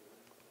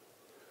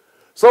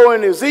 So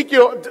in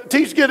Ezekiel,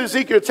 get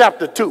Ezekiel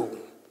chapter 2.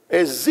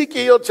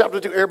 Ezekiel chapter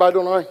 2. Everybody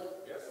doing all right?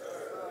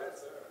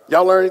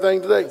 Y'all learn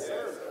anything today?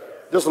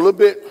 Just a little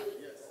bit?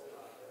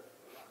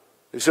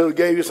 They should have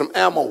gave you some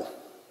ammo.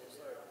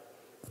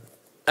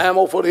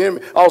 Ammo for the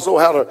enemy. Also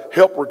how to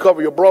help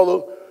recover your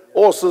brother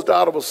or sister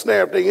out of a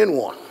snare if they in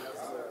one.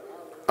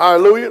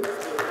 Hallelujah.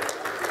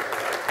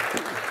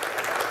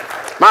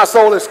 My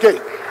soul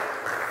escaped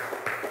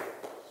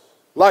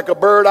like a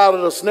bird out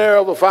of the snare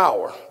of the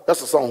fowler.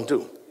 That's a song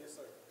too.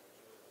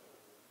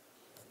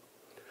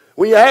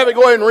 When you have it,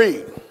 go ahead and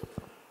read.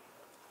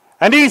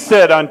 And he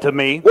said unto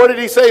me, what did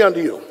he say unto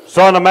you?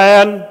 Son of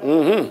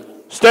man,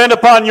 stand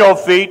upon your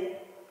feet,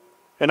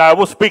 and I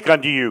will speak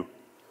unto you.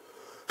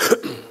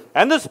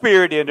 And the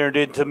Spirit entered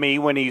into me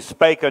when he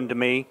spake unto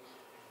me,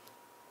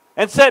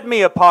 and set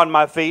me upon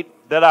my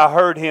feet, that I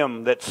heard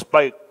him that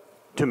spake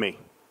to me.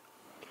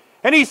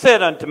 And he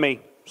said unto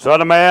me,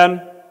 Son of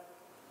man,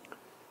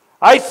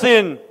 I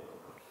send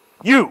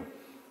you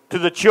to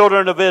the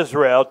children of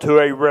Israel, to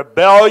a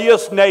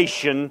rebellious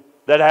nation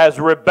that has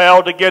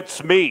rebelled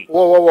against me.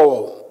 Whoa, whoa, whoa,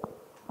 whoa.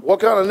 What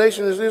kind of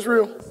nation is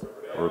Israel?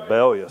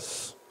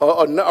 Rebellious.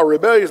 A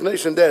rebellious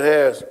nation that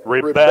has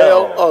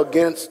rebelled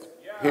against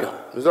him.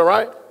 Is that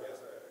right?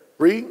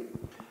 Read.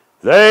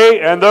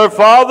 They and their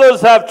fathers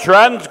have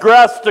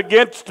transgressed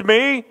against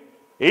me,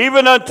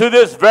 even unto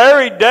this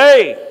very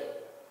day.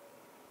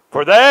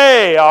 For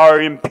they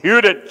are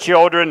impudent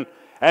children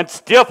and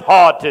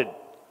stiff-hearted.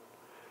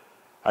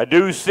 I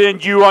do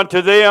send you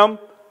unto them,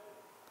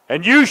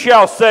 and you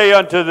shall say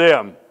unto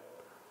them,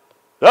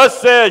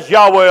 Thus says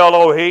Yahweh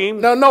Elohim.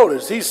 Now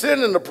notice, he's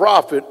sending the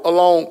prophet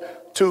along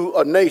to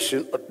a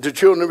nation, the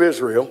children of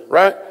Israel,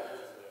 right?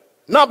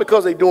 Not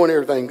because they're doing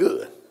everything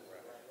good.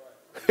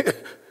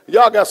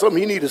 Y'all got something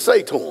he need to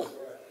say to them.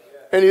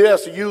 And he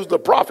has to use the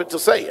prophet to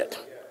say it.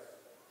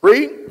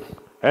 Read.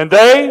 And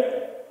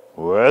they,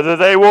 whether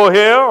they will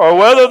hear or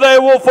whether they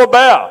will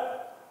forbear,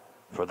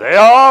 for they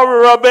are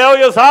a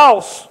rebellious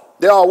house.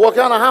 They are what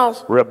kind of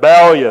house?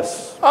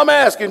 Rebellious. I'm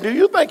asking, do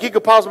you think he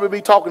could possibly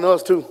be talking to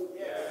us too?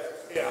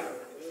 Yeah.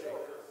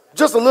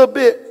 Just a little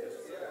bit.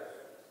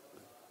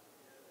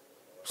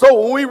 So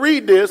when we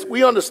read this,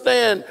 we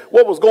understand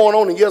what was going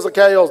on in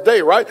Hezekiah's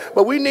day, right?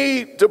 But we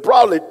need to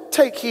probably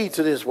take heed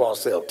to this for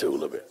ourselves too a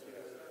little bit.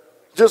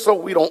 Just so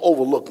we don't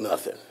overlook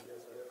nothing.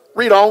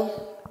 Read on.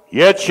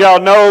 Yet shall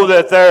know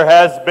that there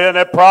has been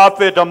a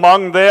prophet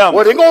among them.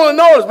 Well, they're going to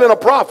know there's been a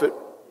prophet.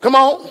 Come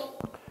on.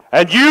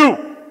 And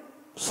you,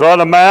 son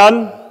of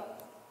man,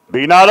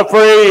 be not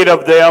afraid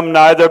of them,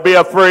 neither be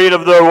afraid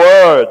of their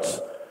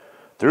words.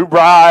 Through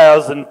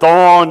briars and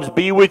thorns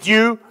be with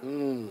you,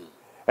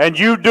 and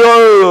you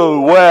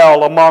do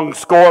well among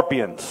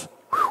scorpions.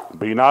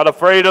 Be not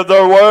afraid of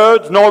their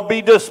words, nor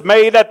be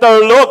dismayed at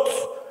their looks,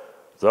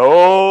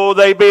 though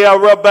they be a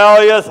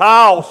rebellious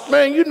house.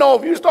 Man, you know,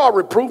 if you start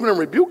reproving and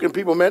rebuking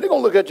people, man, they're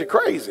going to look at you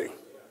crazy.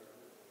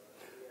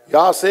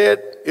 God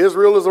said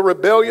Israel is a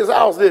rebellious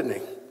house, didn't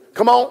he?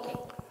 Come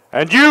on.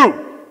 And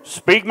you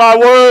speak my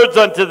words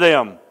unto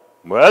them,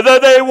 whether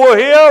they will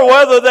hear or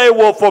whether they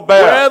will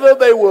forbear. Whether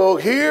they will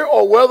hear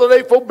or whether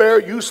they forbear,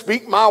 you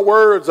speak my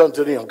words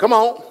unto them. Come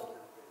on.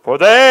 For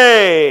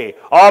they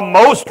are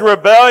most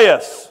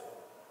rebellious.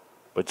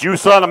 But you,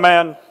 son of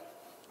man,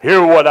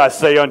 hear what I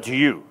say unto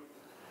you.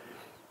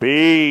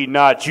 Be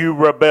not you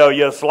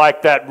rebellious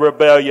like that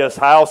rebellious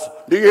house.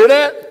 Do you hear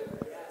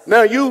that?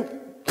 Now you,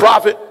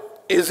 prophet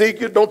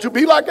Ezekiel, don't you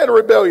be like that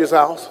rebellious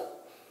house.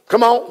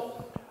 Come on.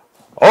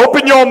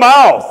 Open your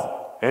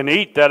mouth and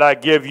eat that I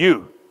give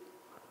you.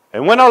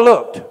 And when I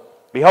looked,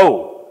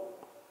 behold,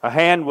 a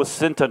hand was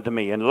sent unto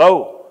me, and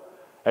lo,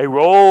 a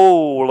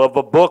roll of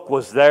a book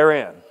was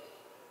therein.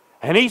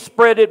 And he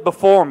spread it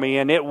before me,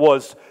 and it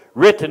was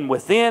written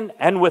within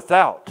and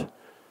without.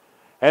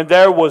 And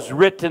there was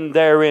written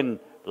therein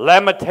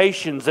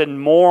lamentations and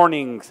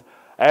mournings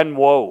and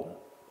woe.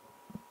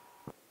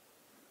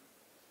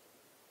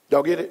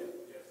 Y'all get it?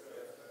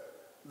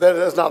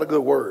 That's not a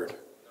good word.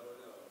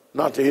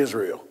 Not to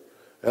Israel.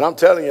 And I'm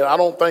telling you, I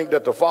don't think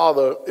that the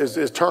Father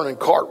is turning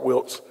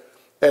cartwheels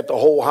at the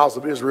whole house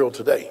of Israel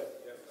today.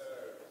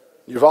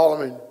 You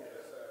follow me?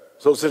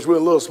 So since we're a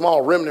little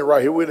small remnant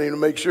right here, we need to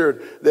make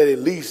sure that at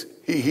least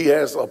he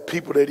has a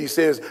people that he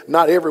says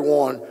not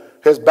everyone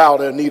has bowed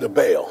their knee to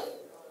Baal.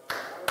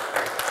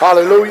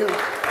 Hallelujah.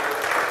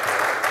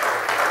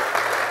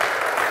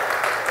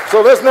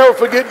 So let's never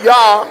forget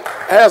Yah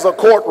has a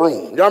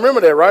courtroom. Y'all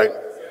remember that, right?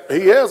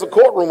 He has a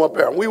courtroom up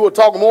there. We will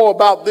talk more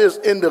about this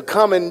in the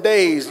coming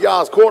days,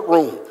 Yah's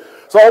courtroom.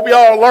 So I hope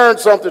y'all learned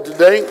something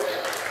today.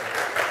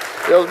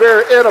 It was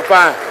very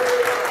edifying.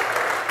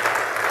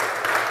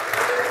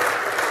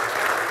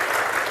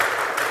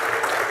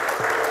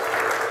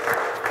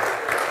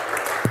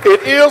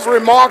 It is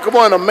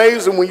remarkable and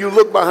amazing when you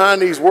look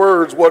behind these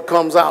words what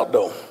comes out,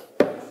 though.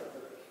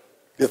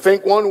 You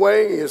think one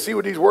way, and you see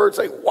what these words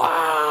say.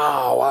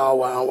 Wow, wow,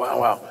 wow, wow,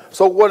 wow.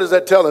 So what is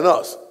that telling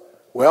us?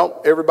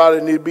 Well,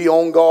 everybody need to be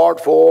on guard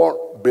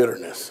for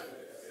bitterness.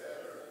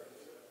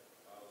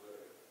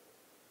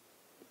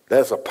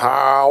 That's a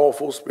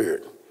powerful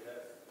spirit.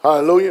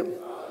 Hallelujah.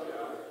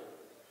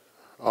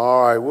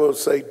 All right, we'll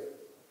say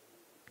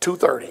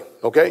 2:30,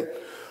 okay?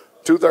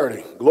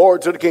 2:30. Glory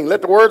to the King.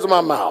 Let the words of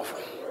my mouth,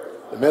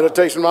 the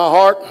meditation of my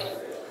heart,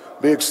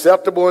 be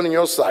acceptable in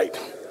your sight.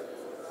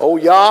 Oh,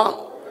 Yah,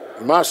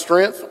 my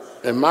strength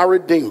and my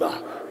redeemer.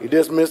 He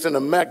dismissed in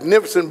the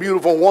magnificent,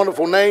 beautiful,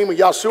 wonderful name of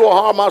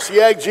Yahshua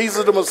HaMashiach,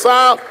 Jesus the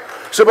Messiah.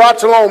 Shabbat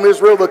Shalom,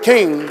 Israel, the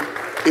King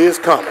is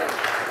coming.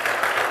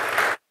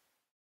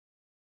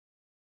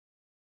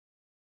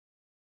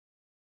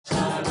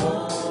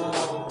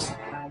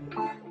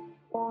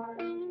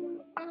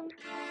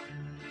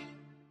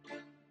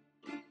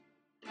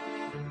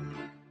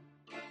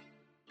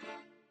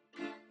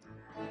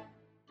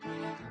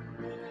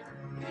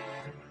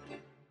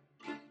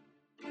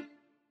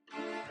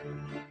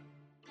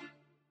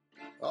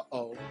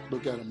 Uh-oh,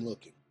 look at him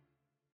looking.